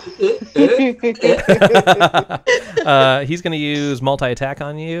pole? He's gonna use multi-attack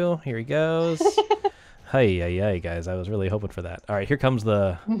on you. Here he goes. Hey, guys! I was really hoping for that. All right, here comes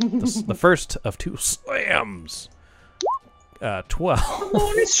the first of 2 slams. 12.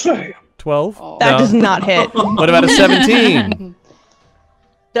 12? That does not hit. What about a 17?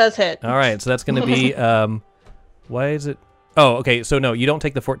 Does hit. All right, so that's going to be, why is it? Oh, okay, so no, you don't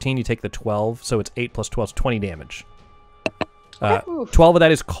take the 14, you take the 12, so it's 8 plus 12 is 20 damage. 12 of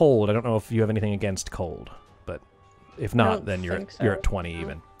that is cold. I don't know if you have anything against cold, but if not, then you're at 20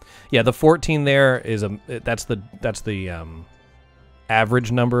 even. Yeah, the 14 there is that's the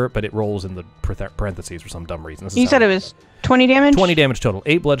average number, but it rolls in the parentheses for some dumb reason. You said it was 20 damage? 20 damage total.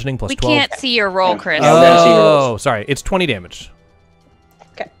 8 bludgeoning plus 12. We can't see your roll, Chris. Oh, sorry. It's 20 damage.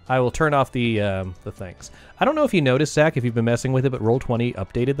 Okay. I will turn off the things. I don't know if you noticed, Zach, if you've been messing with it, but Roll20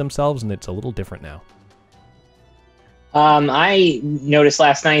 updated themselves, and it's a little different now. I noticed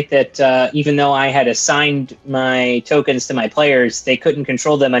last night that even though I had assigned my tokens to my players, they couldn't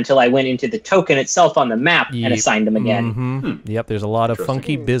control them until I went into the token itself on the map and assigned them again. Mm-hmm. Yep, there's a lot of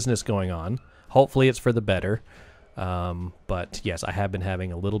funky business going on. Hopefully it's for the better. But yes, I have been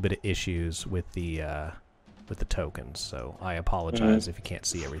having a little bit of issues with the tokens, so I apologize if you can't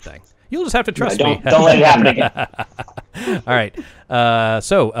see everything. You'll just have to trust me. Don't let it happen again. All right.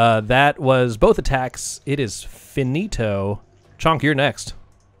 So that was both attacks. It is finito. Chonk, you're next.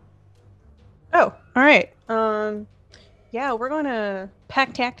 Oh, all right. Yeah, we're going to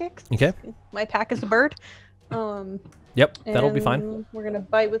pack tactics. Okay. My pack is a bird. Yep, that'll be fine. We're going to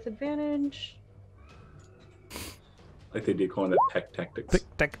bite with advantage. Like they did calling that peck tactics. Peck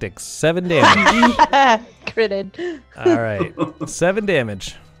tactics. 7 damage. Critted. All right. 7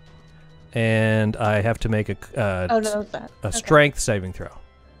 damage. And I have to make a that. strength saving throw.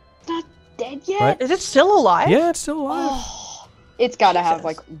 Not dead yet? Right? Is it still alive? Yeah, it's still alive. Oh, it's got to have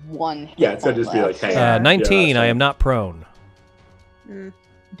like one. Yeah, it's got to just be like hanging. 19. Yeah, I am not prone.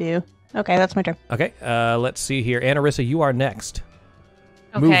 Do. Okay, that's my turn. Okay, let's see here. Anirissa, you are next.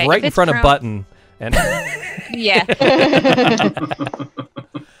 Okay, Move right if in it's front of prone- Button. And Yeah.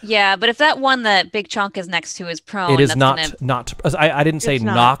 Yeah, but if that one that Big Chunk is next to is prone, it is that's not gonna... I didn't say It's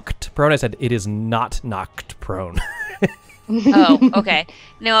not. knocked prone. I said it is not knocked prone. Oh, okay.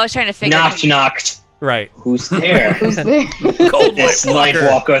 No, I was trying to figure. Knocked. Right. Who's there? Who's there? Cold This White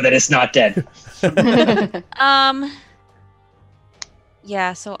night walker that is not dead.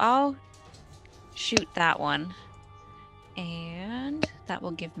 Yeah, so I'll shoot that one, and that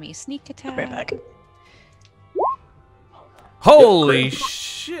will give me sneak attack. Right back. Holy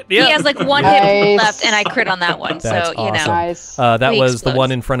shit! He has like one hit left, and I crit on that one. That's so you know. Nice. That We was explode. the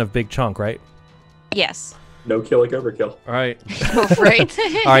one in front of Big Chunk, right? Yes. No kill like overkill. All right. Right.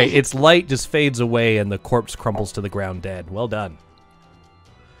 All right. Its light just fades away, and the corpse crumples to the ground dead. Well done.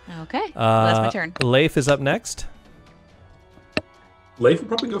 Okay. Well, that's my turn. Leif is up next. Leif will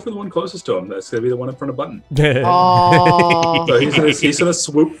probably go for the one closest to him. That's going to be the one in front of Button. Oh. So he's going to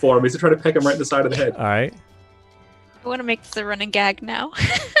swoop for him. He's going to try to peck him right in the side of the head. All right. I want to make this a running gag now.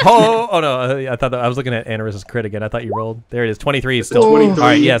 Oh no! I thought I was looking at Anirissa's crit again. I thought you rolled. There it is. 23 is still. 23 All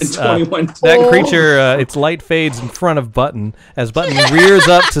right. Yes. and 21. That creature, its light fades in front of Button as Button rears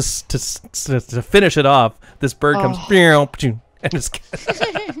up to finish it off. This bird comes and just.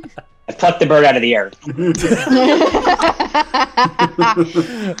 I plucked the bird out of the air.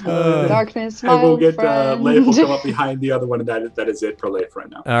 Darkness, And we'll get friend. Leif will come up behind the other one, and that is it for Leif right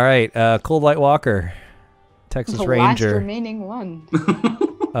now. All right. Cold White Walker, Texas The Ranger. last remaining one.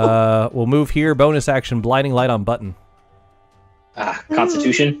 We'll move here. Bonus action, blinding light on Button.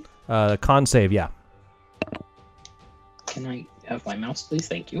 Constitution. Con save, yeah. Can I have my mouse, please?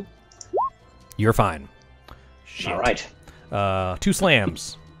 Thank you. You're fine. Shit. All right. 2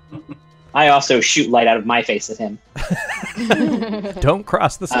 slams. I also shoot light out of my face at him. Don't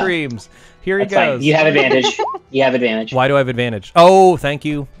cross the streams. Here he That's fine. goes. You have advantage. You have advantage. Why do I have advantage? Oh, thank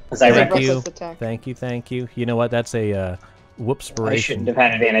you. Because I Thank read you. Reckless attack. Thank you. Thank you. You know what? That's a whoopspiration. I shouldn't have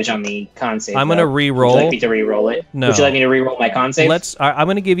had advantage on the con save. I'm gonna though. re-roll. Would you like me to re-roll it? No. Would you like me to re-roll my con save? I'm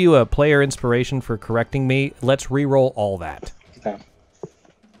going to give you a player inspiration for correcting me. Let's re-roll all that. Okay.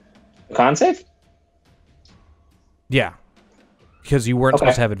 Con save? Yeah. Because you weren't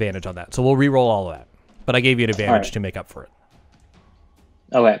supposed to have advantage on that. So we'll re-roll all of that. But I gave you an advantage to make up for it.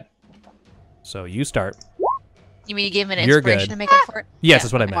 Okay. So you start. You mean you gave him an You're inspiration good. to make up for it? Yes,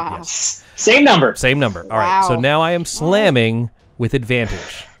 that's what I meant. Wow. Yes. Same number. Same number. All right. So Wow. now I am slamming with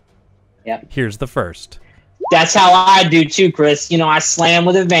advantage. Yep. Here's the first. That's how I do too, Chris. You know, I slam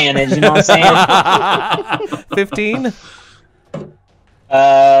with advantage. You know what I'm saying? 15.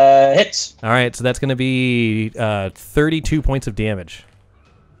 Hits. All right. So that's going to be 32 points of damage.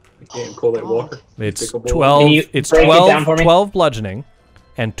 Again, Cold White Walker. It's Take a roll. 12. Can you It's break it 12. down for me? 12 bludgeoning,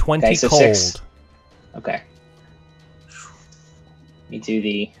 and 20 Okay, so cold. 6. Okay. Let me do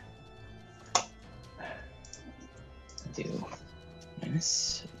the. Do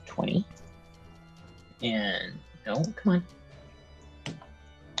minus 20. And no, come on.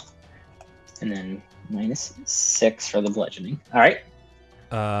 And then minus 6 for the bludgeoning. All right.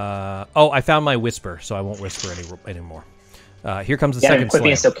 Oh, I found my whisper, so I won't whisper anymore. Here comes the Yeah, second quit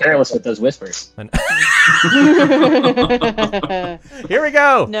being slam. so careless with those whispers. Here we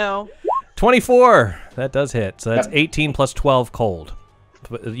go. No. 24. That does hit. So that's Yep. 18 plus 12 cold.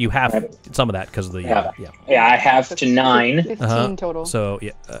 But you have Right. some of that because of the Yeah. yeah. Yeah, I have to 9. 15 total. So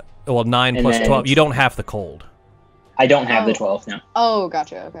yeah, well 9 And plus then 12. You don't have the cold. I don't have the Oh. 12 now. Oh,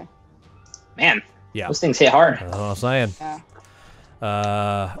 gotcha. Okay. Man, Yeah. those things hit hard. That's what I'm saying. Yeah.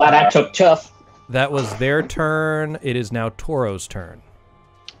 Glad I took tough. That was their turn. It is now Toro's turn.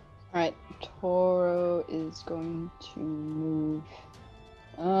 All right. Toro is going to move.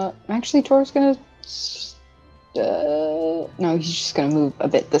 Actually, Toro's gonna. No, he's just gonna move a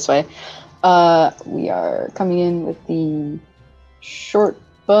bit this way. We are coming in with the short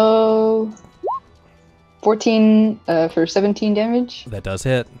bow. 14 for 17 damage, That does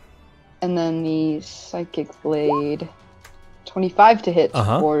hit. and then the psychic blade. 25 to hit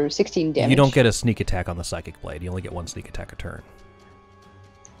for 16 damage. You don't get a sneak attack on the psychic blade. You only get 1 sneak attack a turn.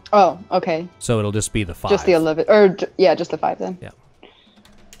 Oh, okay. So it'll just be the 5. Just the 11, or yeah, just the 5 then. Yeah.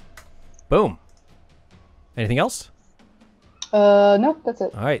 Boom. Anything else? No, that's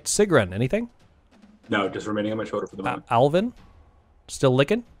it. All right, Sigrun, anything? No, just remaining on my shoulder for the moment. Alvin, still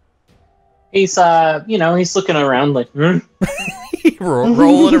licking? He's, he's looking around like,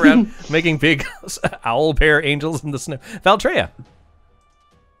 rolling around, making big owl bear angels in the snow. Valtraya.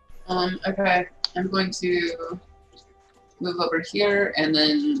 Okay, I'm going to move over here and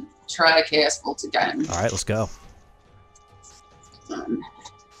then try Chaos Bolt again. All right, let's go.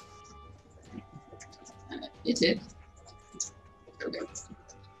 It did. Okay.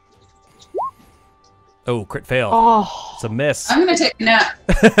 Oh, crit fail. Oh. It's a miss. I'm gonna take a nap.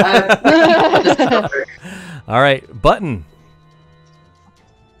 All right, Button.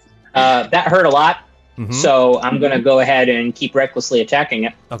 That hurt a lot, Mhm. so I'm going to go ahead and keep recklessly attacking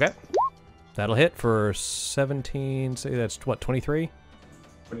it. Okay. That'll hit for 17. Say that's what, 23?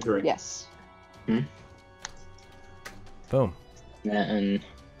 23. Yes. Boom. And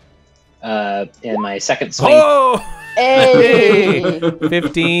my second swing. Oh! Hey!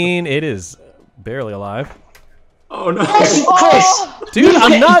 15. It is barely alive. Oh no, Chris! Dude,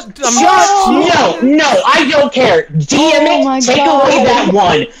 I'm not. No, I don't care. DM it. Take away that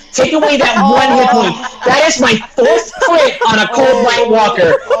one. Take away that one hit point. That is my 4th crit on a Cold Light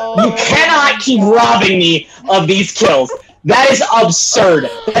Walker. You cannot keep robbing me of these kills. That is absurd.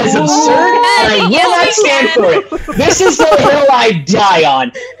 That is absurd, and I will not stand for it. This is the hill I die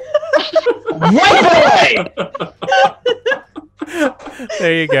on. Wipe it away.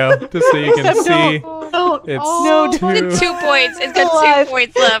 There you go. Just so you can see. It's It's 2 points. It's got 2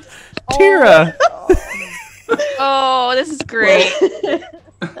 points left. Tira. Oh, this is great.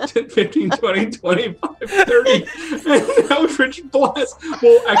 15, 20, 25, 30, and Eldritch Blast.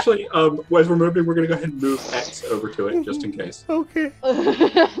 Well, actually, as we're moving, we're going to go ahead and move X over to it, just in case. Okay.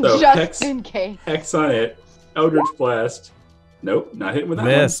 So, Just in case. X on it. Eldritch Blast. Nope, not hitting with that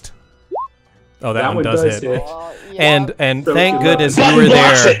Missed. Oh, that one does hit. Oh, yeah. And So thank good goodness luck. you were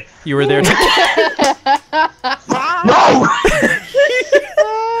there. You were there. No!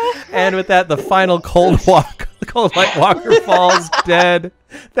 And with that, the final Cold Light Walker falls dead.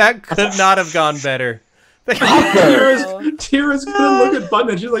 That could not have gone better. Tira's gonna look at Button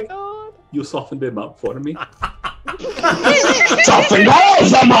and she's like, "You softened him up for me." Softened all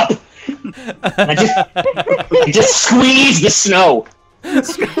of them up. I just squeeze the snow.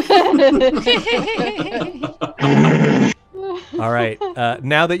 All right.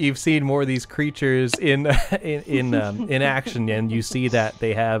 Now that you've seen more of these creatures in action, and you see that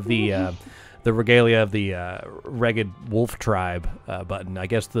they have the regalia of the Ragged Wolf tribe, Button. I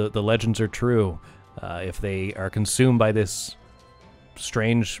guess the legends are true. If they are consumed by this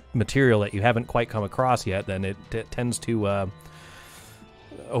strange material that you haven't quite come across yet, then it tends to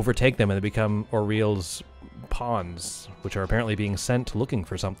overtake them, and they become Oriel's pawns, which are apparently being sent looking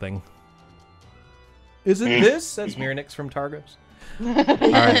for something. Is it this? Says Mirnix from Targos. All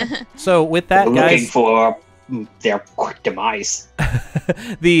right. So with that, Looking guys, for their quick demise.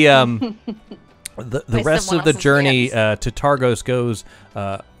 the rest of someone the else's journey hands. to Targos goes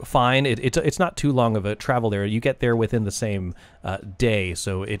fine. It's not too long of a travel there. You get there within the same day,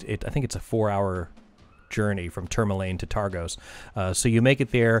 so I think it's a 4-hour journey from Tourmaline to Targos. So you make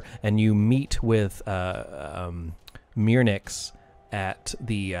it there, and you meet with Mirnix at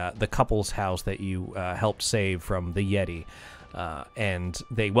the couple's house that you helped save from the Yeti, and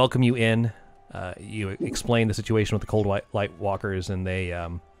they welcome you in. You explain the situation with the Cold Light Walkers, and they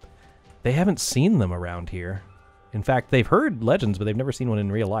haven't seen them around here. In fact, they've heard legends, but they've never seen one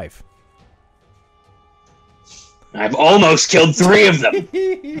in real life. I've almost killed 3 of them.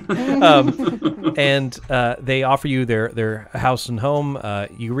 And they offer you their house and home.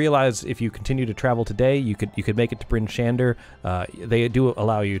 You realize if you continue to travel today, you could make it to Bryn Shander. They do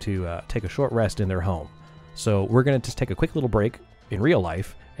allow you to take a short rest in their home. So we're going to just take a quick little break in real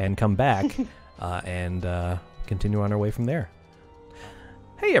life and come back and continue on our way from there.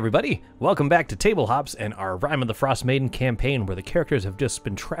 Hey everybody, welcome back to Table Hops and our Rime of the Frostmaiden campaign, where the characters have just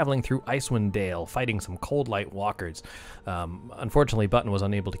been traveling through Icewind Dale fighting some Cold Light Walkers. Unfortunately, Button was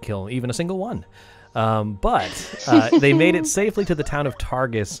unable to kill even a single one. But they made it safely to the town of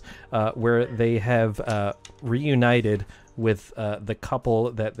Targos, where they have reunited with the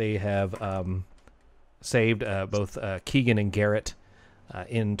couple that they have saved, both Keegan and Garrett,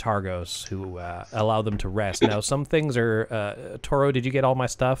 in Targos, who allow them to rest. Now, some things are... Toro, did you get all my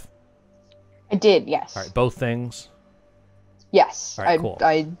stuff? I did, yes. All right, both things? Yes, All right, cool.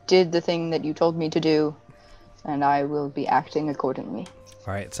 I did the thing that you told me to do, and I will be acting accordingly.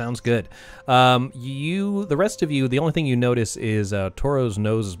 All right, sounds good. The rest of you, the only thing you notice is Toro's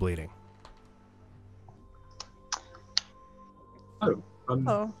nose is bleeding.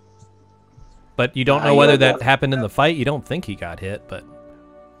 Oh. But you don't know whether that happened in the fight. You don't think he got hit, but...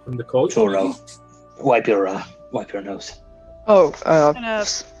 From the cold? Toro, wipe your nose. Oh,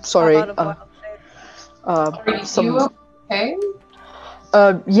 sorry. Are you okay?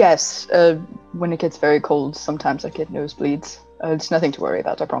 Yes. When it gets very cold, sometimes I get nosebleeds. It's nothing to worry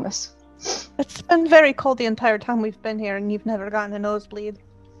about, I promise. It's been very cold the entire time we've been here, and you've never gotten a nosebleed.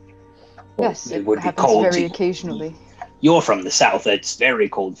 Yes, it it would be happens cold very to you. occasionally. You're from the south. It's very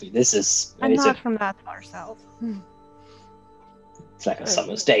cold for you. This is. I'm It's, not from that far south. it's like a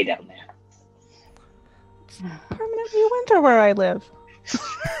summer's day down there. Permanently winter where I live.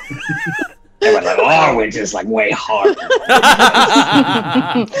 Yeah, but like our winter's like way harder.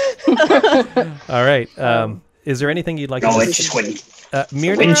 All right. Is there anything you'd like No, to it's just when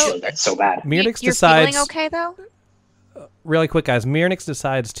Mirnix, windshield. That's so bad. Mirnix You're decides. feeling okay though? Really quick, guys. Mirnix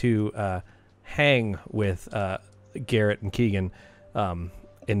decides to hang with Garrett and Keegan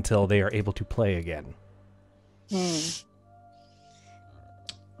until they are able to play again.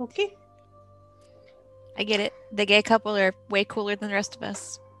 Okay. I get it. The gay couple are way cooler than the rest of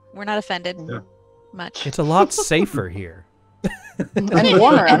us. We're not offended much. It's a lot safer here. And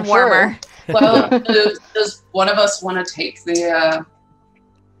warmer, and warmer. Well, does one of us want to take the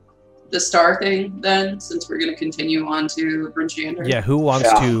star thing then, since we're going to continue on to Bryn Shander? Yeah, who wants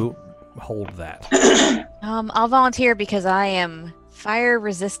to hold that? I'll volunteer because I am fire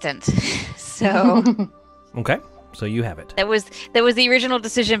resistant. So Okay, so you have it. that was the original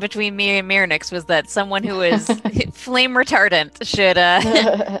decision between me and Mirnix, was that someone who is flame retardant should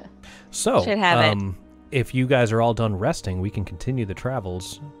So, should have it. if you guys are all done resting, we can continue the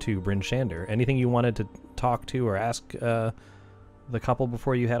travels to Bryn Shander. Anything you wanted to talk to or ask the couple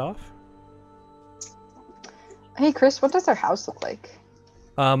before you head off? Hey, Chris, what does our house look like?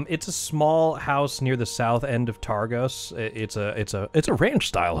 It's a small house near the south end of Targos. It's a ranch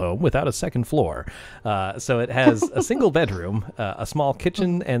style home without a second floor. So it has a single bedroom, a small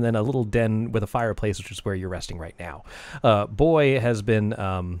kitchen, and then a little den with a fireplace, which is where you're resting right now. Boy has been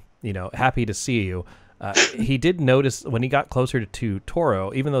happy to see you. He did notice when he got closer to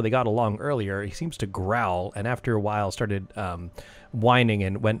Toro, even though they got along earlier, he seems to growl, and after a while started whining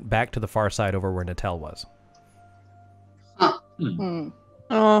and went back to the far side over where Natel was.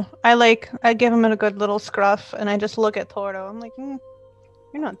 Oh, I give him a good little scruff, and I just look at Toro. I'm like, you're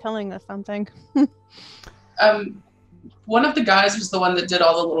not telling us something. One of the guys was the one that did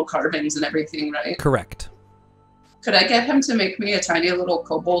all the little carvings and everything, right? Correct. Could I get him to make me a tiny little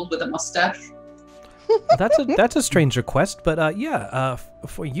kobold with a mustache? That's a strange request, but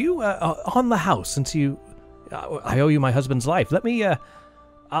for you on the house, since I owe you my husband's life. Let me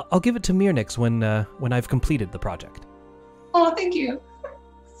I'll give it to Mirnix when I've completed the project. Oh, thank you.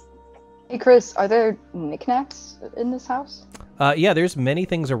 Hey, Chris, are there knickknacks in this house? Yeah, there's many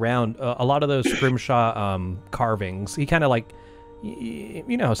things around. A lot of those scrimshaw carvings. He kind of like,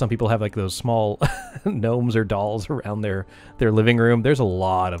 you know how some people have like those small gnomes or dolls around their living room. There's a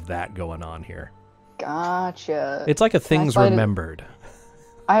lot of that going on here. Gotcha. It's like a things remembered.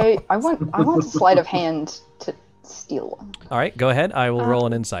 I want sleight of hand to steal one. All right, go ahead. I will roll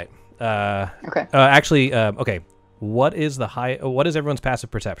an insight. Okay. Okay. What is everyone's passive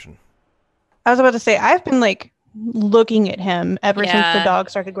perception? I was about to say, I've been like looking at him ever since the dog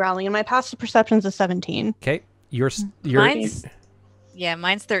started growling, and my passive perception's a 17. Okay,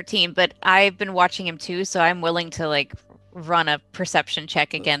 mine's 13, but I've been watching him too, so I'm willing to like run a perception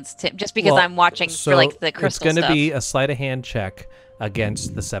check against him just because I'm watching for like the crystal It's going to stuff. be a sleight of hand check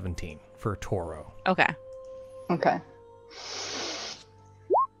against the 17 for Toro. Okay.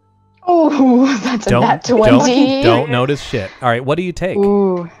 Oh, that's a nat 20. Don't notice shit. All right, what do you take?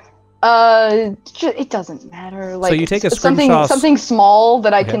 Ooh. It doesn't matter. Like, so you take a something small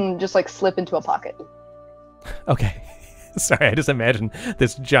that I can just like slip into a pocket. Okay. Sorry, I just imagine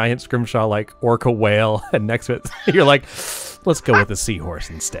this giant scrimshaw like orca whale, and next to it, you're like, let's go with the seahorse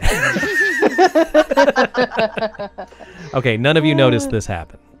instead. Okay, none of you noticed this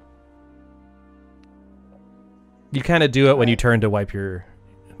happen. You kind of do it when you turn to wipe your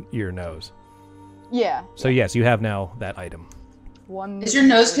nose. Yeah. So yes, you have now that item. Is your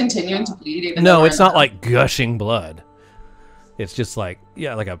nose continuing to bleed? Even No, though it's not like gushing blood. It's just like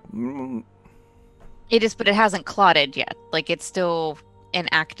like a. It is, but it hasn't clotted yet. Like it's still an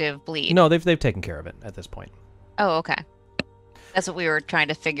active bleed. No, they've taken care of it at this point. Oh, okay. That's what we were trying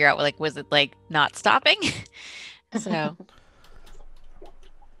to figure out. Like, was it like not stopping? So.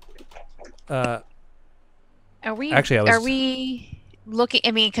 Are we? Actually, Are we looking?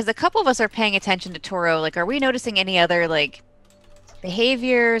 I mean, because a couple of us are paying attention to Toro. Like, are we noticing any other like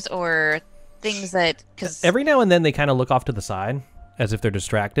behaviors or things that? Because every now and then they kind of look off to the side as if they're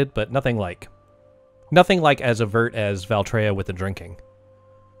distracted, but nothing like as overt as Valtraya with the drinking.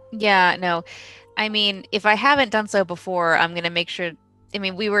 Yeah, no. I mean, if I haven't done so before, I'm gonna make sure. I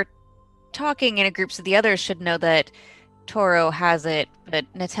mean, we were talking in a group, so the others should know that Toro has it, but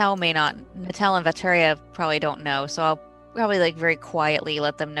Natel may not. Natel and Valtraya probably don't know, so I'll probably like very quietly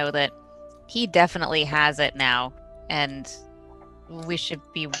let them know that he definitely has it now, and we should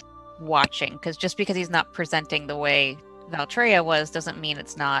be watching, because just because he's not presenting the way Valtraya was doesn't mean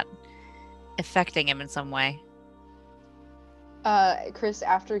it's not affecting him in some way. Chris,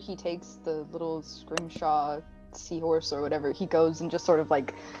 after he takes the little scrimshaw seahorse or whatever, he goes and just sort of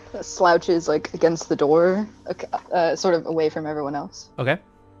like slouches like against the door, sort of away from everyone else. Okay.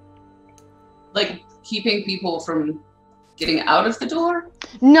 Like keeping people from getting out of the door?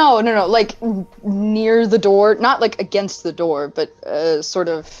 No, like near the door, not like against the door, but sort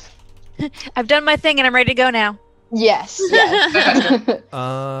of. I've done my thing and I'm ready to go now. Yes.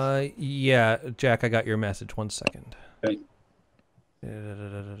 Yeah, Jack, I got your message. 1 second. Okay.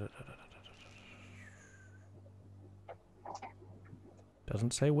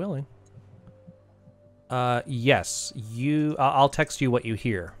 Doesn't say willing. Yes, you. I'll text you what you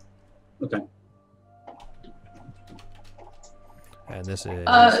hear. Okay. And this is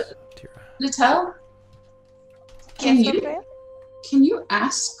Tira. Natel? Can you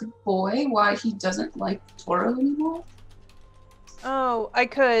ask Boy why he doesn't like Toro anymore? Oh, I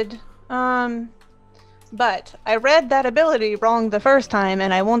could. But I read that ability wrong the first time,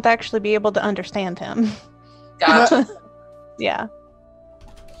 and I won't actually be able to understand him. Gotcha. Yeah.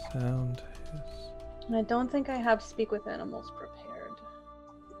 Sound. And I don't think I have Speak with Animals prepared.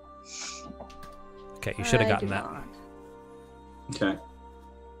 Okay, you should have gotten that. Not. Okay.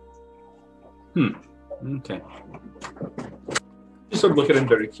 Okay. Just sort of look at him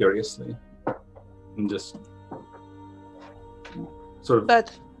very curiously. And just sort of...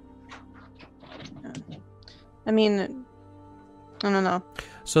 But... I mean... I don't know.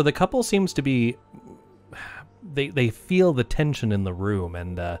 So the couple seems to be... They feel the tension in the room,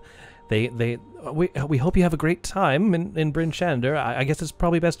 and we hope you have a great time in Bryn Shander. I guess it's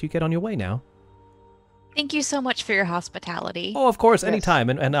probably best you get on your way now. Thank you so much for your hospitality. Oh, of course, anytime,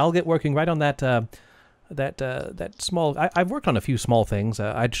 and I'll get working right on that small. I've worked on a few small things.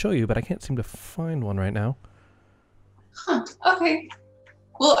 I'd show you, but I can't seem to find one right now. Huh. Okay.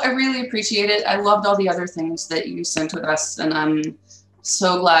 Well, I really appreciate it. I loved all the other things that you sent with us, and I'm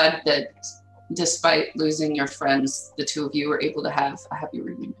so glad that despite losing your friends, the two of you were able to have a happy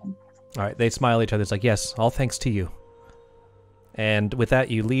reunion. All right, they smile at each other. It's like, yes, all thanks to you. And with that,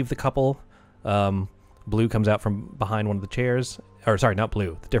 you leave the couple. Blue comes out from behind one of the chairs. Or sorry, not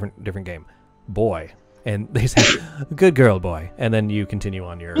Blue. Different game. Boy. And they say, good girl, Boy. And then you continue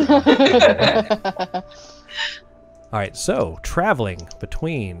on your... All right, so traveling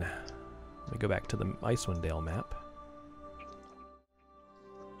between... Let me go back to the Icewind Dale map.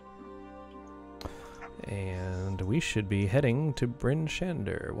 And we should be heading to Bryn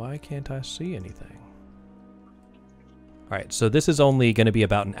Shander. Why can't I see anything? All right, so this is only going to be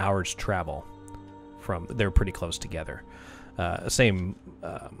about an hour's travel from... They're pretty close together. Same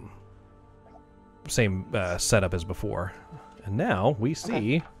setup as before. And now we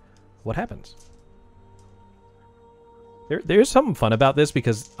see what happens. There's something fun about this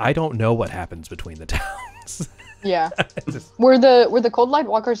because I don't know what happens between the towns. Yeah. Were the Cold Light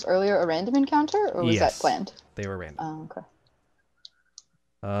Walkers earlier a random encounter, or was that planned? They were random. Oh, okay.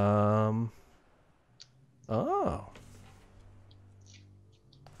 Oh.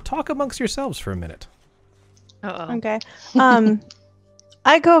 Talk amongst yourselves for a minute. Uh-oh. Okay.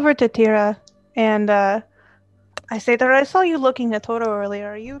 I go over to Tira and I say that I saw you looking at Toro earlier.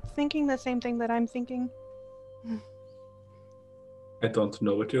 Are you thinking the same thing that I'm thinking? I don't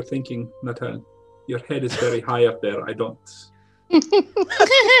know what you're thinking, Natal. Your head is very high up there. I don't...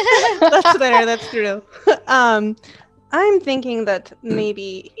 That's fair, that's true. I'm thinking that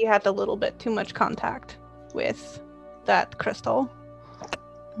maybe he had a little bit too much contact with that crystal.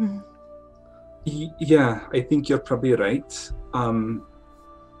 Yeah, I think you're probably right.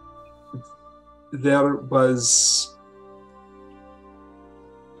 There was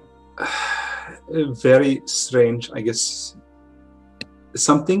a very strange, I guess,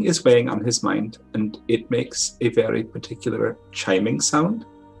 something is weighing on his mind, and it makes a very particular chiming sound,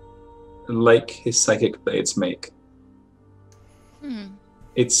 like his psychic blades make.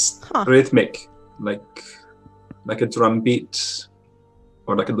 It's rhythmic, like a drum beat,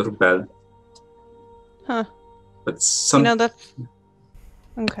 or like a little bell. Huh. But some... that's...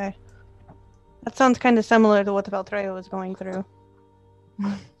 Okay. That sounds kind of similar to what the Valtraya was going through.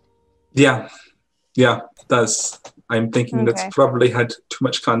 Yeah, it does. I'm thinking that's probably had too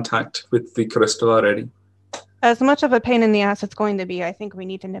much contact with the crystal already. As much of a pain in the ass it's going to be, I think we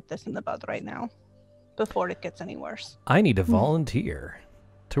need to nip this in the bud right now, before it gets any worse. I need a volunteer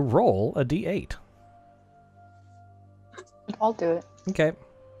to roll a d8. I'll do it. Okay.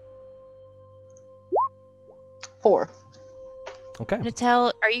 4. Okay.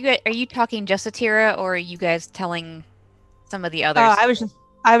 Natel, are you talking just to Tira, or are you guys telling some of the others?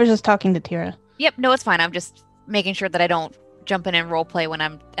 I was just talking to Tira. Yep, no, it's fine. I'm just making sure that I don't jump in and role play when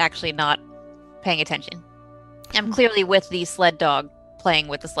I'm actually not paying attention. I'm clearly with the sled dog, playing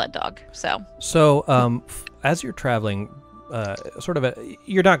with the sled dog. So as you're traveling,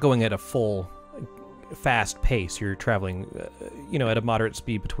 you're not going at a full fast pace. You're traveling, at a moderate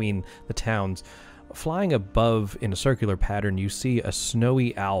speed between the towns. Flying above in a circular pattern, you see a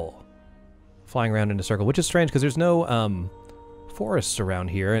snowy owl flying around in a circle, which is strange because there's no forests around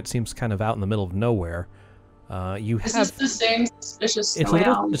here. It seems kind of out in the middle of nowhere. Is this the same suspicious snowy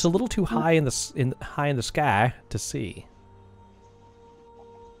owl? It's a little too high in the sky to see.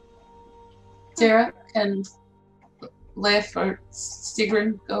 Sarah, can Leif or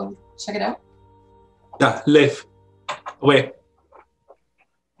Sigrun go check it out? Yeah, Leif, away.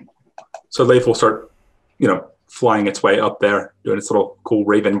 So Leif will start, flying its way up there, doing its little cool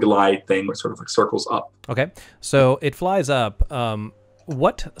raven glide thing, which sort of like circles up. Okay, so it flies up.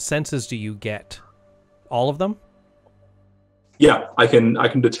 What senses do you get? All of them? Yeah, I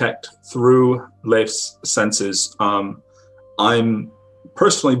can detect through Leif's senses. I'm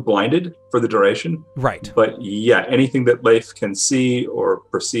personally blinded for the duration. Right. But yeah, anything that Leif can see or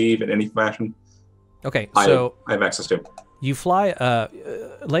perceive in any fashion, okay, so I have access to. You fly,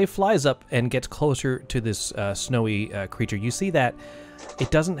 Leif flies up and gets closer to this snowy creature. You see that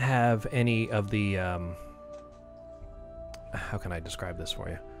it doesn't have any of the, how can I describe this for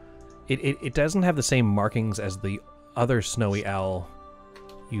you? It doesn't have the same markings as the other snowy owl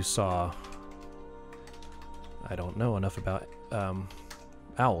you saw. I don't know enough about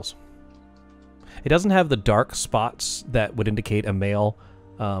owls. It doesn't have the dark spots that would indicate a male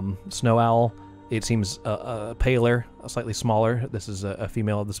snow owl. It seems paler, slightly smaller. This is a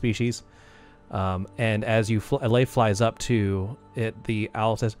female of the species. And as Leif flies up to it, the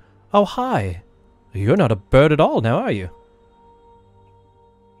owl says, "Oh, hi. You're not a bird at all now, are you?"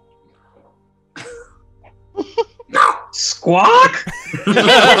 Squawk!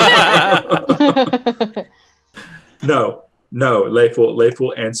 No. Leif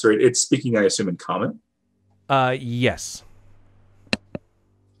will answer it. It's speaking, I assume, in common. Yes.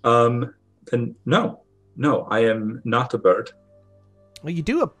 Then no, I am not a bird. Well, you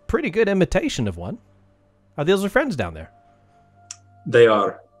do a pretty good imitation of one. Are those your friends down there? They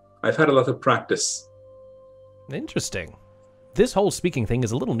are. I've had a lot of practice. Interesting. This whole speaking thing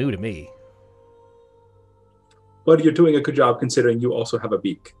is a little new to me. But you're doing a good job considering you also have a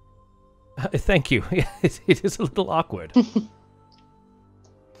beak. Thank you. It is a little awkward.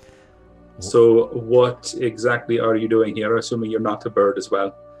 So what exactly are you doing here, assuming you're not a bird as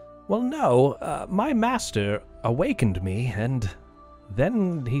well? Well, no. My master awakened me, and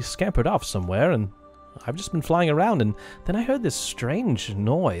then he scampered off somewhere, and I've just been flying around, and then I heard this strange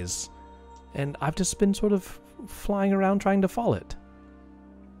noise, and I've just been sort of flying around trying to follow it.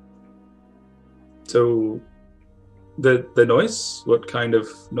 So, the noise? What kind of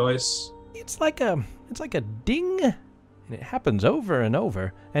noise? It's like a ding, and it happens over and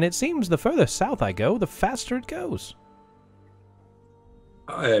over, and it seems the further south I go, the faster it goes.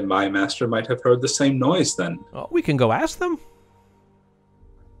 My master might have heard the same noise then. Oh, we can go ask them.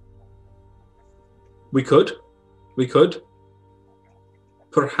 We could.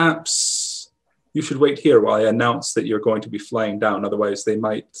 Perhaps you should wait here while I announce that you're going to be flying down, otherwise they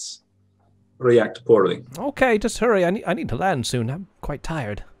might react poorly. Okay, just hurry. I need to land soon. I'm quite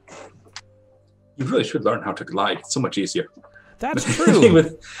tired. You really should learn how to glide. It's so much easier. That's true.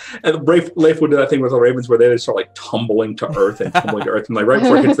 Leif would do that thing with the ravens where they just start like tumbling to earth, and like right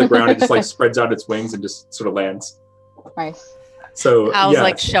before it hits the ground, it just like spreads out its wings and just sort of lands. Nice. So I was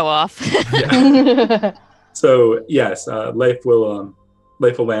like, show off. Yeah. So yes, Leif will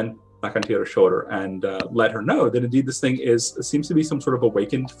land back on Tira's shoulder and let her know that indeed this thing seems to be some sort of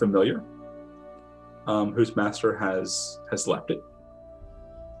awakened familiar, whose master has left it,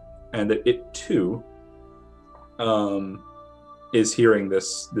 and that it too is hearing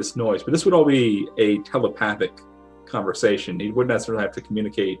this noise. But this would all be a telepathic conversation. He wouldn't necessarily have to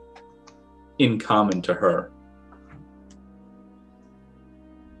communicate in common to her.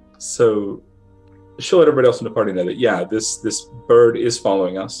 So she'll let everybody else in the party know that, yeah, this bird is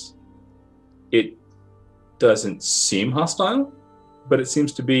following us. It doesn't seem hostile, but it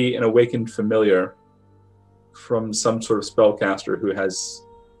seems to be an awakened familiar from some sort of spellcaster who has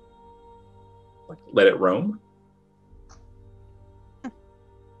let it roam.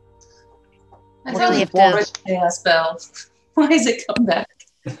 I thought it was a spell. Why has it come back?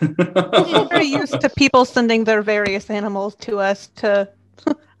 We're very used to people sending their various animals to us to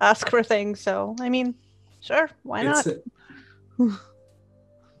ask for things. So, I mean, sure, why not?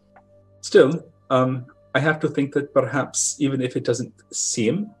 Still, I have to think that perhaps even if it doesn't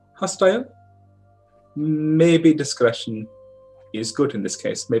seem hostile, maybe discretion is good in this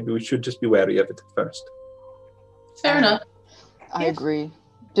case. Maybe we should just be wary of it at first. Fair enough. I agree.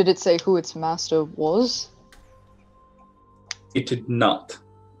 Did it say who its master was? It did not.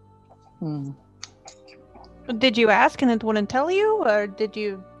 Did you ask and it wouldn't tell you, or did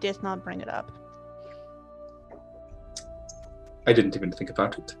you just not bring it up? I didn't even think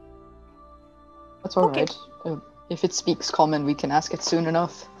about it. That's all right. If it speaks common, we can ask it soon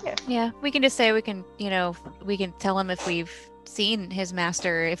enough. Yeah, we can just say we can tell him if we've seen his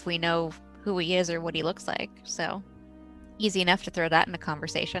master, if we know who he is or what he looks like. So easy enough to throw that in a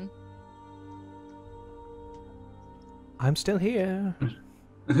conversation. I'm still here.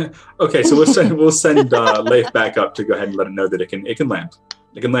 Okay, so we'll send Leif back up to go ahead and let him know that it can land.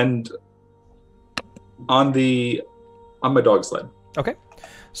 It can land on my dog sled. Okay.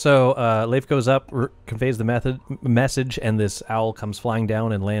 So Leif goes up, conveys the message, and this owl comes flying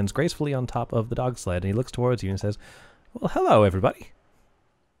down and lands gracefully on top of the dog sled. And he looks towards you and says, "Well, hello, everybody."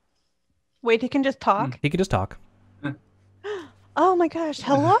 Wait, he can just talk? He can just talk. Oh my gosh,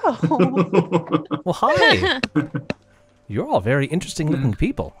 hello. Well, hi. You're all very interesting-looking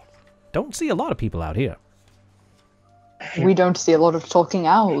people. Don't see a lot of people out here. We don't see a lot of talking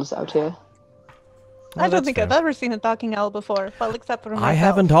owls out here. I don't think I've ever seen a talking owl before, well, except for myself. I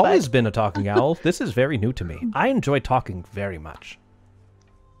haven't always been a talking owl. This is very new to me. I enjoy talking very much.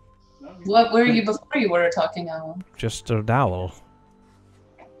 What were you before you were a talking owl? Just an owl.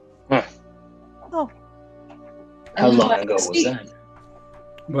 Oh. How long ago was that?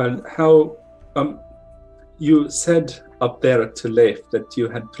 Well, you said up there to Leif that you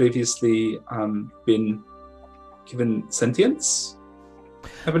had previously been given sentience,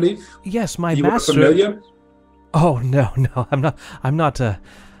 I believe. Yes, my you master. Were familiar? Oh no, I'm not a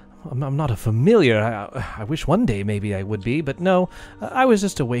familiar. I wish one day maybe I would be, but no. I was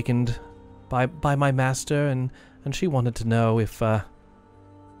just awakened by my master, and she wanted to know if I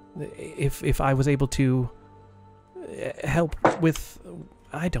was able to help with.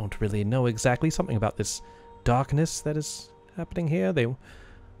 I don't really know exactly, something about this darkness that is happening here.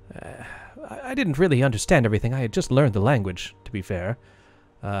 I didn't really understand everything. I had just learned the language, to be fair.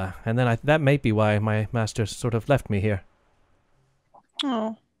 And then that may be why my master sort of left me here.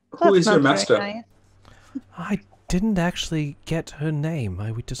 Oh. Who is your master? Nice. I didn't actually get her name.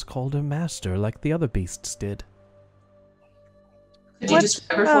 I just called her master, like the other beasts did. Did you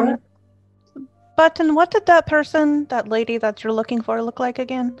describe her for it? Button, what did that lady that you're looking for look like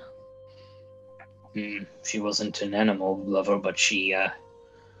again? She wasn't an animal lover, but she,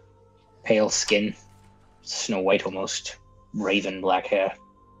 pale skin, Snow White almost, raven black hair.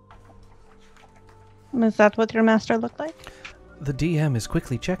 Is that what your master looked like? The DM is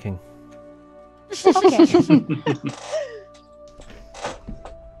quickly checking. Okay.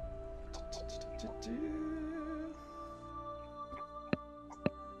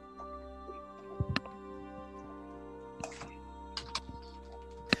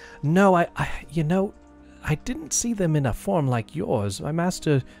 No, I didn't see them in a form like yours. My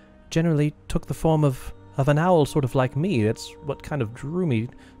master generally took the form of an owl, sort of like me. That's what kind of drew me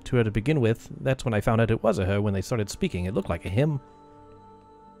to her to begin with. That's when I found out it was a her when they started speaking. It looked like a him.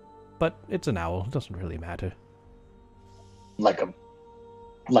 But it's an owl. It doesn't really matter. Like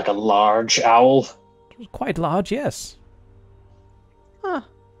a large owl? Quite large, yes. Huh.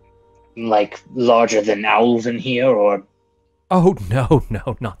 Like larger than owls in here, or? Oh, no,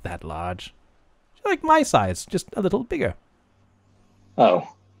 not that large. Like my size, just a little bigger.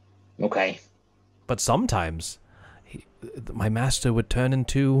 Oh, okay. But sometimes, my master would turn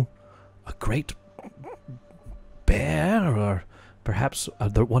into a great bear, or perhaps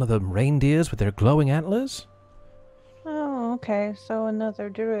one of the reindeers with their glowing antlers. Oh, okay. So another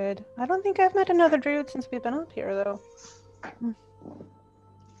druid. I don't think I've met another druid since we've been up here, though.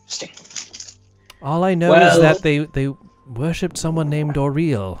 Interesting. All I know is that they worshipped someone named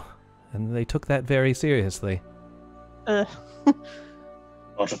Oriel, and they took that very seriously. A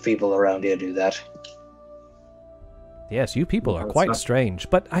lot of people around here do that. Yes, you people are quite strange,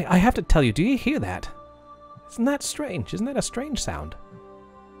 but I have to tell you, do you hear that? Isn't that strange? Isn't that a strange sound?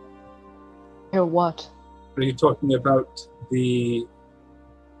 Hear what? Are you talking about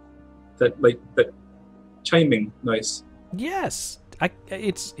that chiming noise? Yes,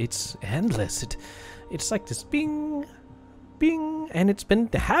 it's endless. It's like this bing, and it's been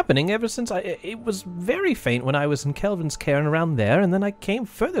happening ever since it was very faint when I was in Kelvin's care and around there, and then I came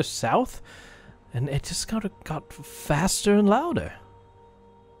further south, and it just got faster and louder.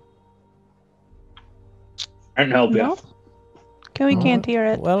 I can help you. We can't hear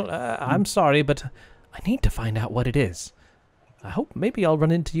it. Well, I'm sorry, but I need to find out what it is. I hope maybe I'll run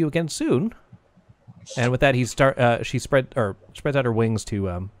into you again soon. And with that, she spreads out her wings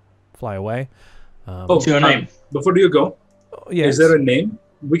to fly away. What's your name? Before you go, yes. Is there a name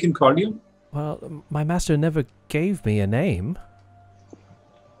we can call you? Well, my master never gave me a name.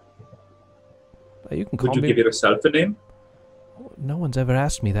 You can call me. Would you give yourself a name? No one's ever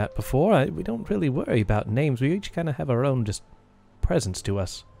asked me that before. We don't really worry about names. We each kind of have our own just presence to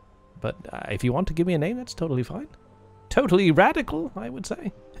us. But if you want to give me a name, that's totally fine. Totally radical, I would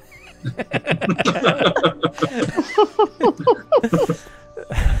say.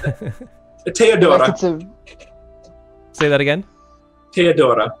 Theodora. Say that again.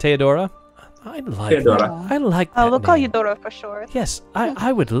 Theodora. I like that. Oh, we'll call you Dora for sure. Yes,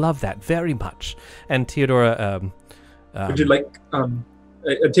 I would love that very much. And Theodora, would you like?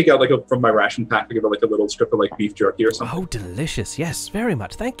 I'd take out from my ration pack to give her a little strip of beef jerky or something. Oh, delicious! Yes, very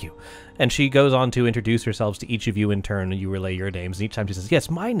much. Thank you. And she goes on to introduce herself to each of you in turn, and you relay your names. And each time she says, "Yes,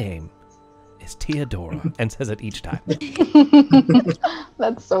 my name is Theodora," and says it each time.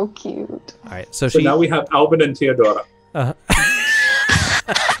 That's so cute. All right, so now we have Alvin and Theodora.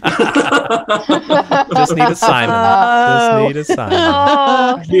 Just need a Simon.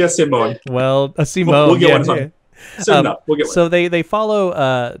 Via Simone. Well, a Simone. We'll get one. Soon enough. We'll get one. So they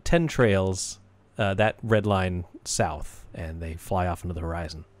follow 10 trails, that red line south, and they fly off into the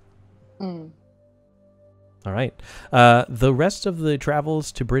horizon. All right. The rest of the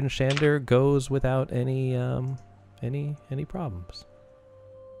travels to Bryn Shander goes without any problems.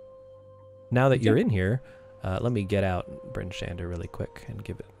 Now that you're in here, let me get out Bryn Shander really quick and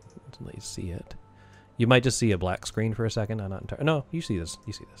let you see it. You might just see a black screen for a second. I'm not entirely. No, you see this.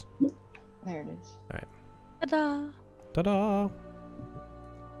 There it is. All right. Ta-da! Ta-da!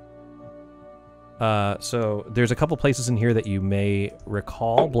 So there's a couple places in here that you may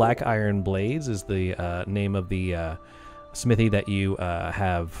recall. Black Iron Blades is the name of the smithy that you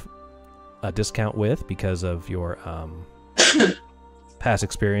have a discount with because of your past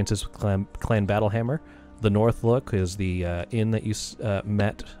experiences with Clan Battlehammer. The North Look is the inn that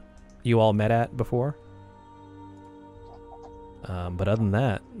you all met at before. But other than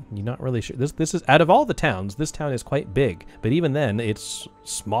that, you're not really sure. This is, out of all the towns, this town is quite big. But even then, it's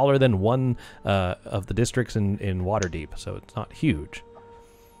smaller than one of the districts in Waterdeep, so it's not huge.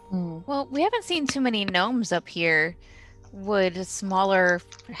 Well, we haven't seen too many gnomes up here. Would a smaller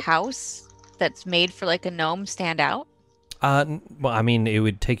house that's made for a gnome stand out? Well, I mean, it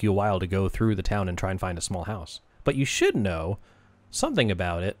would take you a while to go through the town and try and find a small house. But you should know something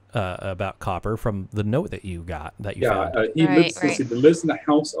about it, about Copper, from the note that you found. He lives in the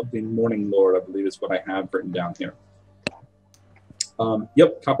house of the Morning Lord, I believe is what I have written down here.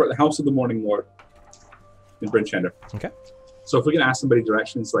 Yep, Copper, the house of the Morning Lord in Bryn Shander. Okay. So if we can ask somebody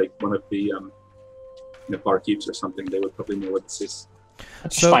directions, like one of the barkeeps or something, they would probably know what this is.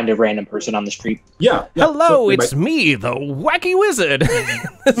 Just find a random person on the street. Yeah. Hello, it's me, the wacky wizard.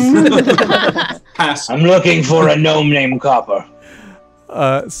 I'm looking for a gnome named Copper.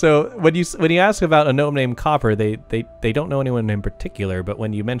 So when you ask about a gnome named Copper, they don't know anyone in particular, but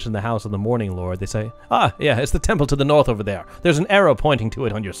when you mention the house of the Morning Lord, they say, yeah, it's the temple to the north over there. There's an arrow pointing to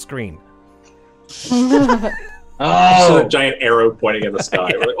it on your screen. Oh, a giant arrow pointing in the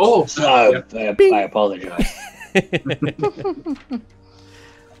sky. Yeah. I apologize.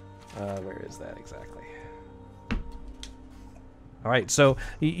 Where is that exactly? All right, so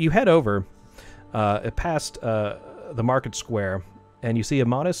you head over past the market square, and you see a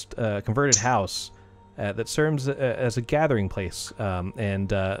modest converted house that serves as a gathering place.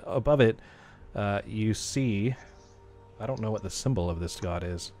 And above it, you see, I don't know what the symbol of this god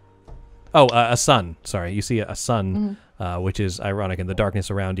is. Oh, a sun. Sorry, you see a sun, which is ironic in the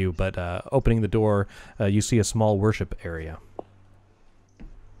darkness around you. But opening the door, you see a small worship area.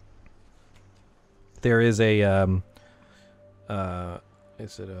 There is a, who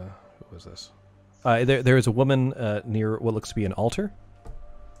was this? There is a woman near what looks to be an altar.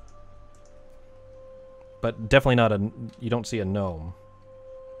 But definitely not you don't see a gnome.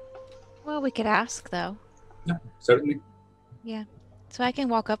 Well, we could ask, though. No, certainly. Yeah. So I can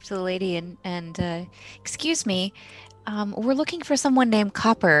walk up to the lady and excuse me, we're looking for someone named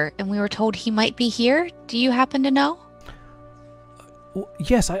Copper, and we were told he might be here. Do you happen to know?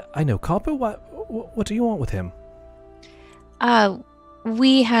 Yes, I know Copper. What do you want with him?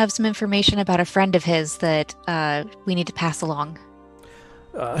 We have some information about a friend of his that we need to pass along.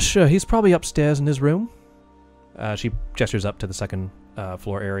 Sure, he's probably upstairs in his room. She gestures up to the second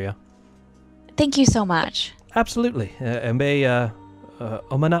floor area. Thank you so much. Absolutely. And may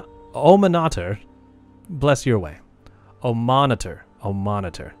Omanator bless your way. Omanator.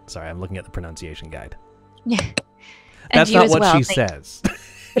 Sorry, I'm looking at the pronunciation guide. Yeah. That's not what she says.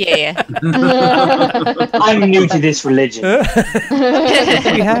 Yeah. I'm new to this religion.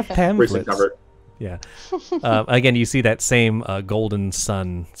 We have pamphlets. Covered. Yeah. Again, you see that same golden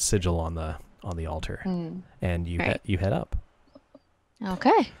sun sigil on the altar, and you you head up.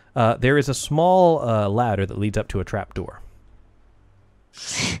 Okay. There is a small ladder that leads up to a trap door.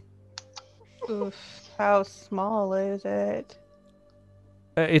 Oof, how small is it?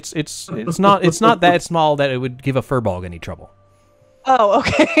 It's not that small that it would give a furball any trouble. Oh,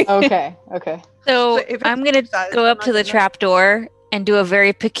 okay. Okay. So I'm going to go up to the trap door and do a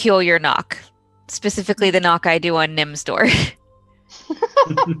very peculiar knock. Specifically the knock I do on Nim's door.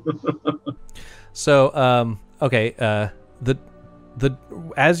 So, the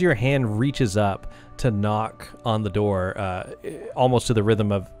as your hand reaches up to knock on the door, almost to the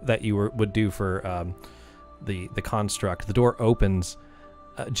rhythm of that you would do for the construct, the door opens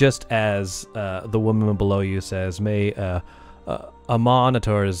just as the woman below you says, "May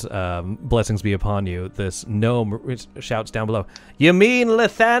Amanator's blessings be upon you." This gnome shouts down below, "You mean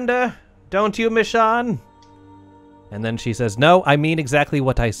Lathander? Don't you, Mishan?" And then she says, "No, I mean exactly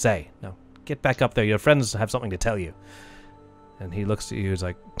what I say. No, get back up there. Your friends have something to tell you." And he looks at you, he's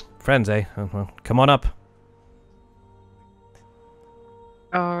like, "Friends, eh? Well, come on up."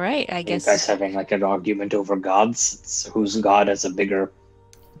 All right, I guess. You guys having like an argument over gods? It's whose god has a bigger,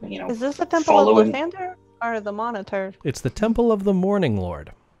 Is this the temple following? of Lathander or the Monitor? It's the Temple of the Morning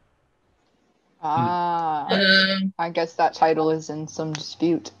Lord. I guess that title is in some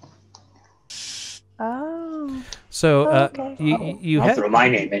dispute. Oh. So okay. you I'll had throw my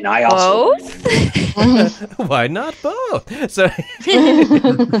name in. I also. Why not both? So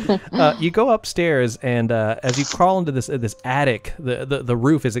you go upstairs, and as you crawl into this attic, the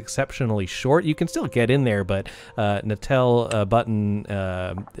roof is exceptionally short. You can still get in there, but Natel, Button,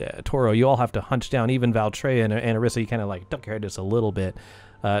 Toro, you all have to hunch down. Even Valtraya and Anirissa, you kind of like duck your head just a little bit.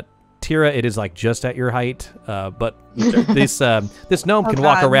 Tira, it is like just at your height, but this gnome can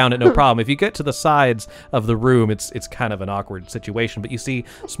walk around at no problem. If you get to the sides of the room, it's kind of an awkward situation. But you see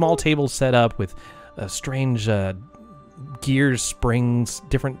small tables set up with strange gears, springs,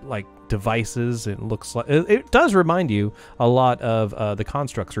 different like devices. It looks like it does remind you a lot of the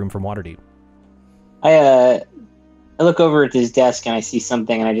constructs room from Waterdeep. I look over at his desk and I see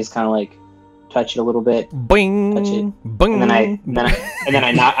something and I just kind of like touch it a little bit. Bing, touch it, bing, and then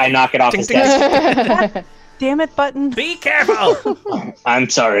I knock it off his desk. Damn it, Button! Be careful. I'm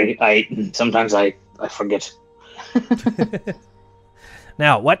sorry. Sometimes I forget.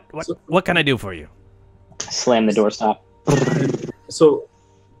 Now, what can I do for you? Slam the doorstop. So,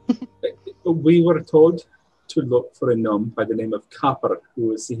 we were told to look for a gnome by the name of Copper,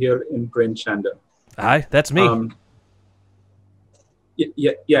 who is here in Bryn Shander. Aye, that's me.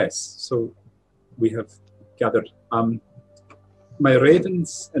 Yes. So, we have gathered. My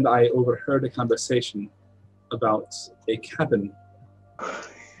ravens and I overheard a conversation about a cabin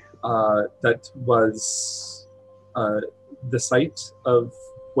that was the site of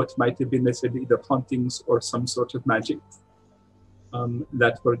what might have been, they said, either hauntings or some sort of magic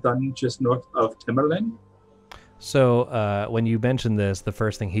that were done just north of Timberland. So when you mention this, the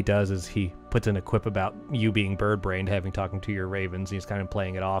first thing he does is he puts in a quip about you being bird-brained, having talking to your ravens. He's kind of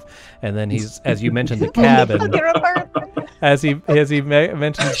playing it off, and then he's, as you mentioned, the cabin. as he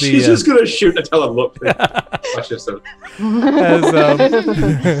mentions the. She's just gonna shoot and tell him, "Look, watch yourself."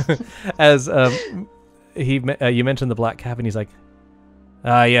 You mentioned the black cabin. He's like,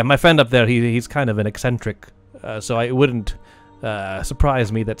 yeah, my friend up there. He's kind of an eccentric, so I wouldn't.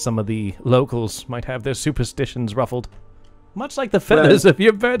 Surprise me that some of the locals might have their superstitions ruffled. Much like the feathers of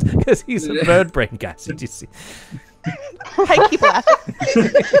your bird, because he's a bird brain guy. Did you see? I keep laughing.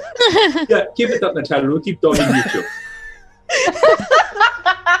 Yeah, keep it up, Natalia. We'll keep doing YouTube.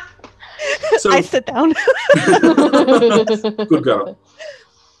 So, I sit down. Good girl.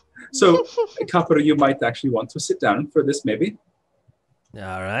 So, Copper, you might actually want to sit down for this, maybe.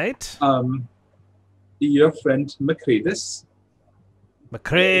 All right. Your friend Macredis.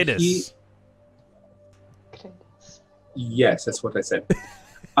 Macredis. Yes, that's what I said.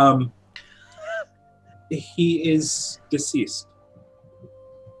 He is deceased.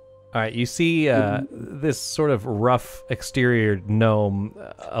 All right, you see this sort of rough exterior gnome,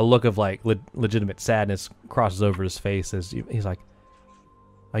 a look of like legitimate sadness crosses over his face as he's like,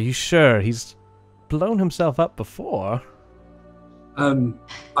 Are you sure? He's blown himself up before. I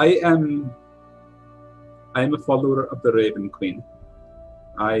am a follower of the Raven Queen.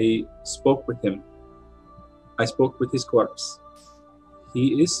 I spoke with him. I spoke with his corpse.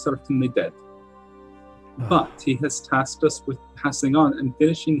 He is certainly dead. But he has tasked us with passing on and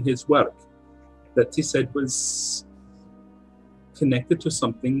finishing his work that he said was connected to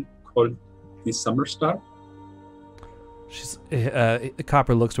something called the Summer Star.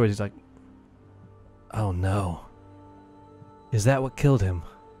 Copper looks towards. He's like, "Oh no! Is that what killed him?"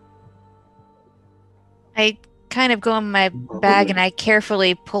 I kind of go in my bag and I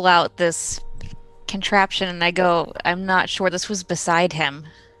carefully pull out this contraption and I go, "I'm not sure this was beside him."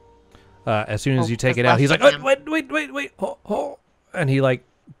 As soon as you take it out, he's like, oh, "Wait! Oh. And he like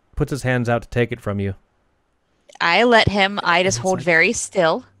puts his hands out to take it from you. I let him. I just hold very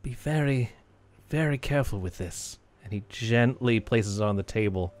still. Be very, very careful with this. And he gently places it on the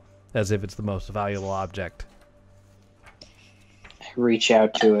table as if it's the most valuable object. Reach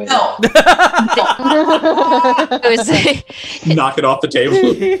out to it. No. Knock it off the table.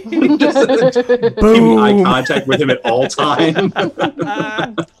 Boom. Eye contact with him at all time.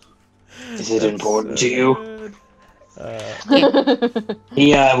 Is it important to you?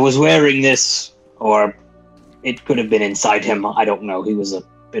 He was wearing this, or it could have been inside him. I don't know. He was a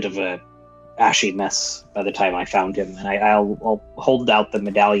bit of a ashy mess by the time I found him, and I'll hold out the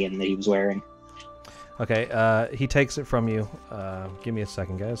medallion that he was wearing. Okay, he takes it from you. Give me a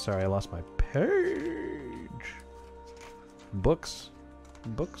second, guys. Sorry, I lost my page. Books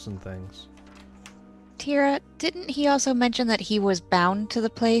and things. Tira, didn't he also mention that he was bound to the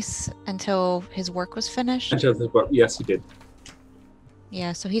place until his work was finished? Until his work, yes, he did.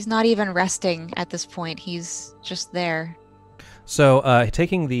 Yeah, so he's not even resting at this point. He's just there. So,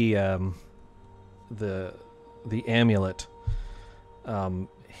 taking the amulet,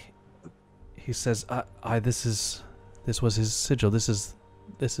 he says, this was his sigil. This is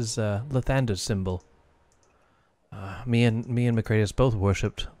Lathander's symbol. Me and Macreus both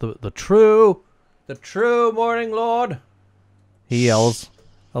worshipped the true Morning Lord. He yells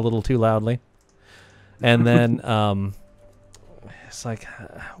a little too loudly, and then it's like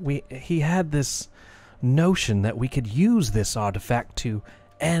he had this notion that we could use this artifact to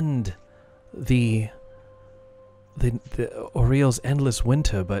end the Oriel's endless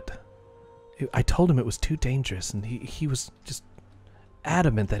winter, but I told him it was too dangerous, and he was just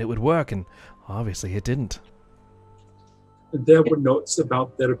adamant that it would work, and obviously it didn't. There were notes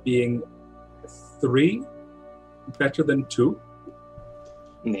about there being 3 better than 2.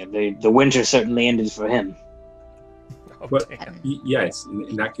 Yeah, the winter certainly ended for him. But yes,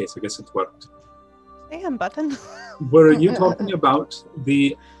 in that case, I guess it worked. Damn, Button. Were you talking about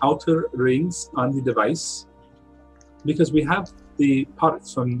the outer rings on the device? Because we have the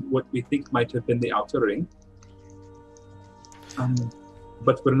parts from what we think might have been the outer ring,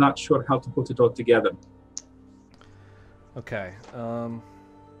 but we're not sure how to put it all together. Okay.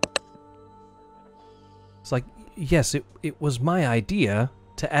 It's like, yes, it was my idea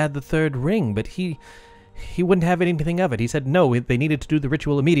to add the 3rd ring, but he wouldn't have anything of it. He said no, they needed to do the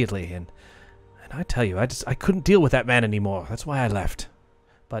ritual immediately, and I tell you, I couldn't deal with that man anymore. That's why I left.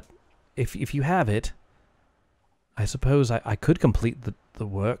 But if you have it, I suppose I could complete the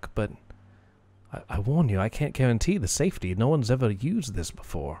work, but I warn you, I can't guarantee the safety. No one's ever used this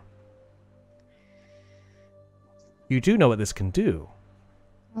before. You do know what this can do.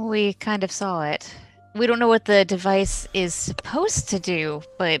 We kind of saw it. We don't know what the device is supposed to do,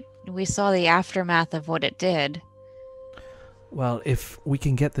 but we saw the aftermath of what it did. Well, if we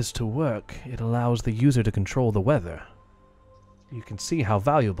can get this to work, it allows the user to control the weather. You can see how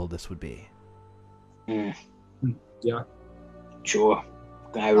valuable this would be. Yeah. Sure.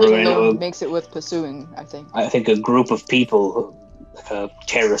 I think makes it worth pursuing, I think. I think a group of people, a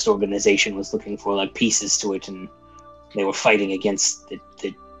terrorist organization, was looking for like pieces to it, and they were fighting against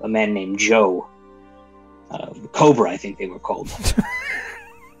a man named Joe. Cobra, I think they were called.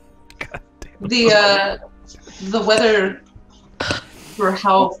 God damn. The weather for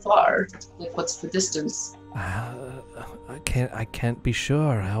how far? Like, what's the distance? I can't be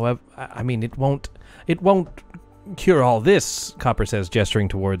sure. However, I mean, it won't cure all this, Copper says, gesturing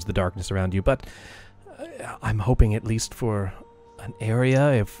towards the darkness around you, but I'm hoping at least for an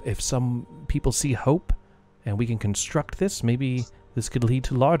area, if some people see hope and we can construct this, maybe this could lead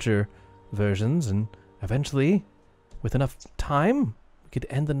to larger versions, and eventually, with enough time, we could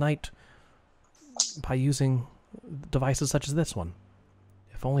end the night by using devices such as this one.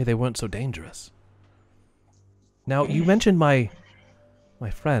 If only they weren't so dangerous. Now, you mentioned my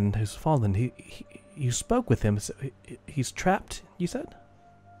friend who's fallen. You spoke with him. So he's trapped, you said?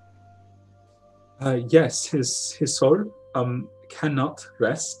 Yes, his soul cannot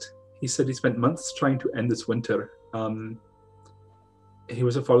rest. He said he spent months trying to end this winter. He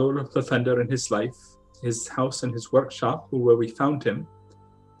was a follower of the thunder in his life. His house and his workshop were where we found him.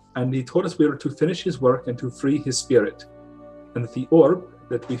 And he told us we were to finish his work and to free his spirit. And that the orb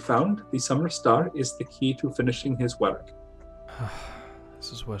that we found, the summer star, is the key to finishing his work.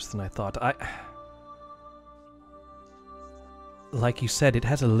 This is worse than I thought. Like you said, it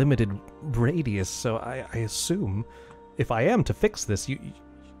has a limited radius, so I assume if I am to fix this, you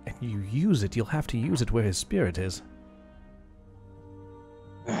use it, you'll have to use it where his spirit is.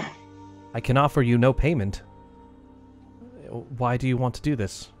 I can offer you no payment. Why do you want to do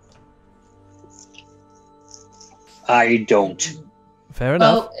this? I don't. Fair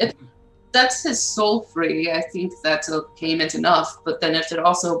enough. Well, if that's his soul free, I think that's a payment enough. But then if it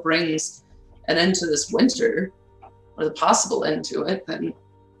also brings an end to this winter, or the possible end to it, then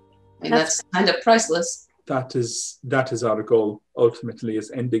that's kind of priceless. That is our goal, ultimately,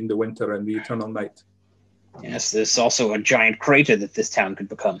 is ending the winter and the eternal night. Yes, there's also a giant crater that this town could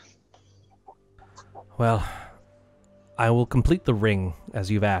become. Well, I will complete the ring,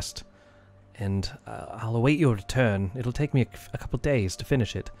 as you've asked, and I'll await your return. It'll take me a couple days to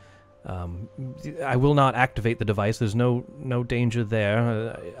finish it. I will not activate the device. There's no danger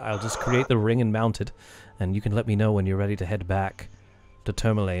there. I'll just create the ring and mount it, and you can let me know when you're ready to head back to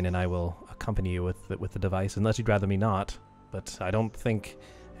Tourmaline, and I will accompany you with the device, unless you'd rather me not. But I don't think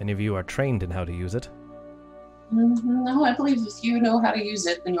any of you are trained in how to use it. No, I believe if you know how to use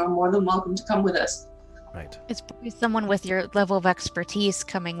it, then you're more than welcome to come with us. Right. It's probably someone with your level of expertise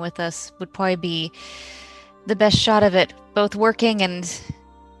coming with us would probably be the best shot of it, both working and,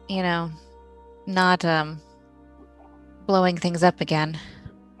 not blowing things up again.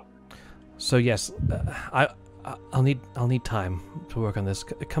 So yes, I'll need time to work on this.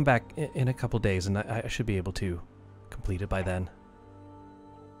 Come back in a couple days, and I should be able to complete it by then.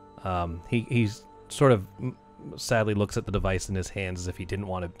 He's sort of sadly looks at the device in his hands as if he didn't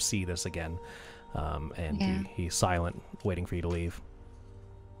want to see this again. He's silent, waiting for you to leave.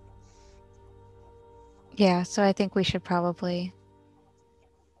 Yeah, so I think we should probably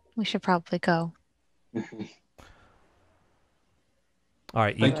go. All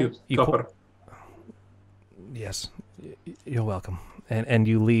right. Thank you, Copper. Yes, you're welcome. And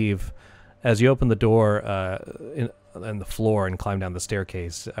you leave. As you open the door in the floor and climb down the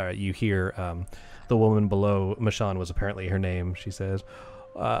staircase, you hear the woman below. Mashan was apparently her name. She says,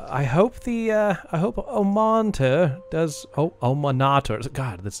 I hope Omonitor does... Omonitor.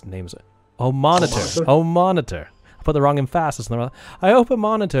 God, this name's... Omonitor. I put the wrong emphasis on the... I hope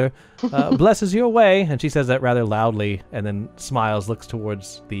Omonitor blesses your way. And she says that rather loudly, and then smiles, looks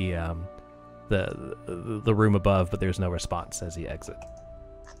towards the room above, but there's no response as you exit.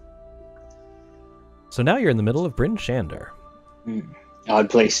 So now you're in the middle of Bryn Shander. Odd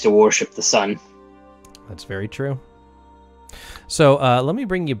place to worship the sun. That's very true. So let me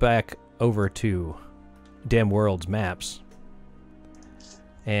bring you back over to Damn World's maps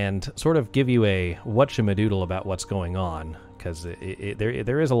and sort of give you a whatchamadoodle about what's going on, because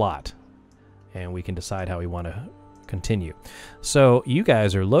there is a lot, and we can decide how we want to continue. So you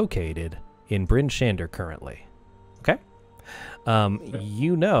guys are located in Bryn Shander currently. Okay?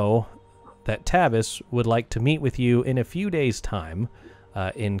 You know that Tavis would like to meet with you in a few days' time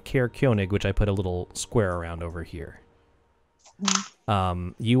in Caer Koenig, which I put a little square around over here.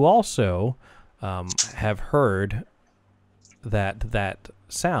 You also have heard that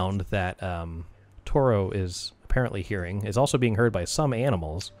sound that Toro is apparently hearing is also being heard by some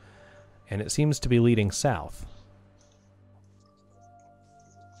animals, and it seems to be leading south.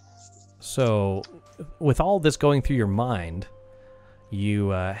 So, with all this going through your mind, you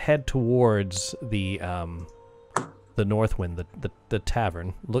head towards the Northwind, the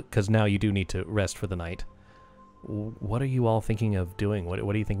tavern. Look, because now you do need to rest for the night. What are you all thinking of doing? What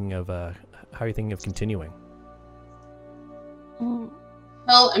are you thinking of? How are you thinking of continuing?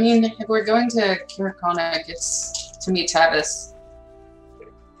 Well, I mean, if we're going to Caer Koenig, it's to meet Tavis.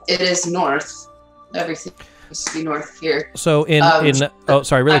 It is north. Everything is to be north here. So in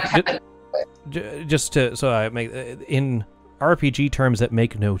RPG terms that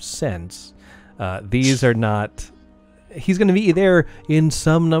make no sense, these are not. He's going to meet you there in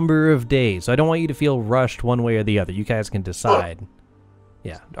some number of days. So I don't want you to feel rushed one way or the other. You guys can decide.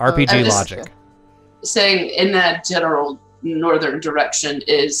 Yeah, RPG logic. Saying in that general northern direction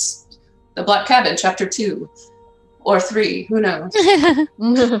is the Black Cabin, Chapter 2 or 3. Who knows?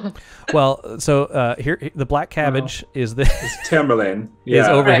 Well, so here the Black Cabbage is Tourmaline. Is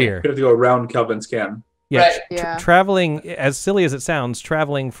over here. You have to go around Kelvin's Camp. Yeah, traveling, as silly as it sounds,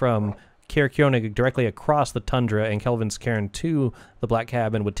 traveling from Caer Koenig directly across the tundra and Kelvin's Cairn to the Black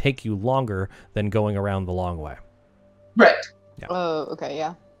Cabin would take you longer than going around the long way. Right. Yeah. Oh, okay,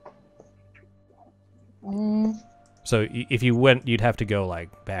 yeah. So if you went, you'd have to go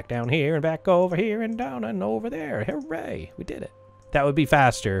like back down here and back over here and down and over there. Hooray, we did it. That would be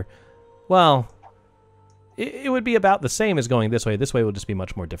faster. Well, it would be about the same as going this way. This way would just be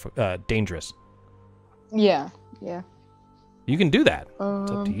much more dangerous. Yeah. You can do that.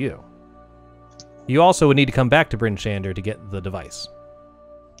 It's up to you. You also would need to come back to Bryn Shander to get the device.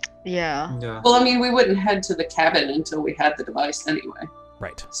 Yeah. Well, I mean, we wouldn't head to the cabin until we had the device anyway.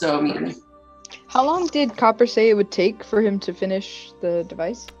 Right. So, I mean... How long did Copper say it would take for him to finish the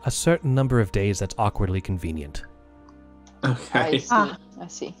device? A certain number of days that's awkwardly convenient. Okay. I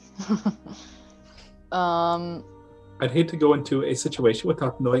see. I'd hate to go into a situation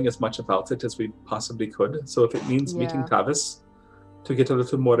without knowing as much about it as we possibly could. So if it means meeting Tavis to get a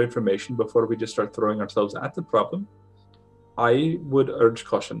little more information before we just start throwing ourselves at the problem, I would urge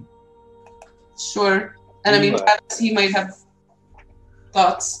caution. Sure. And I mean, perhaps he might have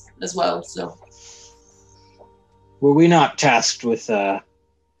thoughts as well, so... Were we not tasked with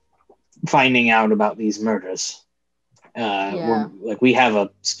finding out about these murders? We have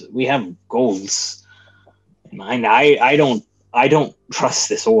goals, and I don't trust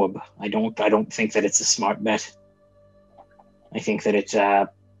this orb. I don't think that it's a smart bet. I think that it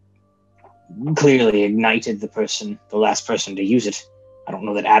clearly ignited the last person to use it. I don't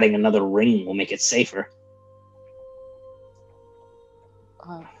know that adding another ring will make it safer.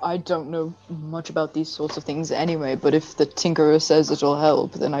 I don't know much about these sorts of things anyway, but if the Tinkerer says it'll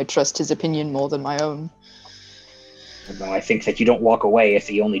help, then I trust his opinion more than my own. I think that you don't walk away if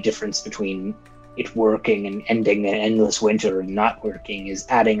the only difference between it working and ending an endless winter and not working is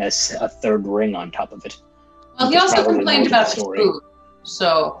adding a third ring on top of it. Well, he also complained about his food,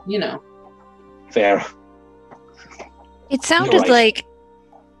 so, you know. Fair. It sounded like,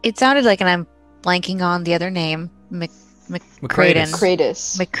 and I'm blanking on the other name, Kratos.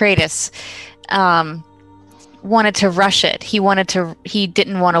 Wanted to rush it. He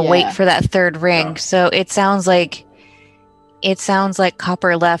didn't want to wait for that third ring. Yeah. So it sounds like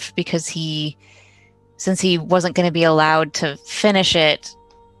Copper left because since he wasn't going to be allowed to finish it,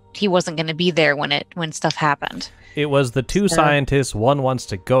 he wasn't going to be there when stuff happened. It was the two scientists. One wants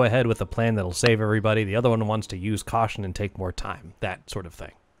to go ahead with a plan that'll save everybody. The other one wants to use caution and take more time. That sort of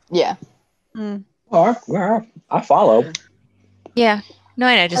thing. Yeah. Well, I follow. Yeah. No,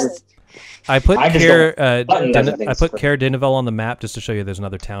 I know. I put Caer Dineval on the map just to show you there's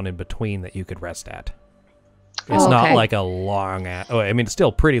another town in between that you could rest at. It's not like a long... it's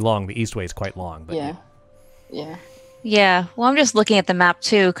still pretty long. The East Way is quite long. But Yeah. Well, I'm just looking at the map,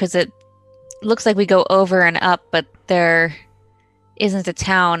 too, because it looks like we go over and up, but there isn't a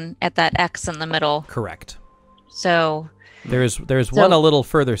town at that X in the middle. Correct. So... There's one a little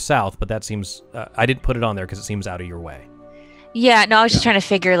further south, but that seems... I didn't put it on there because it seems out of your way. Yeah, no, I was just trying to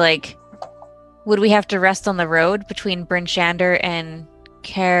figure, would we have to rest on the road between Bryn Shander and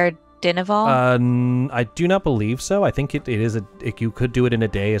Caer Dineval? I do not believe so. I think it is you could do it in a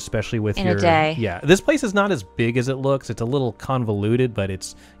day, especially with a day. Yeah, this place is not as big as it looks. It's a little convoluted, but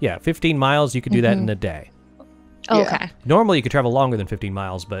it's 15 miles. You could do that in a day. Oh, okay. Normally, you could travel longer than 15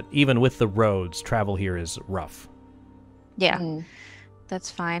 miles, but even with the roads, travel here is rough. Yeah,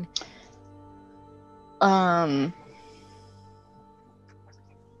 that's fine. I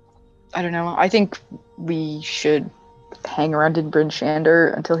don't know. I think we should hang around in Bryn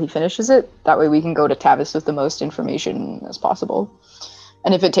Shander until he finishes it. That way we can go to Tavis with the most information as possible.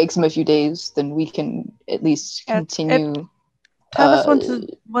 And if it takes him a few days, then we can at least continue.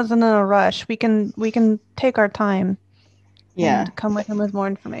 Tavis wasn't in a rush. We can take our time. Yeah. And come with him with more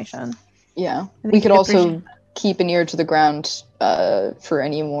information. Yeah. We could also keep an ear to the ground for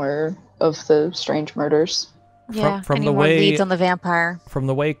any more of the strange murders. Yeah, any more leads on the vampire. From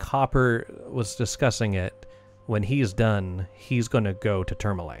the way Copper was discussing it, when he's done, he's going to go to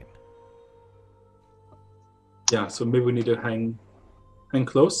Tourmaline. Yeah, so maybe we need to hang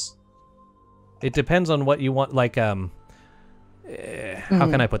close. It depends on what you want. How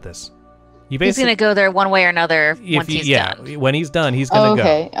can I put this? He's going to go there one way or another once he's done. Yeah, when he's done, he's going to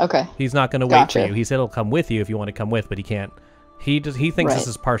go. Okay. He's not going to wait for you. He said he'll come with you if you want to come with, but he can't. He thinks this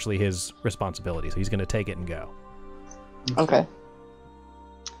is partially his responsibility, so he's going to take it and go. Okay.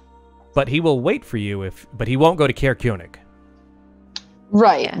 But he will wait for you but he won't go to Caer Koenig.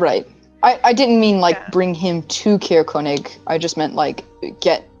 Right. I didn't mean bring him to Caer Koenig. I just meant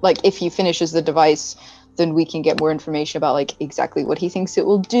if he finishes the device, then we can get more information about exactly what he thinks it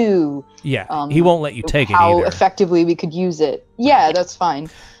will do. Yeah. He won't let you take it either. How effectively we could use it. Yeah, that's fine.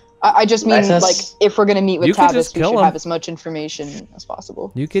 I just mean, Nice. like, if we're gonna meet with You could just Tavis, we kill should him. have as much information as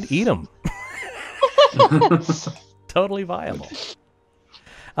possible. You could eat them. Totally viable.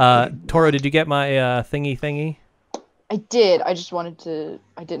 Toro, did you get my thingy? I did. I just wanted to.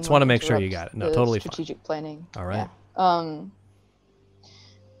 I didn't. Just want to wanna make sure you interrupt got it. No, the totally fine. strategic planning. All right. Yeah.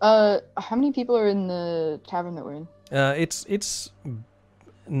 How many people are in the tavern that we're in? It's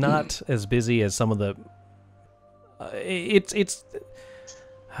not as busy as some of the. It's.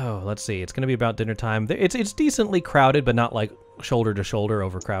 Oh, let's see. It's going to be about dinner time. It's decently crowded, but not like shoulder to shoulder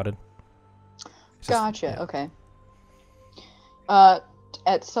overcrowded. It's just- Gotcha. yeah. Okay.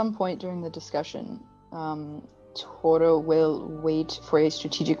 At some point during the discussion, Toro will wait for a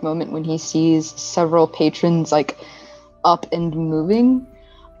strategic moment when he sees several patrons like up and moving,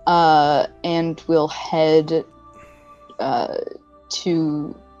 and will head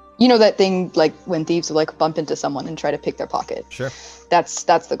to, you know, that thing like when thieves will like bump into someone and try to pick their pocket. Sure. That's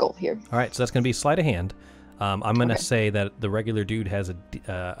the goal here. All right, so that's going to be sleight of hand. I'm going to Okay. say that the regular dude has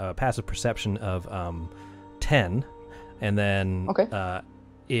a passive perception of 10, and then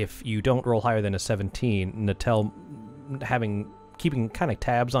if you don't roll higher than a 17, Natel, keeping kind of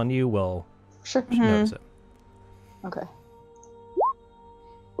tabs on you, will notice it. Okay.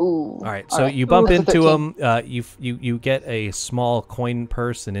 Ooh. All right, so you bump into him. You get a small coin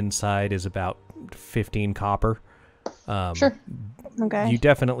purse, and inside is about 15 copper. Sure. Okay. You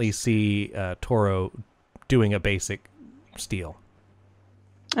definitely see Toro doing a basic steal.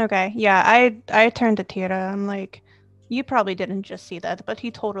 Okay. Yeah, I turned to Tira. I'm like, you probably didn't just see that, but he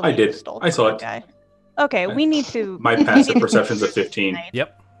totally I did. stole I saw that it. guy. Okay, we need to. My we passive need to perception's take a care of this 15. tonight.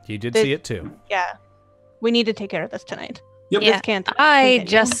 Yep, you did This- see it too. Yeah, we need to take care of this tonight. Yep. Yeah, This can't I continue.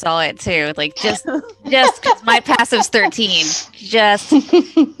 just saw it too. Like just because my passive's 13. Just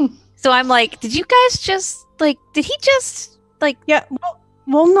so I'm like, did you guys just like? Did he just like? Yeah,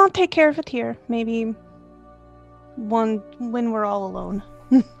 we'll not take care of it here. Maybe when we're all alone.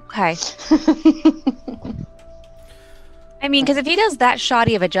 Okay. I mean, because if he does that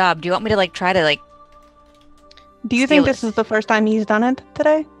shoddy of a job, do you want me to like try to like? Do you steal think this is the first time he's done it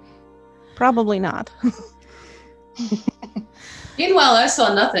today? Probably not. Meanwhile, I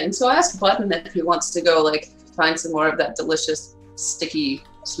saw nothing, so I asked Button if he wants to go like find some more of that delicious, sticky,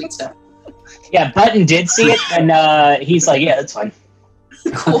 sweet stuff. Yeah, Button did see it, and he's like, "Yeah, that's fine."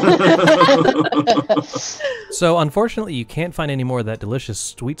 So unfortunately, you can't find any more of that delicious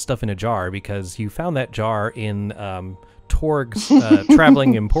sweet stuff in a jar because you found that jar in Torg's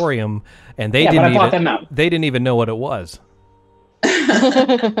traveling emporium, and they Yeah, but I bought didn't them out. they didn't even know what it was.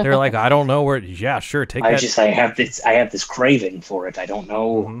 They're like, I don't know where. Yeah, sure, take I that. just I have this craving for it. I don't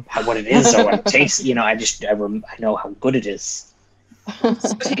know what it is or what it tastes. You know, I know how good it is.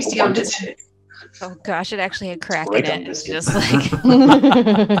 So tasty on this. Oh gosh, it actually had crack Great in on it. It's biscuits. just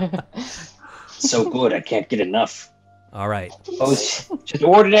like So good, I can't get enough. All right. Oh, it's just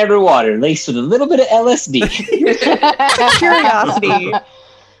ordinary water laced with a little bit of LSD. Curiosity.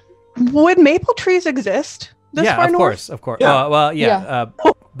 Would maple trees exist? This Yeah, far of north? course. Yeah. Well, yeah.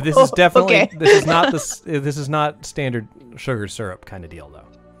 This is definitely okay. this is not this is not standard sugar syrup kind of deal though.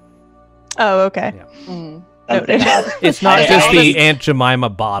 Oh, okay. Yeah. Noted. It's not I- just I- the Aunt Jemima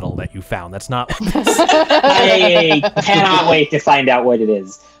bottle that you found. That's not. I cannot wait to find out what it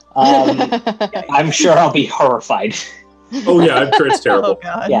is. I'm sure I'll be horrified. Oh yeah, I'm sure it's Oh terrible.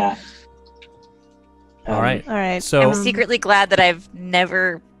 god. Yeah. All right. All right. So I'm secretly glad that I've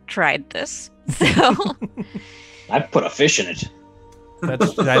never tried this. So I put a fish in it.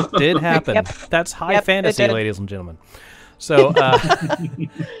 that did happen. Yep. That's high Yep, it fantasy, did. ladies and gentlemen. So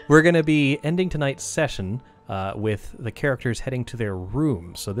we're going to be ending tonight's session with the characters heading to their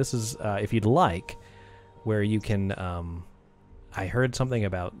rooms. So this is, if you'd like, where you can. I heard something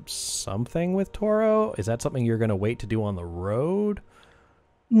about something with Toro. Is that something you're going to wait to do on the road?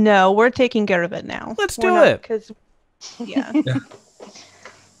 No, we're taking care of it now. Let's We're do not- it. 'cause- yeah.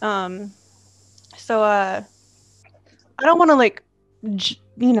 So I don't want to like,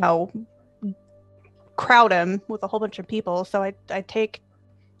 crowd him with a whole bunch of people. So I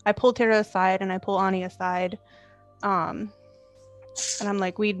pull Tara aside and I pull Ani aside, and I'm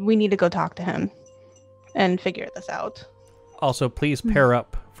like, we need to go talk to him and figure this out. Also, please pair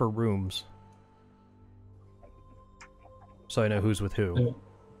up for rooms. So I know who's with who.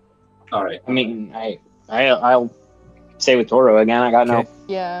 All right. I mean, I'll stay with Toro again. I got Okay.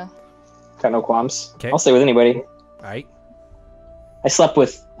 Yeah. no qualms. Okay. I'll stay with anybody. All right. I slept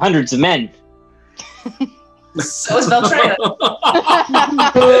with hundreds of men. So is Valtraya.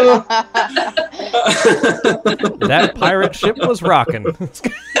 That pirate ship was rocking.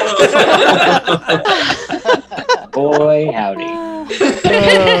 Boy, howdy.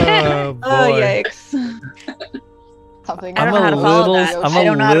 Oh boy. Oh yikes! Something. I don't know how to follow that. I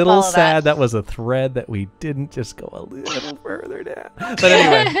don't know how to follow sad that. was a thread that we didn't just go a little further down. But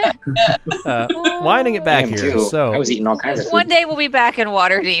anyway, winding it back I am here. too. So I was eating all kinds of food. One day we'll be back in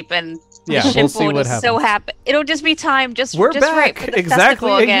Waterdeep, and Yeah, the we'll ship see will what just so happens. happen. It'll just be time, just we're just right back for the exactly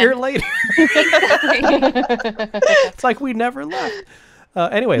festival a again. year later. It's like we never left.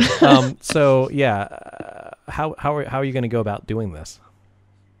 Anyways, so yeah, how are you going to go about doing this?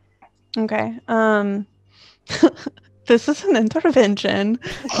 Okay. This is an intervention.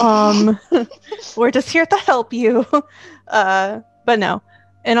 We're just here to help you. But no.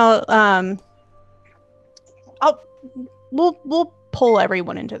 And we'll pull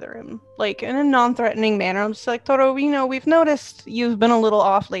everyone into the room, like in a non-threatening manner. I'm just like, Toro, we've noticed you've been a little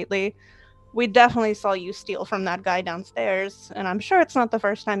off lately. We definitely saw you steal from that guy downstairs, and I'm sure it's not the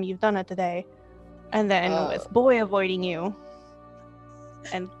first time you've done it today. And then with Boy avoiding you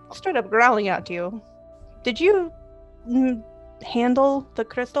and straight up growling at you, did you handle the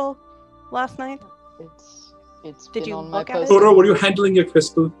crystal last night? It's Did been you on my look at it? Toro, were you handling your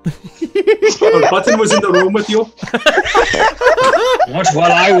crystal? Or Button was in the room with you? What?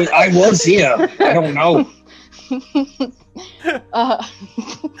 Well, I was here. I don't know.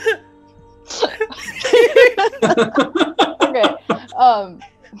 Okay.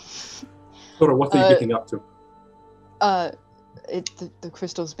 Toro, what are you getting up to? The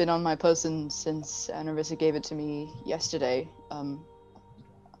crystal's been on my person since Anirissa gave it to me yesterday.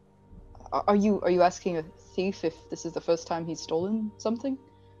 Are you asking a thief if this is the first time he's stolen something?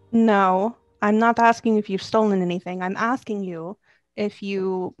 No, I'm not asking if you've stolen anything. I'm asking you if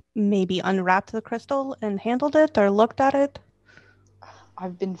you maybe unwrapped the crystal and handled it or looked at it.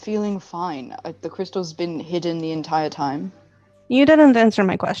 I've been feeling fine. The crystal's been hidden the entire time. You didn't answer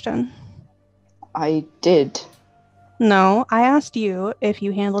my question. I did. No, I asked you if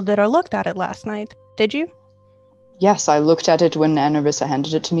you handled it or looked at it last night. Did you? Yes, I looked at it when Anirissa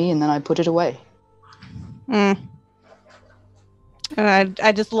handed it to me, and then I put it away. And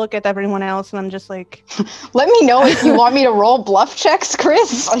I just look at everyone else, and I'm just like... Let me know if you want me to roll bluff checks,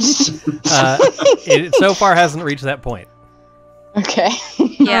 Chris. It so far hasn't reached that point. Okay.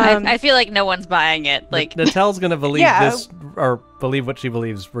 Yeah, I feel like no one's buying it. Like Natelle's gonna believe this or believe what she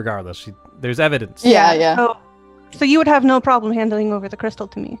believes regardless. There's evidence. Yeah. So you would have no problem handing over the crystal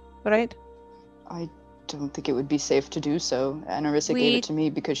to me, right? I don't think it would be safe to do so. Anirissa gave it to me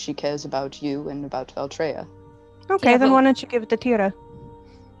because she cares about you and about Valtraya. Okay, then why don't you give it to Tira?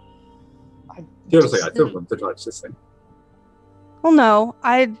 Tira's like, I don't want to touch this thing. Well, no,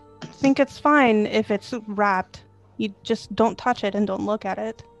 I think it's fine if it's wrapped. You just don't touch it and don't look at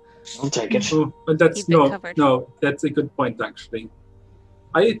it. I'll take it. Oh, and that's that's a good point actually.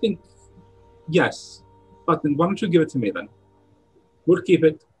 I think yes, but then why don't you give it to me then? We'll keep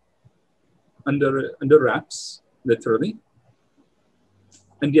it under wraps, literally.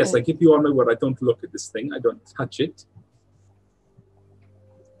 And yes, I give you all my word. I don't look at this thing. I don't touch it.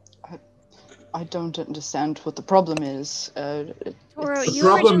 I don't understand what the problem is. Toro,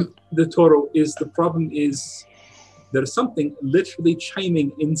 The problem is there's something literally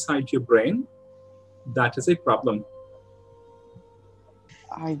chiming inside your brain. That is a problem.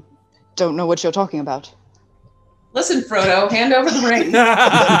 I don't know what you're talking about. Listen, Frodo, hand over the ring.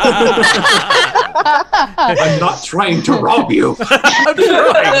 I'm not trying to rob you.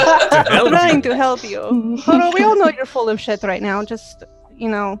 I'm trying to help you. Toro, we all know you're full of shit right now. Just,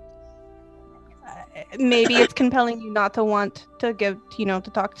 maybe it's compelling you not to want to give, to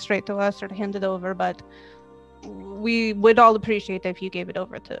talk straight to us or to hand it over, but we would all appreciate it if you gave it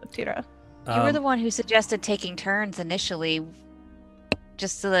over to Tira. You were the one who suggested taking turns initially,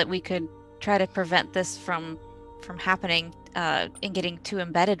 just so that we could try to prevent this from happening and getting too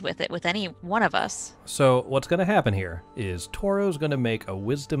embedded with it with any one of us. So what's going to happen here is Toro's going to make a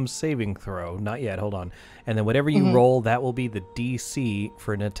wisdom saving throw. Not yet, hold on. And then whatever you roll, that will be the DC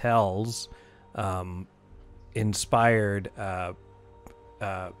for Natelle's inspired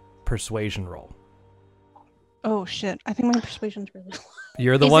persuasion roll. Oh shit! I think my persuasion's really low.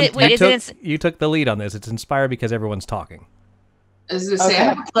 You're the one. You took the lead on this. It's inspired because everyone's talking. I was going to say, I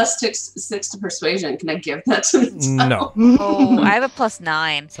have a plus six to persuasion. Can I give that to No. Oh, I have a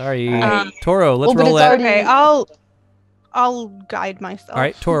 +9. Sorry. Toro, let's roll that. Okay, I'll guide myself. All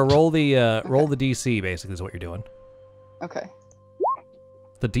right, Toro, roll the DC, basically, is what you're doing. Okay.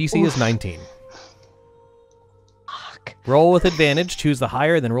 The DC is 19. Fuck. Roll with advantage, choose the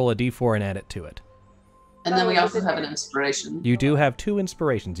higher, then roll a D4 and add it to it. And then we also have an inspiration. You do have 2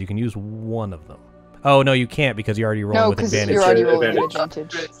 inspirations. You can use one of them. Oh, no, you can't because you already rolled with advantage. You're already rolling with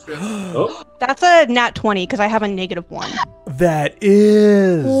advantage. That's a nat 20 because I have a -1. That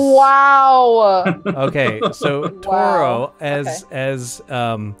is. Wow. Okay, so Toro, Wow. as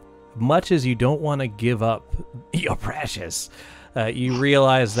much as you don't want to give up your precious, you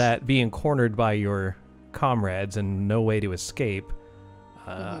realize that being cornered by your comrades and no way to escape,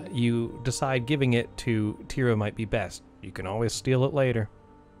 you decide giving it to Tira might be best. You can always steal it later.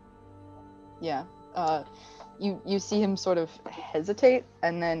 Yeah. You see him sort of hesitate,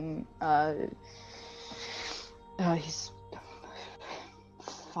 and then he's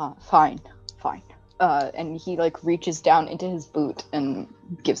fine. And he like reaches down into his boot and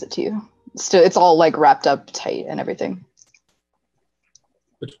gives it to you. It's all like wrapped up tight and everything.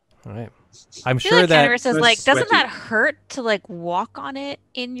 All right. I'm I feel sure like that Anirissa is like, doesn't that hurt to like walk on it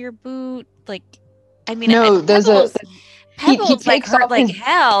in your boot? Like, I mean, No, there's Pebbles like takes hurt off like his-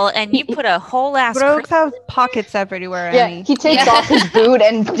 hell, and you put a whole ass. Rogues have pockets everywhere, Yeah, Annie. he takes off his boot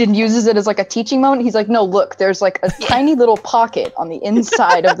and uses it as like a teaching moment. He's like, no, look, there's like a tiny little pocket on the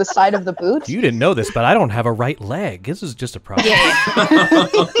inside of the side of the boot. you didn't know this, but I don't have a right leg. This is just a problem. Yeah.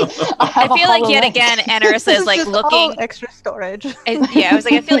 I feel like yet again, Anirissa is like Just all looking. extra storage. Yeah, I was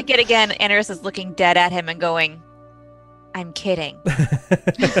like, I feel like yet again, Anirissa is looking dead at him and going, "I'm kidding."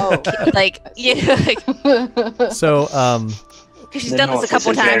 Like, you know, like, So, because she's The done this a North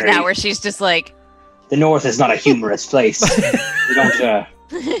couple is a times very- now, where she's just like, The North is not a humorous place. We don't.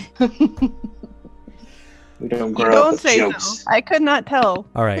 We don't grow up Don't with say jokes. so. I could not tell.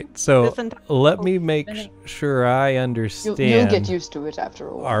 all right. So This entire- let me make sure I You'll understand get used to it after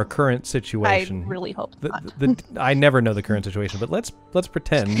a while. our current situation. I really hope The- not. I never know the current situation, but let's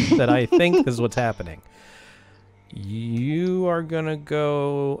pretend that I think this is what's happening. You are gonna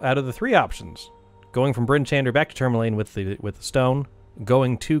go out of the three options: going from Bryn Shander back to Tourmaline with the stone,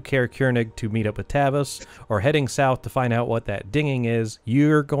 going to Caer Cúrnig to meet up with Tavis, or heading south to find out what that dinging is.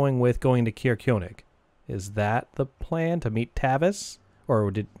 You're going to Caer Cúrnig. Is that the plan, to meet Tavis,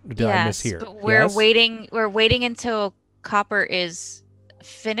 or did I miss here? But we're Yes? waiting. We're waiting until Copper is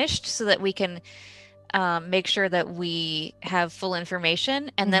finished so that we can make sure that we have full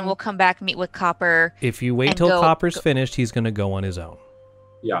information, and then we'll come back, meet with Copper. If you wait and till go- Copper's finished, he's going to go on his own.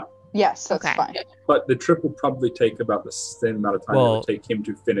 Yeah. Yes, that's fine. But the trip will probably take about the same amount of time it Well- would take him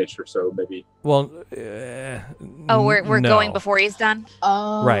to finish or so, maybe. Well, Oh, we're no. going before he's done.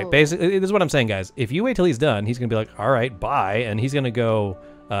 Oh. Right. Basically, this is what I'm saying, guys. If you wait till he's done, he's going to be like, all right, bye. And he's going to go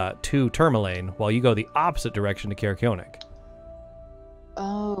to Tourmaline while you go the opposite direction to Caer Cúrnig.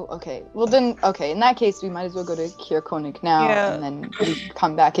 Oh, okay. Well then, okay. In that case, we might as well go to Caer Cúrnig now, Yeah. and then we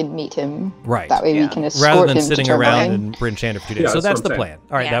come back and meet him. Right. That way we can escort Rather than him sitting to around Tourmaline. in Bryn Shander for 2 days. Yeah, So that's that's what the I'm plan. saying.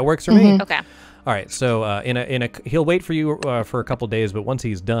 All right, Yeah. that works for me. Okay. All right, so he'll wait for you for a couple days, but once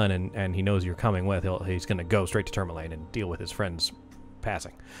he's done and he knows you're coming with, he's going to go straight to Tourmaline and deal with his friends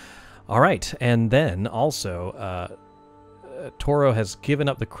passing. All right, and then also Toro has given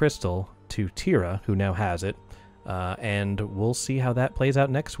up the crystal to Tira, who now has it, and we'll see how that plays out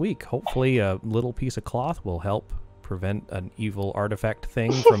next week. Hopefully, a little piece of cloth will help prevent an evil artifact thing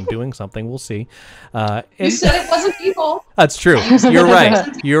from doing something. We'll see. You said it wasn't evil. That's true. You're right.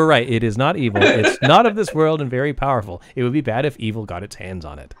 You're right. It is not evil. It's not of this world and very powerful. It would be bad if evil got its hands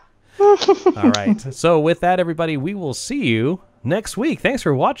on it. All right. So with that, everybody, we will see you next week. Thanks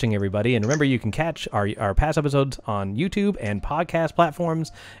for watching, everybody. And remember, you can catch our past episodes on YouTube and podcast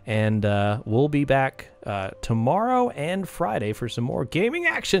platforms. And we'll be back tomorrow and Friday for some more gaming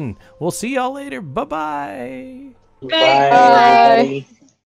action. We'll see y'all later. Bye-bye. Bye, everybody.